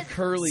 so with the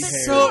curly hair.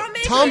 so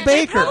Tom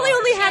They Baker. probably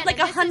only had like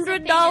Shannon, this is the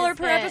thing $100 is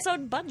per that-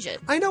 episode budget.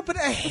 I know, but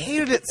I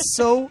hated it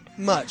so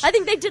much. I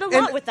think they did a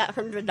lot And- with that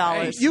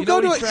 $100. You know go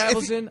what to he a-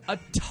 travels if you- in a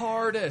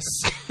TARDIS.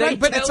 They Right,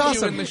 but tell it's you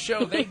awesome. in the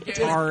show. They get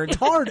Hard.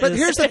 But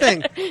here's the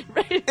thing,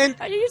 and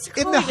I used to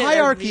in call the it a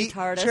hierarchy,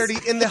 retardus. Charity,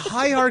 in the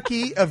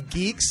hierarchy of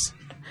geeks,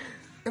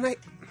 and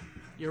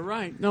You're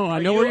right. No, I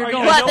know where you're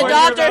going. What, know the what you're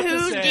Doctor about to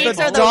Who say. geeks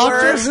the are the Doctor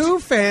worst? Who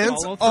fans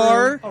Follow through.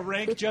 are A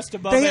rank just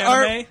above they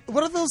anime. are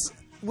what are those?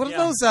 What are Yeah.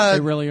 those? They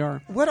really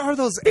are. What are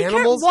those Be careful.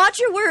 animals? Watch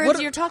your words.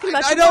 What- You're talking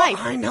about I your know, wife.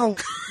 I know,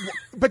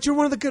 but you're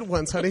one of the good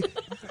ones, honey.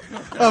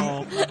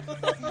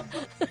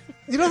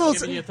 You know those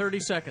Giving you 30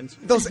 seconds.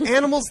 those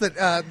animals that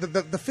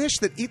the fish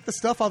that eat the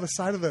stuff on the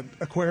side of the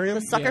aquarium.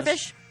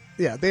 Suckerfish?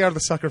 Yeah, they are the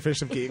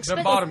suckerfish of geeks. the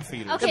bottom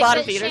feeders. Okay,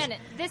 bottom but feeders. Shannon,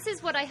 this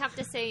is what I have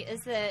to say: is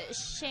that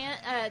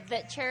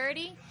that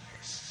Charity,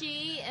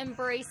 she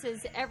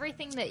embraces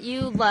everything that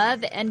you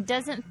love and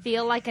doesn't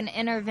feel like an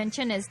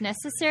intervention is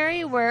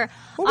necessary. Where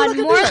Well, we're not on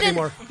gonna more do that than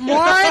anymore.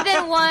 more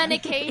than one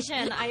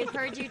occasion, I've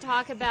heard you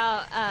talk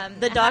about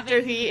The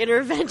Doctor Who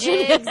intervention.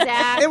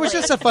 Exactly. It was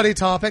just a funny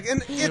topic,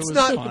 and it's was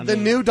not funny. the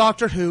new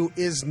Doctor Who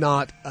is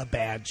not a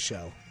bad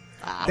show.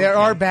 There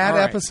are bad All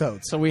right.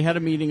 episodes. So we had a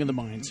meeting of the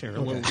minds here. A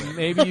little bit.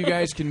 Maybe you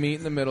guys can meet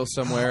in the middle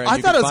somewhere. And I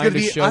you thought can it was find gonna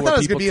a be- show I thought where it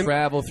was gonna people be in-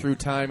 travel through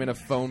time in a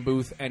phone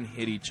booth and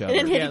hit each other.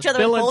 and hit Yes, each other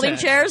Bill with and folding Ted.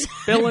 chairs.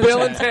 Bill and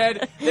Bill and Ted.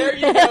 Ted. There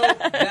you go.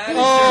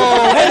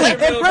 That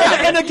is your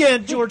And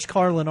again, George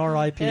Carlin,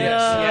 R.I.P.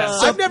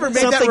 Yes. I've never made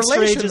that Something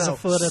relation strange is though.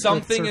 afoot at the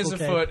Something is Circle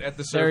K. afoot at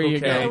the There Circle you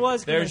K. go. I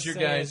was gonna There's your say,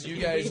 guys. You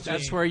guys.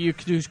 That's where you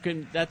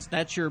can.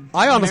 That's your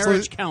I honestly-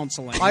 marriage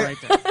counseling I, right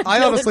there.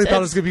 I honestly thought it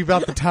was going to be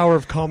about the tower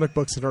of comic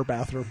books in our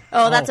bathroom.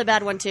 Oh, that's a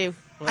bad one, too.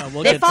 Well,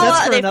 we'll They get fall,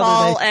 That's for they another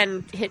fall day.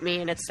 and hit me,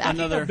 and it's sad.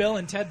 Another- Bill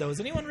and Ted, though.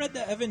 Has anyone read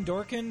the Evan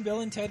Dorkin Bill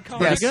and Ted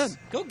comics? Yes.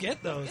 Pretty good. Go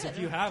get those if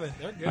you haven't.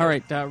 They're good. All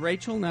right,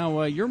 Rachel.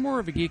 Now you're more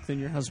of a geek than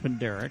your husband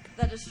Derek,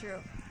 That is true.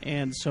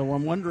 and so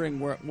I'm wondering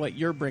what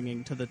you're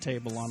bringing to the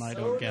table on I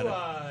Don't Get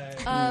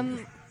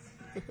It.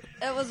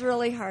 It was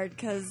really hard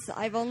because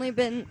I've only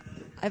been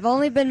I've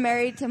only been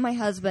married to my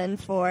husband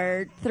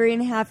for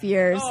 3.5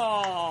 years.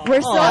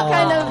 We're still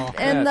kind of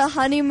in the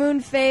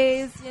honeymoon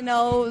phase. You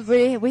know,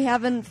 we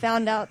haven't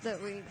found out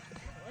that we.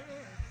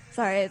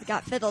 Sorry, it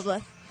got fiddled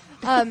with.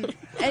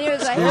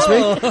 Anyways,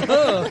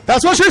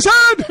 That's what she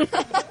said.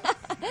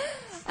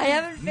 I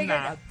haven't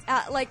figured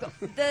out like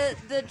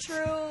the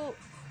true,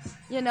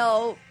 you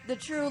know, the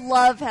true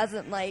love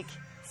hasn't like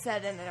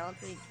set in. I don't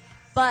think.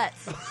 But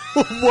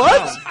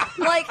what?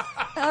 Like,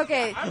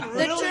 okay, I'm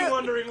really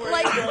wondering where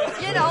like you're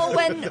going. you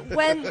know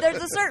when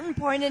there's a certain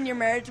point in your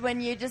marriage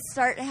when you just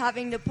start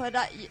having to put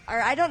up,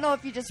 or I don't know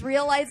if you just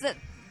realize that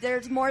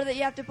there's more that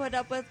you have to put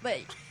up with, but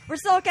we're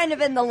still kind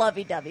of in the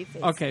lovey-dovey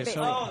phase. Okay,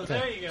 so Oh,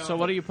 there you go. so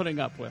what are you putting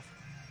up with?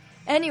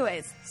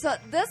 Anyways, so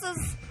this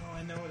is Oh,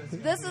 I know what it's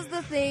this is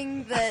the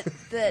thing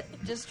that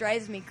just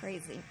drives me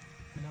crazy.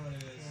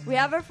 We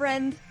have a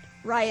friend,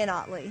 Ryan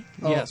Otley.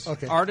 Yes,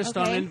 okay. artist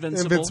on Okay.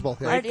 Invincible. Invincible,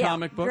 yeah. Great Yeah,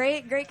 comic book.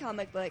 Great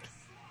comic book.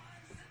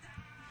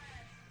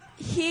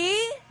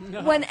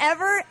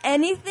 Whenever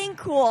anything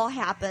cool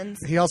happens,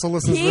 He also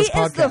listens to he this is the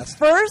podcast.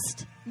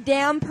 first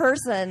damn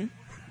person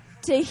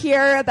to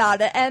hear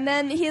about it. And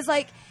then he's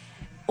like,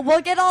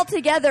 we'll get all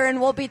together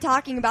and we'll be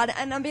talking about it.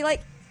 And I'll be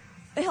like,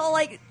 he'll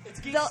like, It's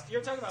geek, they'll-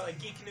 you're talking about like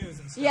geek news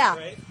and stuff, yeah.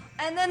 right?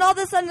 And then all of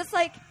a sudden it's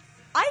like,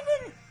 I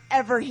didn't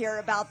ever hear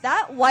about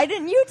that. Why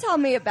didn't you tell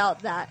me about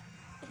that?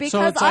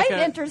 Because it's like I'm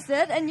a-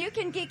 interested and you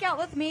can geek out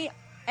with me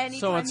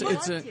anytime So you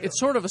want to. it's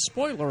sort of a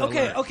spoiler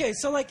alert. Okay,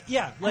 so like,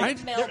 yeah, like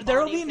Right? there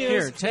will be news.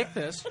 Here, take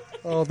this.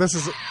 Oh, this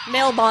is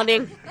Male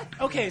bonding.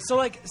 Okay, so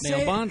like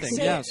Male bonding,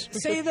 yes.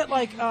 Say that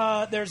like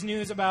there's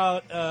news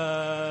about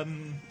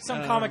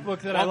some comic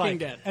book that I Walking like.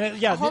 Dead. And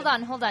yeah, Hold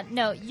on.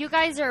 No, you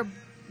guys are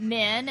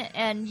men,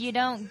 and you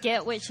don't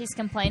get what she's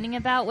complaining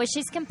about. What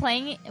she's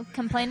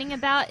complaining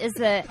about is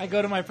that I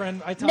go to my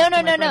friend. I talk no, to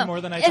my no, friend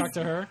more than I It's- talk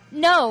to her.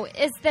 No,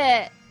 is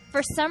that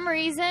for some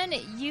reason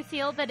you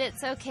feel that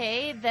it's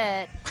okay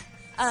that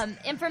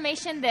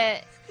information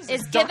that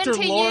is given Dr.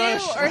 to Laura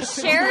you or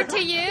shared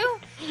to you,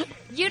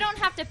 you don't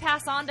have to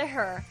pass on to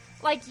her.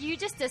 Like, you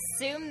just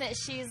assume that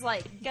she's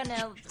like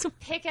gonna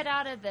pick it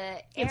out of the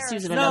air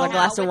Susan another somehow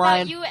glass of without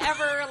wine. you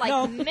ever like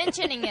No.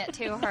 mentioning it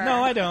to her.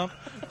 No, I don't.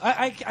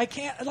 I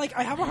can't. Like,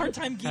 I have a hard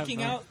time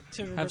geeking out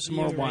to Have some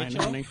you, more wine,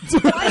 Rachel. honey.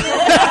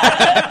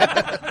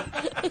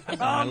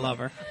 I love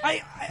her.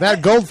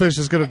 that goldfish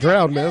is going to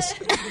drown, miss.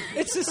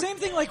 It's the same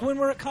thing. Like when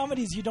we're at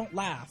comedies, you don't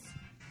laugh.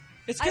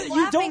 It's I'm good.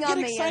 You don't laughing get on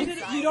the excited.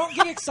 inside. You don't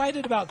get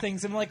excited about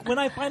things. And like when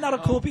I find out a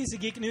cool piece of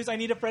geek news, I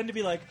need a friend to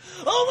be like,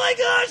 "Oh my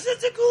gosh,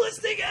 that's the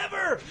coolest thing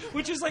ever!"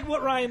 Which is like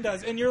what Ryan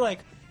does. And you're like,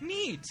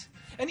 "Neat."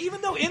 And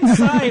even though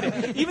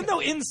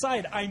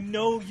inside, I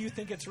know you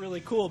think it's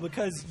really cool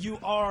because you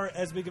are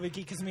as big of a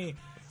geek as me.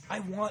 I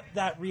want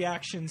that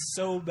reaction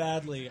so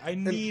badly. I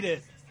need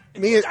it.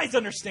 And me you and- guys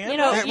understand? You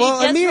know, that?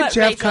 Well, guess me and what,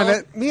 Jeff Rachel? kind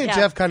of Yeah.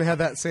 Jeff kind of had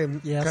that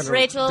same Yes. kind of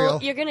Rachel,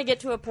 deal. you're going to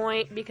get to a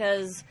point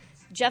because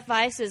Jeff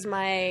Weiss is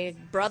my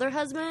brother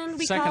husband,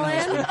 we Second call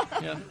him. husband.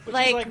 Yeah.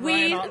 Like, like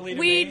Ryan Otley to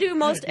we me. do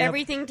most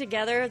everything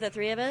together, the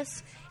three of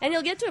us. And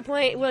you'll get to a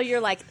point where you're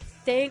like,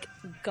 thank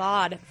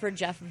God for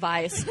Jeff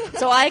Weiss.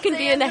 So I can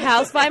be in the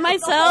house by The whole,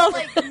 myself.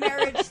 like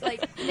marriage,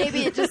 like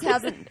maybe it just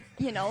hasn't,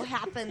 you know,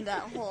 happened.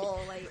 That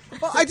whole like.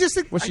 Well, I just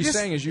think What I she's just-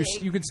 saying is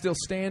you can still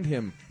stand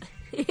him.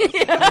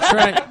 That's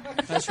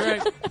right. That's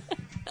right.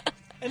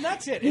 And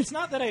that's it. It's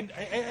not that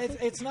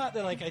it's not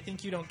that like I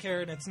think you don't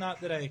care, and it's not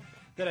that I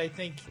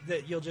think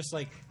that you'll just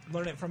like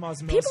learn it from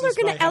osmosis. People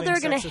are by out there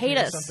having going sex to with me hate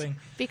or us something.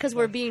 because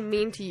we're being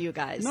mean to you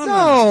guys.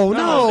 No.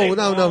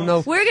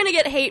 No. We're going to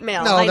get hate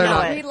mail. No, I they're know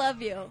not. We it.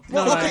 love you.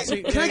 Well, okay,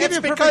 see, can I give you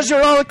a Because perfect?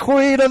 you're all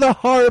queen of the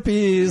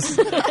harpies.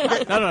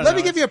 Let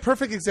me give you a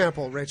perfect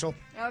example, Rachel.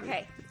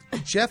 Okay.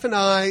 Jeff and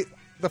I,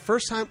 the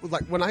first time,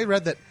 like when I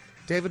read that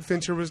David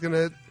Fincher was going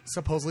to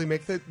supposedly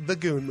make the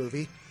Goon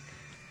movie,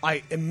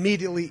 I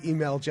immediately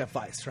emailed Jeff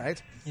Weiss,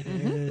 right?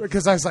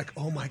 Because I was like,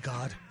 oh my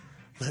God,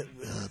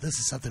 this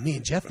is something me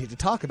and Jeff need to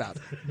talk about.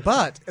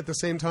 But at the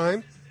same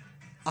time,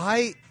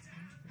 I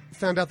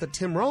found out that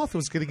Tim Roth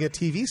was getting a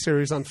TV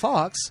series on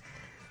Fox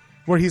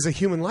where he's a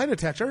human lie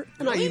detector,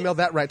 and I emailed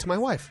that right to my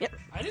wife. Yep.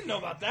 I didn't know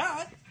about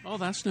that. Oh,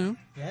 that's new.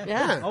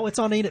 Yeah. Oh, it's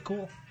on Ain't It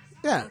Cool?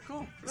 Yeah.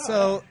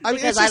 So I mean,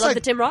 Because it's I just love like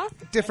the Tim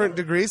Roth. different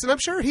degrees, and I'm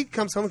sure he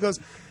comes home and goes,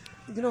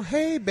 you know,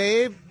 hey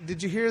babe,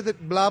 did you hear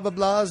that blah blah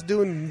blah is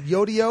doing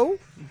Yodio?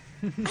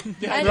 And,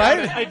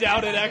 I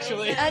doubt it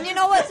actually. and you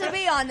know what? To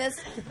be honest,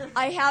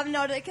 I have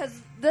noticed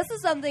because this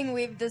is something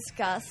we've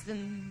discussed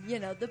in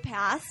the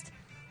past.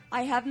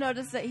 I have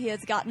noticed that he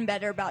has gotten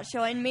better about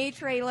showing me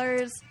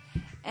trailers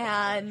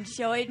and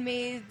showing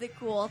me the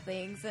cool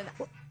things,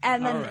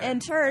 and then in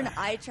turn,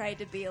 I try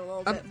to be a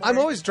little bit more. I'm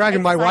always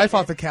dragging my wife excited.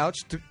 off the couch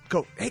to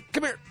go, hey,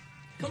 come here,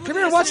 come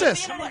here, watch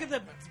this. Come look at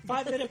the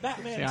 5-minute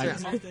Batman. Yeah, or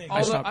something.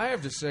 Although I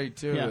have to say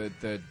too Yeah.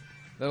 that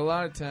a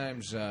lot of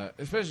times,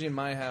 especially in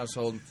my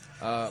household,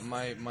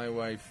 my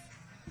wife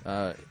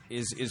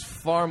is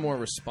far more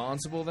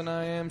responsible than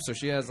I am. So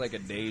she has like a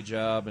day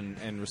job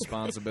and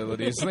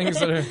responsibilities, things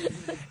that are.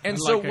 And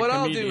so like a what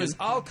I'll comedian. do is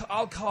I'll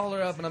call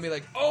her up and I'll be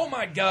like, "Oh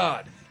my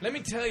God, let me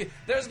tell you,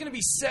 there's going to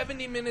be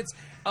 70 minutes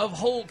of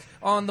Hulk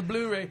on the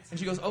Blu-ray," and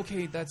she goes,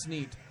 "Okay, that's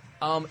neat."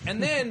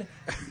 And then,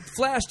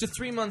 flash to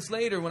 3 months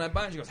later when I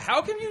buy it, she goes,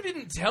 "How come you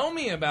didn't tell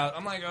me about?"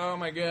 I'm like, "Oh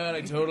my God,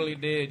 I totally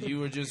did. You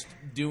were just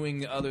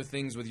doing other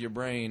things with your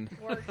brain."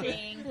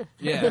 Working.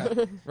 Yeah,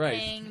 right.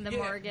 Paying the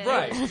mortgage.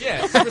 Right,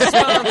 yes.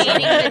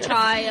 Feeding the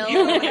child.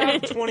 You don't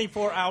have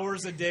 24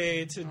 hours a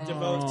day to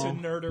devote to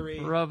nerdery.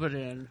 Rub it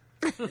in.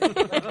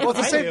 Well, it's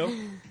the I same.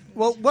 do.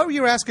 Well, what were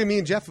you asking me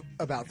and Jeff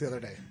about the other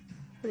day?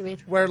 What do you mean?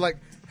 Where, like,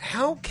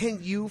 how can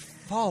you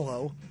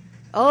follow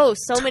Oh,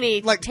 so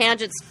many like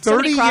tangents. So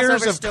 30 many crossover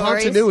years of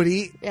stories.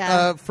 continuity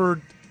Yeah.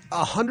 for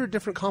 100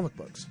 different comic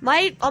books?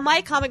 On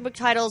my comic book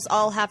titles,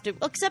 I'll have to,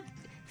 except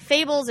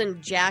Fables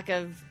and Jack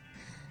of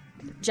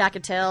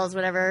Tales,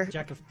 whatever.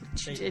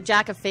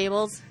 Jack of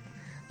Fables.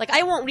 Like,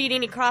 I won't read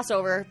any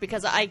crossover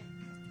because I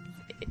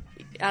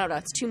don't know.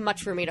 It's too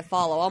much for me to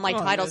follow. All my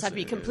titles have to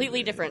be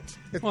completely different.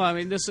 Well, I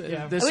mean, this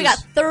And is we got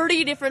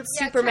 30 different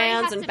Yeah, Trey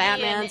Supermans has and to be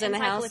Batmans an in the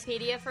house.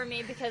 encyclopedia for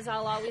me because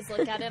I'll always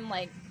look at him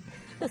like.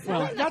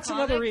 Well, that's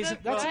another reason.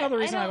 That's another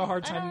reason I have a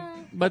hard I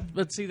time.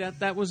 But see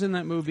that was in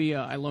that movie.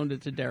 I loaned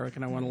it to Derek,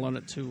 and I want to loan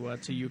it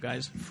to you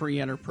guys. Free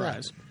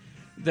enterprise.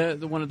 The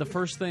one of the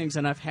first things,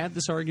 and I've had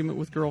this argument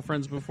with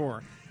girlfriends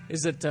before,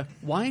 is that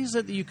why is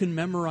it that you can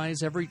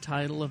memorize every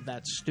title of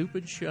that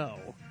stupid show,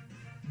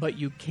 but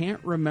you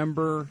can't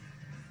remember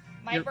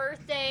My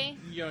birthday.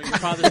 your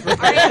father's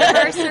birthday? Our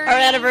anniversary. Our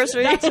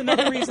anniversary. That's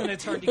another reason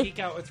it's hard to geek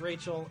out with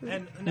Rachel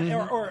and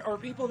or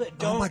people that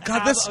don't. Oh my God,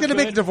 have this is a going to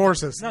make good-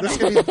 divorces. No, This is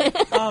no. going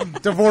to be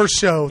divorce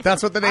show.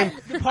 That's what the name.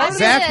 I'm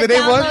Zach, gonna the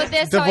name download was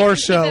this so I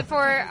divorce can show. keep it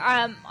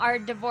for our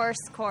divorce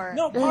court.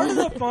 No, part of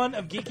the fun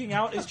of geeking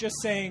out is just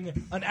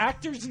saying an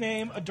actor's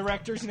name, a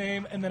director's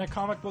name, and then a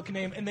comic book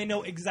name, and they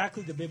know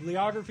exactly the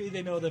bibliography,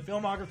 they know the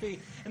filmography,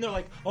 and they're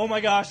like, "Oh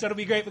my gosh, that'll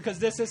be great because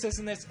this,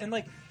 and this," and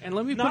like, And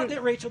let me not put it-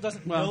 that Rachel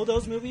doesn't well- know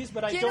those movies,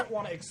 but I You don't know-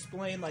 want to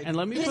explain like. And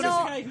let me this put is it-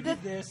 the guy who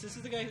did this. This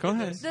is the guy who Go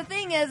did ahead. this. The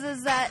thing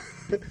is that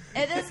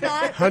it is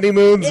not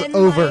Honeymoon's in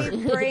over.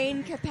 my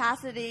brain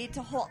capacity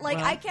to hold. Like,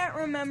 I can't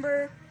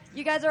remember.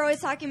 You guys are always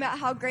talking about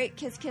how great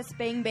Kiss Kiss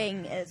Bang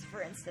Bang is,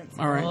 for instance.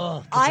 All right.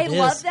 Ugh, 'cause I it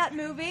love is. that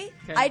movie.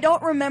 Okay. I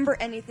don't remember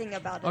anything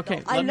about it. Okay,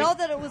 though. I let me- know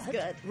that it was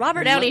good.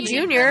 Robert Downey You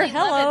Jr. really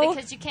love Hello. it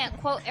because you can't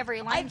quote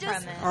every line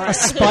just- from it. All right.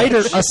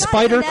 A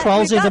spider We've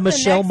crawls got into the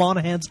Michelle next-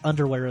 Monaghan's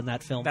underwear in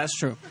that film. That's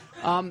true.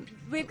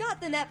 We've got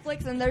the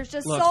Netflix, and there's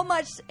just Look. so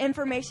much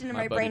information in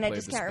My my buddy brain. I plays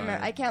just the can't remember.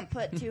 spider. I can't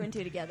put two and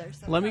two together.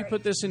 So Let me sorry.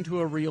 put this into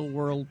a real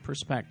world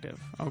perspective,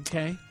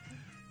 okay?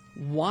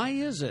 Why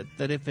is it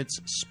that if it's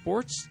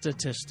sports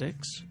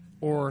statistics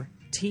or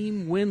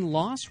team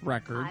win-loss I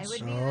records,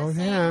 would be Oh, the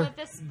same yeah. with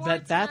the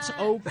sports that's nut.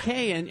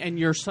 okay, and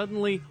you're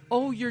suddenly,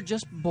 you're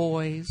just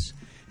boys.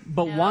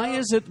 But why No.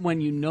 is it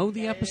when you know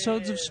the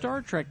episodes of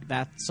Star Trek,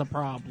 that's a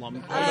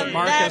problem?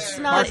 That's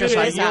not Marcus,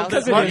 I his yield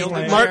house. the- I yield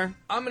the Mark- chair.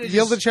 I'm gonna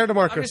Yield just, the chair to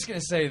Marcus. I'm just going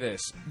to say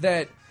this: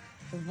 that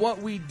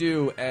what we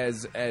do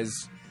as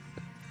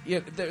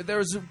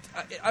there's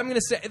I'm going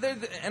to say,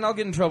 and I'll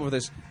get in trouble with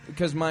this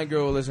because my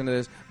girl will listen to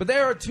this. But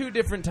there are two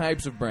different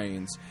types of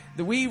brains.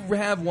 We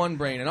have one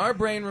brain, and our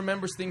brain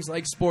remembers things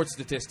like sports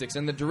statistics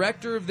and the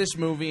director of this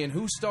movie and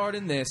who starred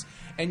in this.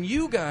 And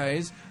you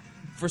guys,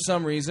 for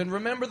some reason,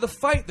 remember the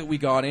fight that we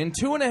got in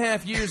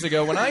 2.5 years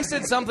ago when I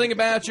said something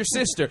about your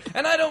sister,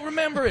 and I don't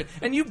remember it.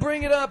 And you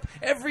bring it up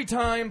every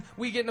time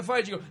we get in a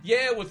fight. You go,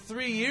 "Yeah, well,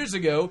 3 years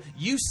ago,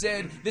 you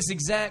said this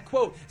exact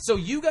quote." So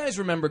you guys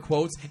remember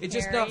quotes. It's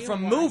just not Harry,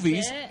 from watch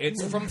movies. it.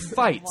 It's from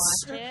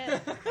fights. Watch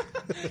it.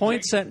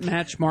 Point set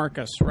match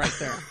Marcus right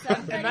there.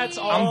 And that's Somebody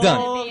all I'm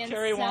done. being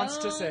Carrie wants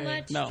to so say.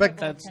 much No, But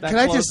that can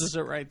I closes just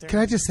it right there. Can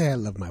I just say I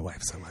love my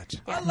wife so much?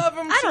 I love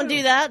him. I don't too.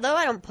 do that though.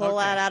 I don't pull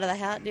that out of the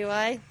hat, do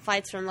I?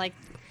 Fights from like,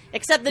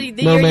 except the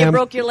No, year you ma'am.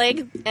 broke your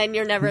leg, and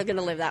you're never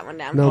gonna live that one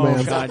down. No, Oh,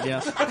 ma'am. God,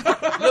 yes.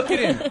 Look at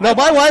him. No,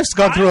 my wife's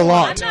gone through a I'm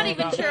lot. not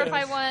even sure if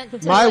I want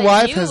to My let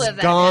wife you has live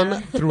that gone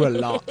down. through a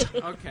lot.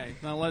 Okay,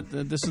 now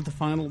this is the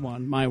final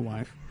one. My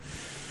wife.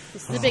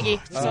 This is a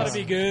biggie. This ought to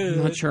be I'm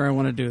good. not sure I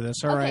want to do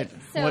this. All Okay, right,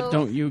 so- what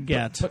don't you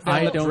get? Put down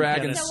I the don't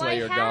dragon get it. So I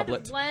Slayer had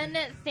goblet. one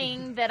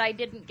thing that I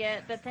didn't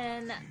get, but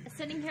then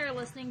sitting here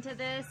listening to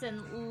this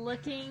and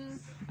looking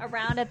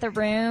around at the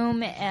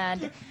room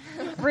and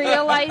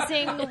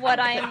realizing what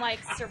I'm like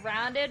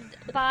surrounded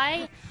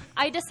by,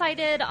 I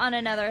decided on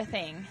another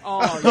thing.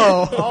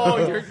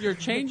 You're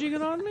changing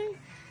it on me?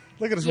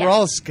 Look at us. Yeah. We're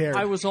all scared.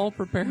 I was all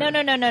prepared.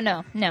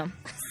 No.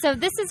 So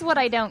this is what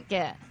I don't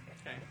get.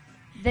 Okay.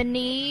 The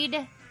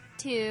need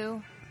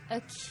to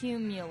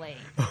accumulate.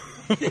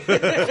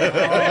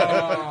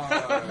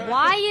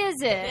 Why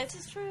is it? This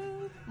is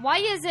true. Why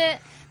is it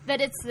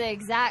that it's the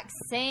exact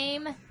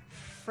same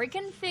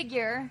freaking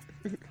figure,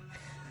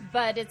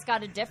 but it's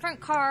got a different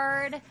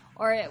card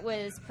or it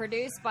was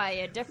produced by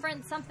a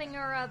different something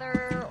or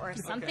other, or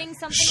something.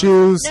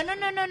 Shoes.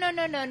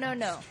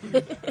 No.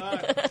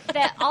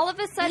 That all of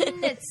a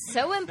sudden it's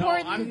so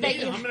important I'm that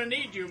going to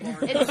need you,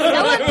 Mark. it's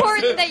so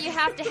important that you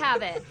have to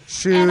have it.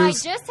 Shoes. And I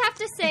just have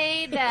to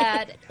say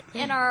that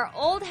in our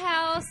old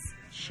house,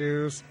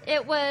 Shoes.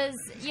 it was,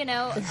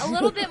 a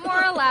little bit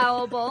more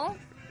allowable.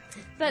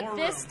 But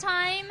this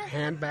time...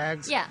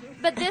 Handbags. Yeah,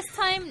 but this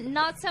time,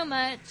 not so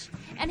much.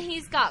 And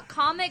he's got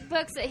comic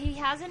books that he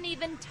hasn't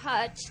even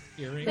touched.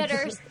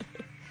 Earrings.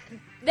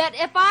 That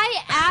if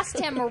I asked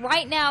him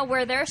right now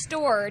where they're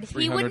stored,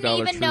 he wouldn't $300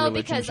 even True know Religion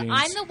because jeans.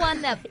 I'm the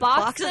one that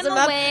boxes them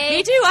up. away.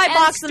 Me too. I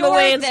box them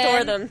away and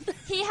store them.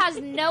 He has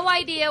no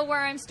idea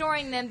where I'm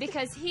storing them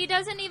because he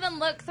doesn't even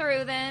look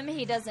through them.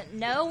 He doesn't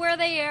know where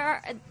they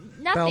are.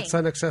 Nothing. Belts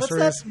and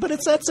accessories. But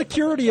it's that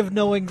security of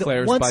knowing that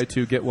Claire's once, buy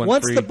two, get one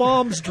once free. the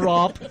bombs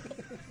drop,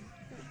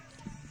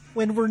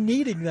 when we're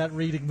needing that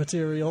reading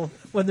material,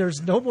 when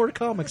there's no more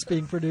comics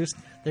being produced,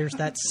 there's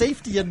that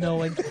safety in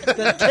knowing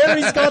that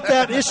Carrie's got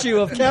that issue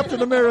of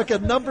Captain America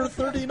number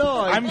 39.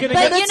 I'm gonna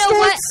But get you know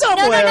what?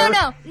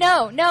 Somewhere.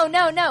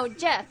 No,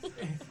 Jeff.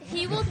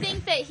 He will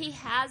think that he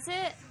has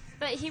it,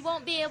 but he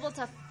won't be able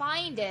to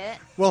find it.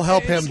 We'll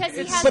help him. Because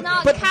he has But-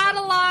 not but-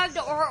 cataloged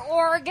or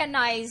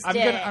organized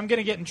it. I'm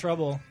gonna get in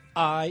trouble.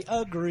 I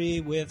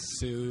agree with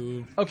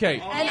Sue. Okay.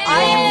 And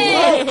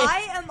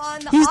I am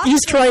on the He's opposite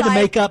trying to side.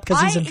 make up 'cause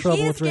he's in trouble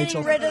he is with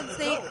Rachel. Getting rid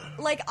of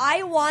like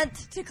I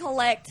want to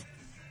collect.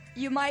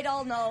 You might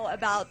all know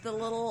about the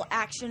little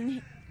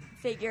action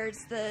figures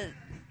the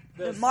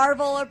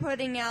Marvel are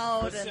putting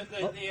out, and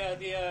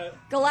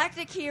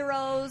Galactic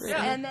Heroes,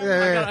 and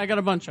then I got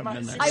a bunch of them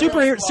in there.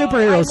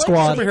 Superhero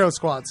Squad. Superhero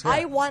squads. Yeah.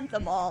 I want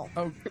them all,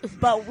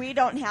 but we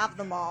don't have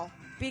them all.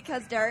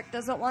 Because Derek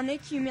doesn't want to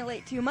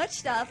accumulate too much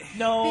stuff.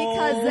 No.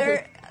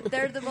 Because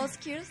they're the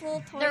most cutest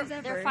little toys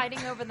ever. They're fighting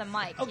over the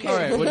mic. Okay. All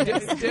right. Well,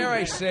 dare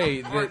I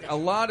say that a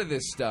lot of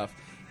this stuff,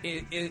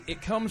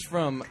 it comes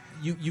from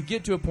you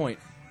get to a point,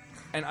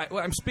 and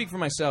I'm speaking for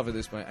myself at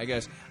this point, I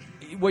guess,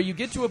 where you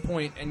get to a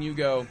point and you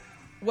go,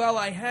 well,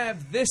 I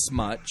have this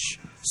much,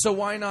 so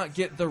why not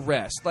get the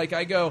rest? Like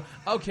I go,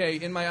 okay,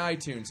 in my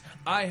iTunes,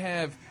 I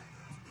have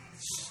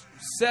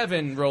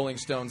 7 Rolling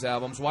Stones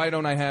albums. Why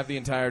don't I have the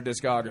entire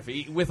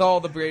discography with all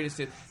the greatest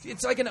hits?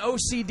 It's like an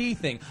OCD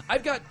thing.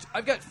 I've got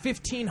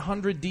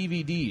 1,500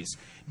 DVDs.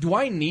 Do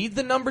I need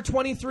the number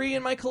 23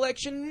 in my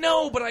collection?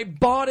 No, but I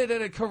bought it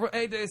at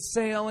a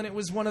sale, and it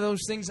was one of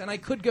those things, and I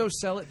could go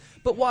sell it.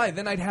 But why?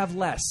 Then I'd have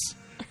less.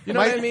 You know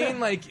what I mean?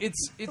 Like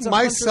it's a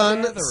My son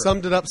hunter-gatherer.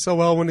 summed it up so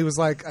well when he was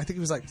like, I think he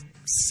was like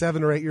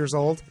 7 or 8 years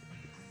old,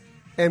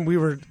 and we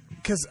were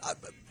because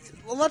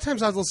a lot of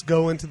times I'll just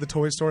go into the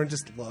toy store and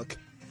just look.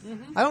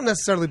 I don't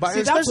necessarily buy.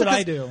 See, that's what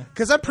I do.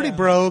 Because I'm pretty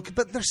broke.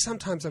 But there's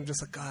sometimes I'm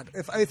just like, God,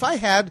 if I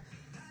had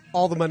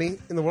all the money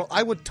in the world,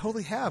 I would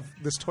totally have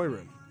this toy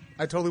room.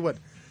 I totally would.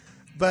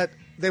 But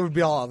they would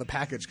be all out of the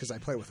package because I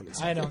play with them. And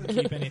stuff. I don't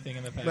keep anything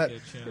in the But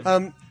package.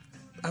 yeah.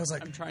 I was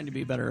like, I'm trying to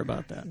be better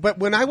about that. but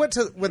when I went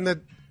to when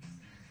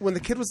the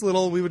kid was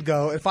little, we would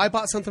go. If I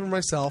bought something for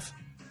myself,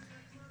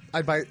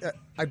 I'd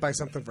buy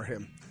something for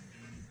him,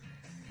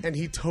 and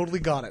he totally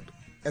got it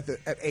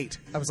at 8.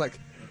 I was like,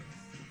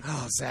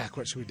 oh, Zach,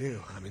 what should we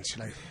do? I mean,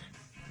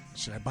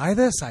 should I buy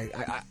this?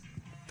 I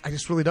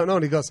just really don't know.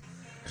 And he goes,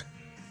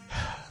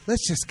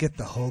 let's just get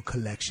the whole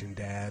collection,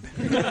 Dad.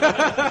 You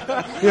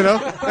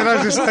know? And I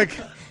was just like,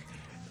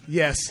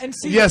 yes. And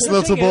see, yes, the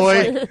little thing is,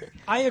 boy. like,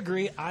 I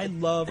agree. I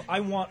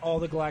want all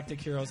the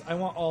Galactic Heroes. I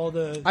want all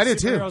the I do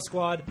too. Superhero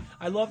Squad.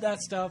 I love that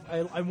stuff.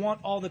 I want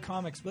all the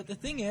comics. But the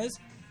thing is,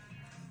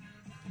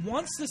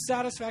 once the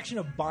satisfaction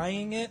of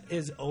buying it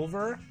is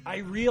over, I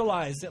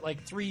realize that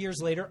like 3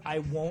 years later, I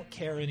won't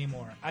care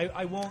anymore.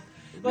 I won't.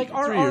 Like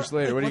 3 years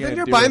later, what are you then going to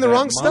you're do? buying with the that wrong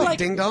money? stuff. like,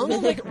 Ding dong. well,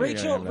 like You're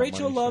gonna have that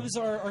Rachel money, loves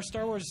our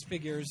Star Wars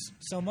figures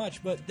so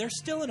much, but they're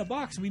still in a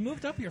box. We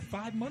moved up here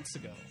 5 months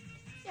ago.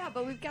 Yeah,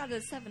 but we've got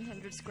a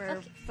 700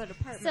 square foot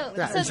apartment. So,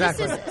 Yeah, so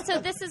exactly.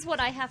 this is what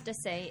I have to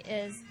say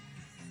is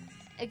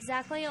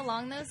exactly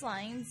along those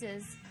lines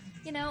is,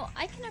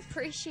 I can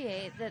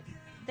appreciate that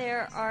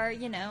there are,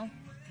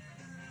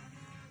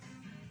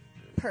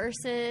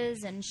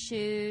 purses and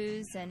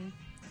shoes and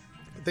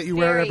That you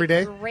wear very every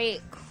day?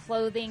 great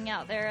clothing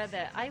out there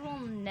that I will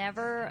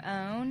never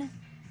own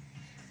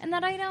and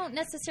that I don't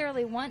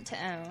necessarily want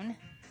to own,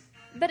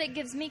 but it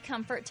gives me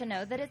comfort to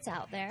know that it's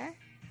out there.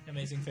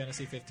 Amazing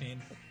Fantasy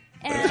 15.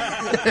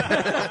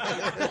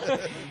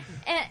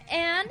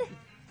 And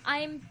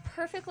I'm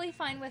perfectly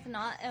fine with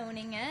not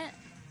owning it.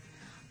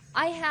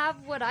 I have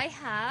what I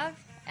have,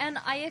 and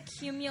I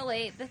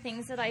accumulate the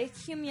things that I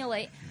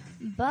accumulate,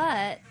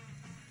 but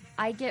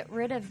I get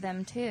rid of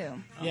them too.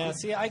 Yeah,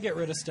 see, I get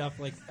rid of stuff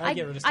like I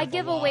get rid of stuff I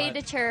give a away lot.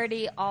 to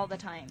charity all the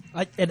time.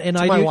 I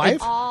my do, wife?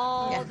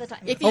 All the time.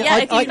 If Oh, you,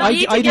 if you I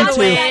need do to give too.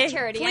 away,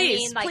 Charity. I please,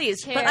 mean, like,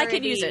 please. But I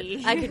could use it.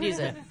 charity. I could use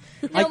it.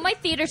 No, my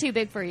feet are too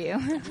big for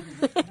you.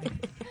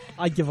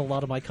 I give a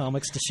lot of my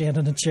comics to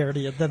Shannon and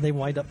Charity, and then they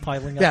wind up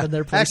piling up Yeah. in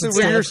their place.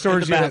 Actually, we're your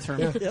storage the unit. bathroom.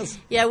 Yeah. Yes.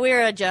 Yeah,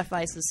 we're Jeff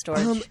Weiss's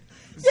storage.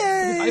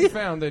 Yay! I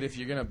found that if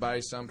you're gonna buy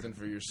something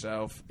for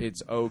yourself,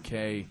 it's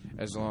okay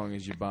as long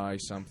as you buy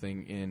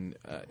something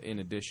in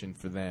addition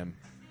for them.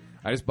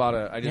 I just bought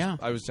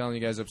I was telling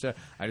you guys upstairs.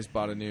 I just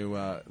bought a new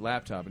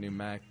laptop, a new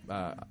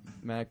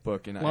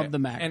MacBook, and Love the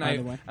Mac, by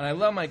the way. And I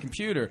love my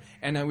computer.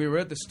 And we were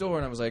at the store,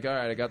 and I was like, all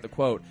right, I got the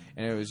quote,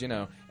 and it was,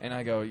 and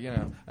I go, I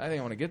think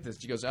I want to get this.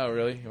 She goes, oh,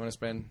 really? You want to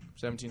spend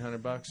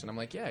 $1,700? And I'm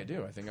like, yeah, I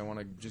do. I think I want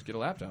to just get a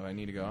laptop. I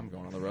need to go. I'm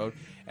going on the road,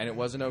 and it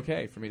wasn't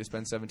okay for me to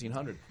spend $1,700.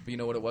 But you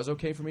know what? It was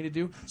okay for me to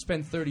do?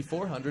 Spend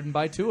 $3,400 and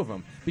buy 2 of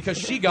them because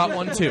she got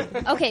one too.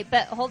 Okay,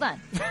 but hold on.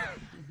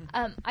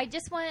 I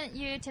just want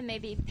you to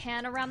maybe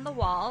pan around the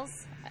walls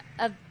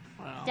of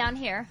down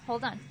here.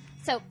 Hold on.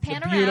 So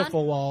pan around.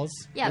 Beautiful walls.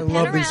 Yeah, I pan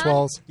love around. these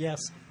walls. Yes.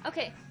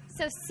 Okay,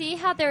 so see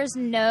how there's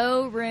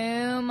no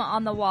room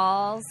on the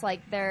walls?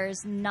 Like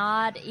there's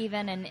not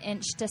even an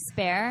inch to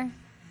spare?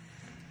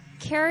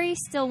 Carrie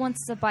still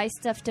wants to buy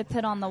stuff to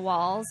put on the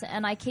walls,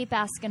 and I keep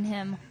asking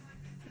him,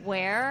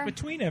 where?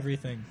 Between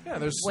everything. Yeah,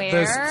 there's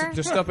Where?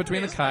 stuff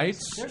between the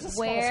kites. There's a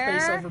small Where?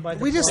 space over by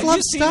the We just toilet. love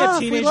you seen stuff. a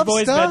teenage We love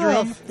boy's stuff.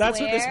 bedroom? That's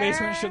what this Where?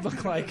 basement should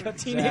look like. A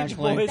teenage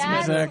Exactly. boy's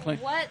That's bedroom. Exactly.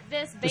 what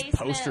this There's basement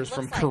posters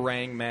from looks like.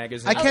 Kerrang!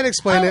 magazine. I can't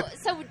explain it.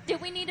 So do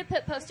we need to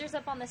put posters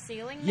up on the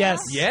ceiling now?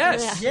 Yes.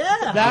 Yes. Yeah.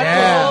 That's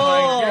Oh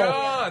my Oh.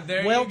 God!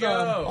 There Well you go.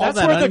 done. All That's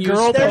that where the unused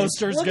girl space.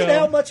 posters Look go. at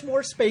how much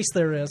more space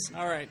there is.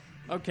 All right.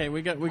 Okay,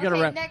 we got Okay, to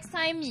wrap. next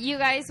time you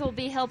guys will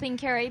be helping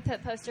Carrie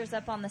put posters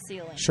up on the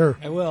ceiling. Sure.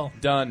 I will.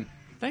 Done.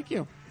 Thank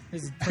you.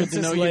 His Good to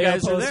Princess know you Leia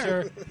guys are poster.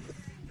 there.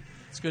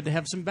 It's good to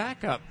have some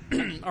backup.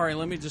 All right,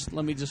 let me just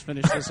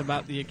finish this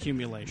about the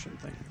accumulation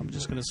thing. I'm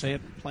just going to say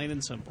it plain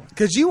and simple.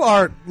 Because you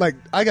are,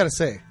 I got to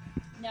say,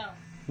 No.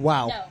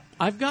 wow. No.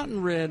 I've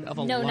gotten rid of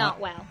a No, lot. not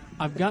wow.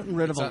 I've gotten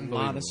rid of It's a lot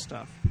unbelievable. of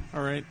stuff.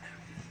 All right,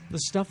 the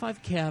stuff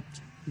I've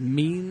kept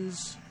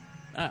means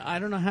I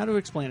don't know how to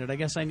explain it. I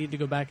guess I need to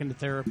go back into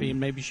therapy, and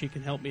maybe she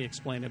can help me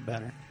explain it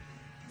better.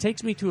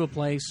 Takes me to a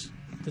place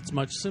that's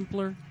much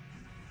simpler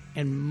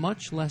and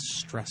much less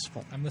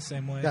stressful. I'm the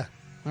same way. Yeah.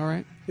 All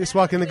right, You just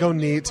walk in and go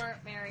neat. You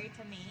weren't married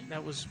to me.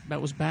 that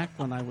was back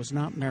when I was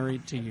not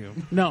married to you.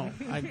 No,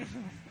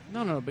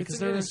 because It's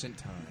there an was innocent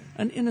time.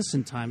 an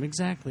innocent time,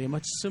 exactly. A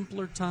much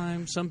simpler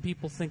time. Some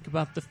people think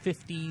about the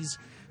 50s.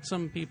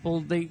 Some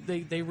people,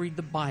 they read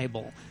the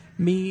Bible.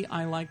 Me,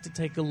 I like to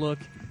take a look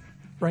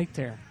right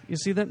there. You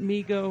see that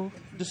Mego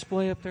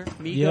display up there?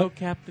 Mego, Yep.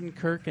 Captain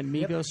Kirk, and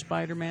Mego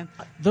Spider-Man.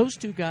 Those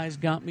 2 guys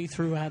got me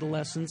through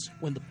adolescence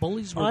when the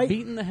bullies were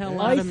beating the hell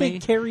out I of think me.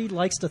 Carrie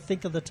likes to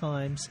think of the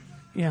times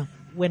Yeah.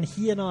 when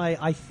he and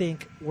I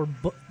think, were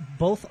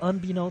both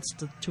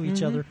unbeknownst to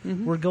each other,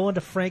 we're going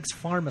to Frank's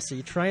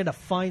Pharmacy trying to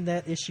find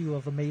that issue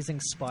of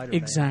Amazing Spider-Man.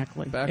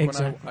 Exactly. Back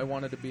exactly. when I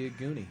wanted to be a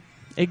Goonie.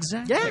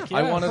 Exactly. Yeah.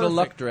 I wanted a perfect.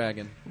 luck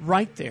dragon.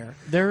 Right there.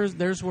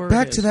 There's where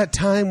Back it to is. that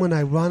time when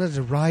I wanted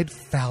to ride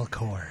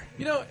Falcor.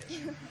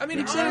 I mean,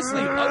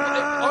 honestly,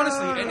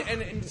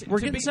 and We're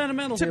to getting be-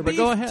 sentimental to here, but be-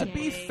 go ahead. To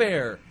be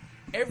fair,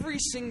 every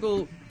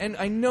single, and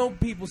I know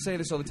people say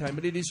this all the time,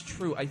 but it is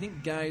true. I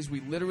think guys,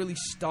 we literally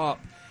stop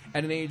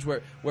at an age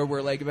where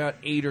we're like about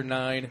 8 or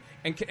 9,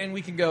 and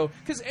we can go,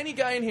 because any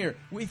guy in here,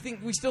 we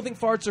still think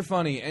farts are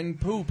funny and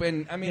poop,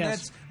 and I mean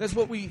Yes. that's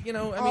what we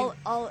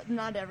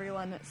Not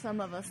everyone. Some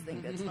of us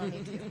think it's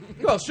funny too.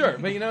 well, sure,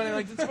 but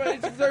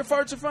their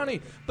farts are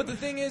funny. But the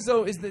thing is,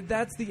 though, is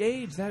that's the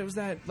age. That was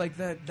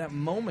that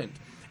moment.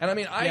 And I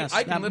mean, Yes,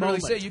 I that can literally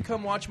moment. say, you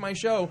come watch my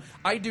show.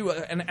 I do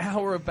an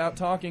hour about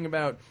talking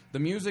about the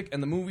music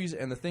and the movies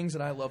and the things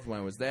that I loved when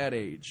I was that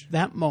age.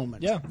 That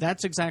moment. Yeah.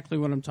 That's exactly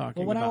what I'm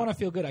talking Well, when about. I want to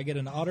feel good, I get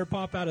an Otter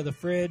Pop out of the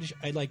fridge.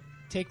 I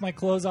take my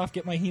clothes off,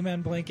 get my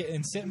He-Man blanket,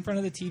 and sit in front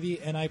of the TV,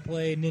 and I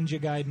play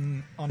Ninja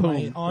Gaiden on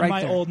Boom, my right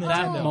my there. old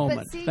That Nintendo. moment.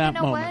 But see, that you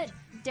know moment.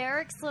 what?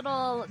 Derek's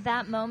little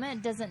that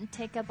moment doesn't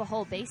take up a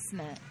whole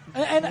basement.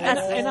 And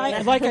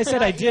I, like I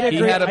said, I did He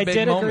agree. had a I big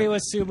did moment. agree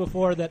with Sue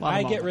before that Lot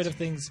of I get rid moments. of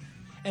things,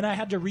 and I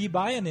had to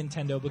rebuy a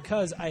Nintendo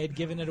because I had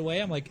given it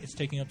away. I'm like, it's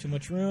taking up too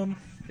much room.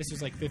 This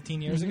was like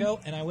 15 years ago,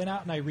 and I went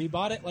out and I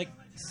rebought it like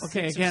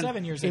Okay, 6 again, or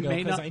 7 years it ago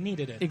may because not- I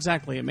needed it.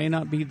 Exactly. It may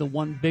not be the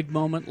one big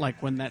moment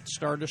like when that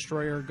Star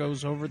Destroyer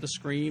goes over the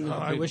screen. the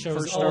I big wish I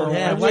was first old. Star Wars.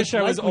 I wish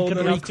I was like we old could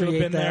enough to have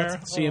recreate been that.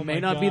 there. See, Oh it may my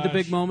not be the gosh.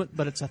 big moment,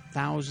 but it's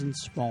 1,000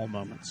 small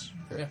moments.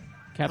 Yeah.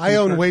 Captain I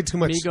own Kirk, way too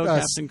much Mego,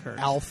 Captain Kirk.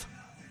 Alf.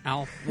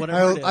 Alf,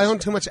 whatever it is. I own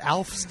too much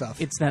Alf stuff.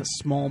 It's that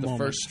small The moment.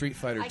 first Street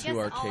Fighter I 2 guess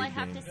arcade all I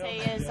have game. to say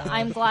is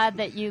I'm glad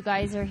that you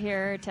guys are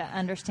here to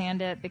understand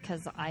it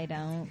because I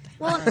don't.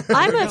 Well,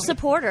 I'm a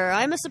supporter.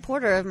 I'm a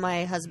supporter of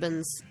my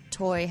husband's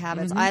toy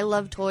habits. I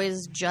love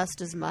toys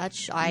just as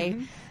much.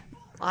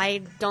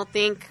 I don't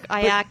think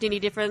I act any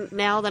different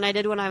now than I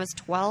did when I was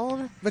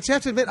 12. But you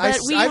have to admit, But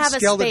we I've have a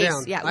scaled space. it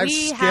down. Yeah, I've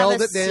we have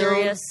scaled a it down.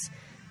 serious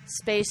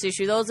space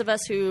issue. Those of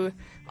us who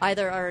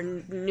either are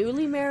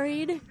newly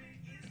married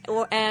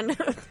and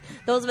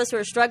those of us who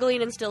are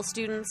struggling and still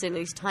students in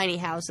these tiny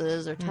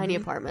houses or tiny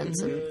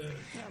apartments. And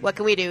what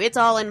can we do? It's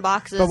all in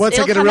boxes. But once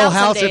It'll I get a come real out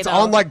house, someday, it's though.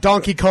 on like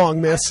Donkey Kong,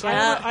 miss. I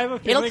have a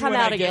feeling It'll come when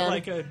out I get again.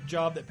 like a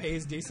job that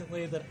pays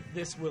decently that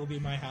this will be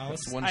my house.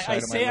 That's one I side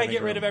of my say I living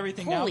get rid room. of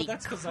everything now, Holy but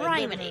that's because I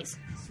live in a criminy.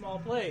 small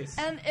place.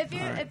 And if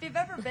you've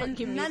ever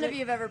been, none of you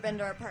have ever been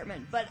to our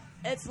apartment, but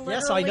it's literally,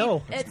 Yes, I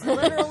know. It's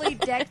literally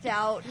decked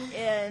out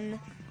in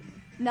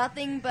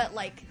nothing but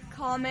like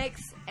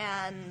comics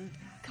and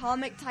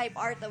comic type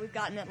art that we've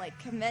gotten at like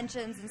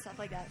conventions and stuff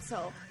like that.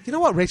 So You know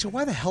what, Rachel?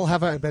 Why the hell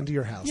haven't I been to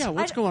your house? Yeah,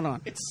 what's going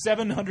on? It's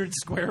 700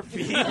 square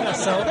feet.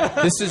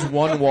 This is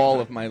one wall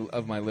of my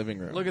living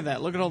room. Look at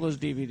that. Look at all those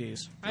DVDs.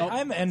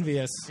 I'm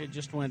envious. It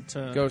just went.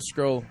 Go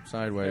scroll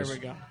sideways. There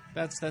we go.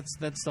 That's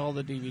all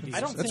the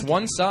DVDs. That's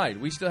one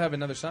side. We still have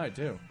another side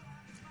too.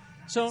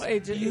 So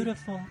it's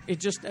beautiful. It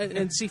just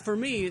and see for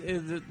me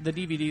the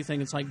DVD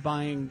thing. It's like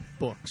buying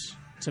books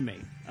to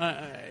me.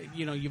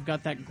 You've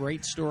got that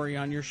great story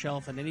on your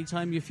shelf, and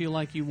anytime you feel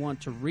like you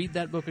want to read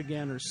that book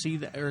again or see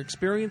that or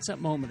experience that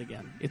moment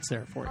again, it's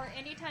there for you. Or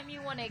anytime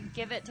you want to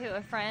give it to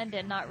a friend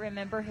and not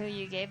remember who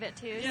you gave it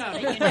to, Yeah. so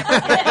that you never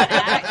get it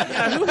back.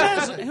 Yeah,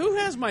 who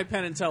has my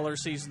Penn and Teller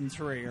season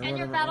 3 or And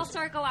your whatever? it was?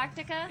 Battlestar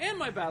Galactica. And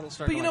my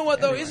Battlestar. But you know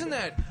what, though? Anyway. Isn't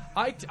that...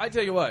 I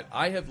tell you what,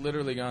 I have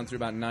literally gone through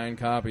about 9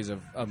 copies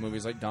of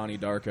movies like Donnie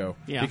Darko.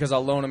 Yeah. Because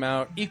I'll loan them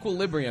out.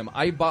 Equilibrium.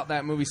 I bought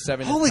that movie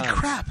 7 Holy times.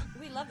 crap!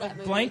 We love that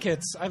movie.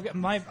 Blankets. I've got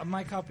my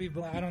copy.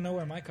 I don't know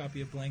where my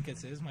copy of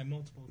Blankets is. My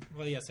multiple.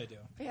 Well, yes, I do.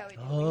 yeah, we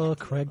do. Oh,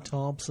 Craig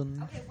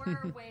Thompson. Okay,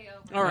 we're way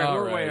over. All right, All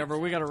we're way right. over.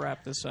 We got to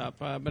wrap this up.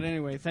 But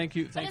anyway, thank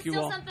you, But thank it's you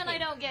still all. something I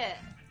don't get.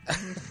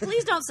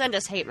 Please don't send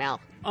us hate mail.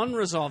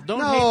 Unresolved. Don't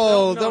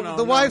No, hate. No,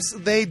 the wives,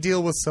 they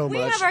deal with so We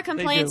much. have our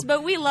complaints, do.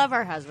 but we love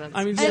our husbands. I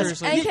mean, And,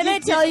 seriously. and can I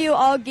tell you,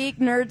 all geek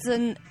nerds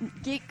and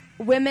geek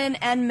women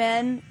and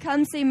men,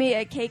 come see me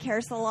at Cake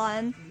Hair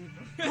Salon.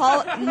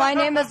 My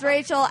name is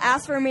Rachel.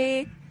 Ask for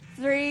me.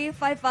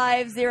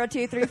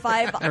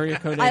 355-0235. Area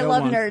code I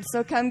love 801. nerds,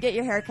 so come get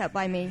your hair cut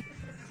by me.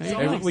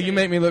 Hey, will you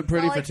make me look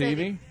pretty All for excited.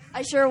 TV?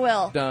 I sure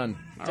will. Done.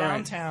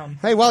 Downtown.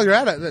 Hey, while you're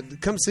at it,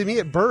 come see me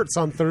at Burt's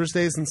on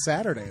Thursdays and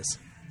Saturdays.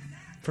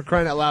 For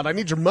crying out loud, I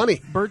need your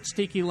money. Burt's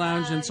Tiki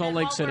Lounge in Salt And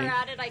Lake while City. we're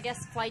at it, I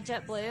guess fly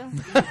JetBlue.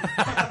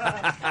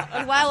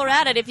 And while we're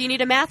at it, if you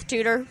need a math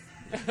tutor,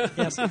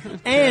 Yes.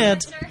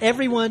 And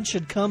everyone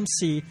should come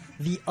see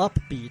The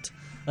Upbeat,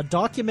 a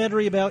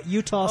documentary about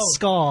Utah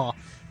ska,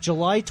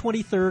 July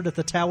 23rd at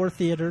the Tower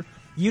Theater.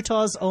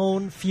 Utah's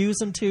own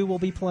Fusion 2 will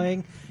be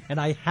playing,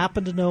 and I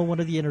happen to know one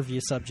of the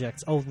interview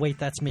subjects. Oh, wait,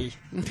 that's me.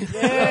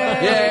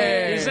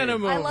 Yay! He's in a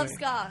movie. I love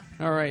ska.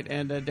 All right,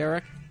 and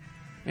Derek,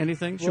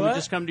 anything? Should we What?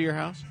 just come to your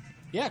house?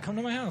 Yeah, come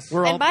to my house.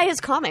 We're all and buy his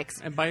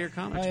comics. and buy your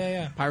comics. Oh,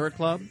 yeah. Pirate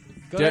Club.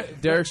 Go to,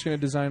 Derek's going to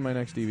design my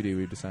next DVD.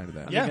 We've decided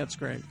that. I Yeah. think that's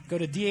great. go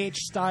to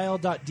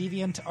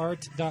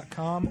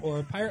dhstyle.deviantart.com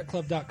or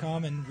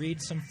pirateclub.com and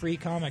read some free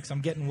comics. I'm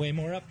getting way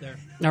more up there.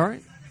 All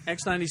right.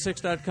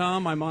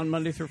 X96.com. I'm on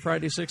Monday through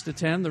Friday, 6 to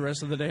 10. The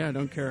rest of the day, I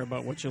don't care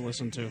about what you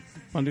listen to.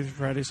 Monday through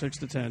Friday, 6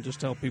 to 10. Just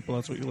tell people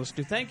that's what you listen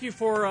to. Thank you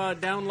for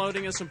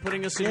downloading us and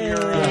putting us in your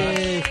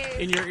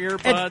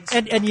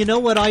earbuds. And you know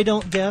what I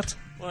don't get?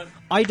 What?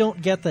 I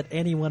don't get that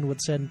anyone would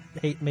send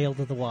hate mail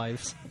to the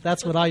wives.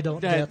 That's what I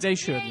don't get. They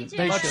shouldn't.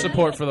 They Much shouldn't.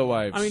 support for the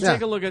wives. I mean, Yeah.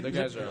 take a look at The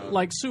guys are on.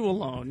 like Sue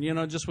alone.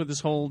 Just with this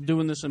whole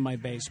doing this in my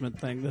basement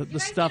thing. The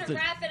stuff that.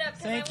 Wrap it up.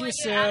 'cause Thank I you, want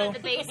you out of Sue. the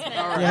basement.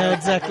 Yeah,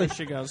 exactly. There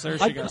she goes. There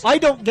she goes. I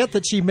don't get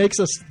that she makes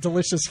us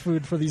delicious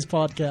food for these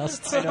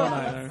podcasts. I don't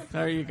either.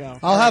 There you go.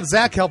 I'll have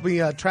Zach help me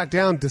track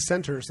down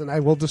dissenters, and I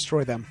will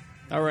destroy them.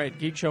 All right,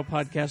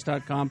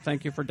 geekshowpodcast.com.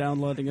 Thank you for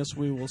downloading us.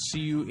 We will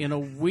see you in a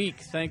week.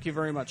 Thank you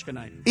very much. Good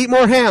night. Eat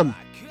more ham.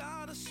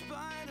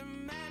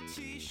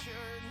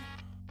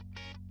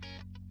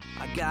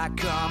 I got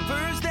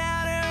Converse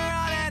that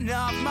are running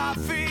off my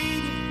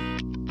feet.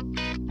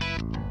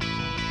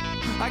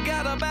 I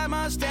got a bad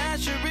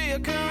mustache, a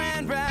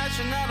reoccurring rash,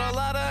 and not a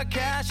lot of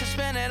cash to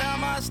spend it on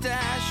my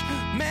stash.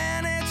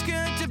 Man, it's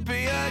good to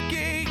be a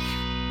geek.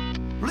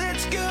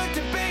 It's good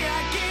to be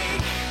a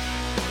geek.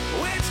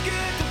 It's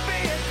good to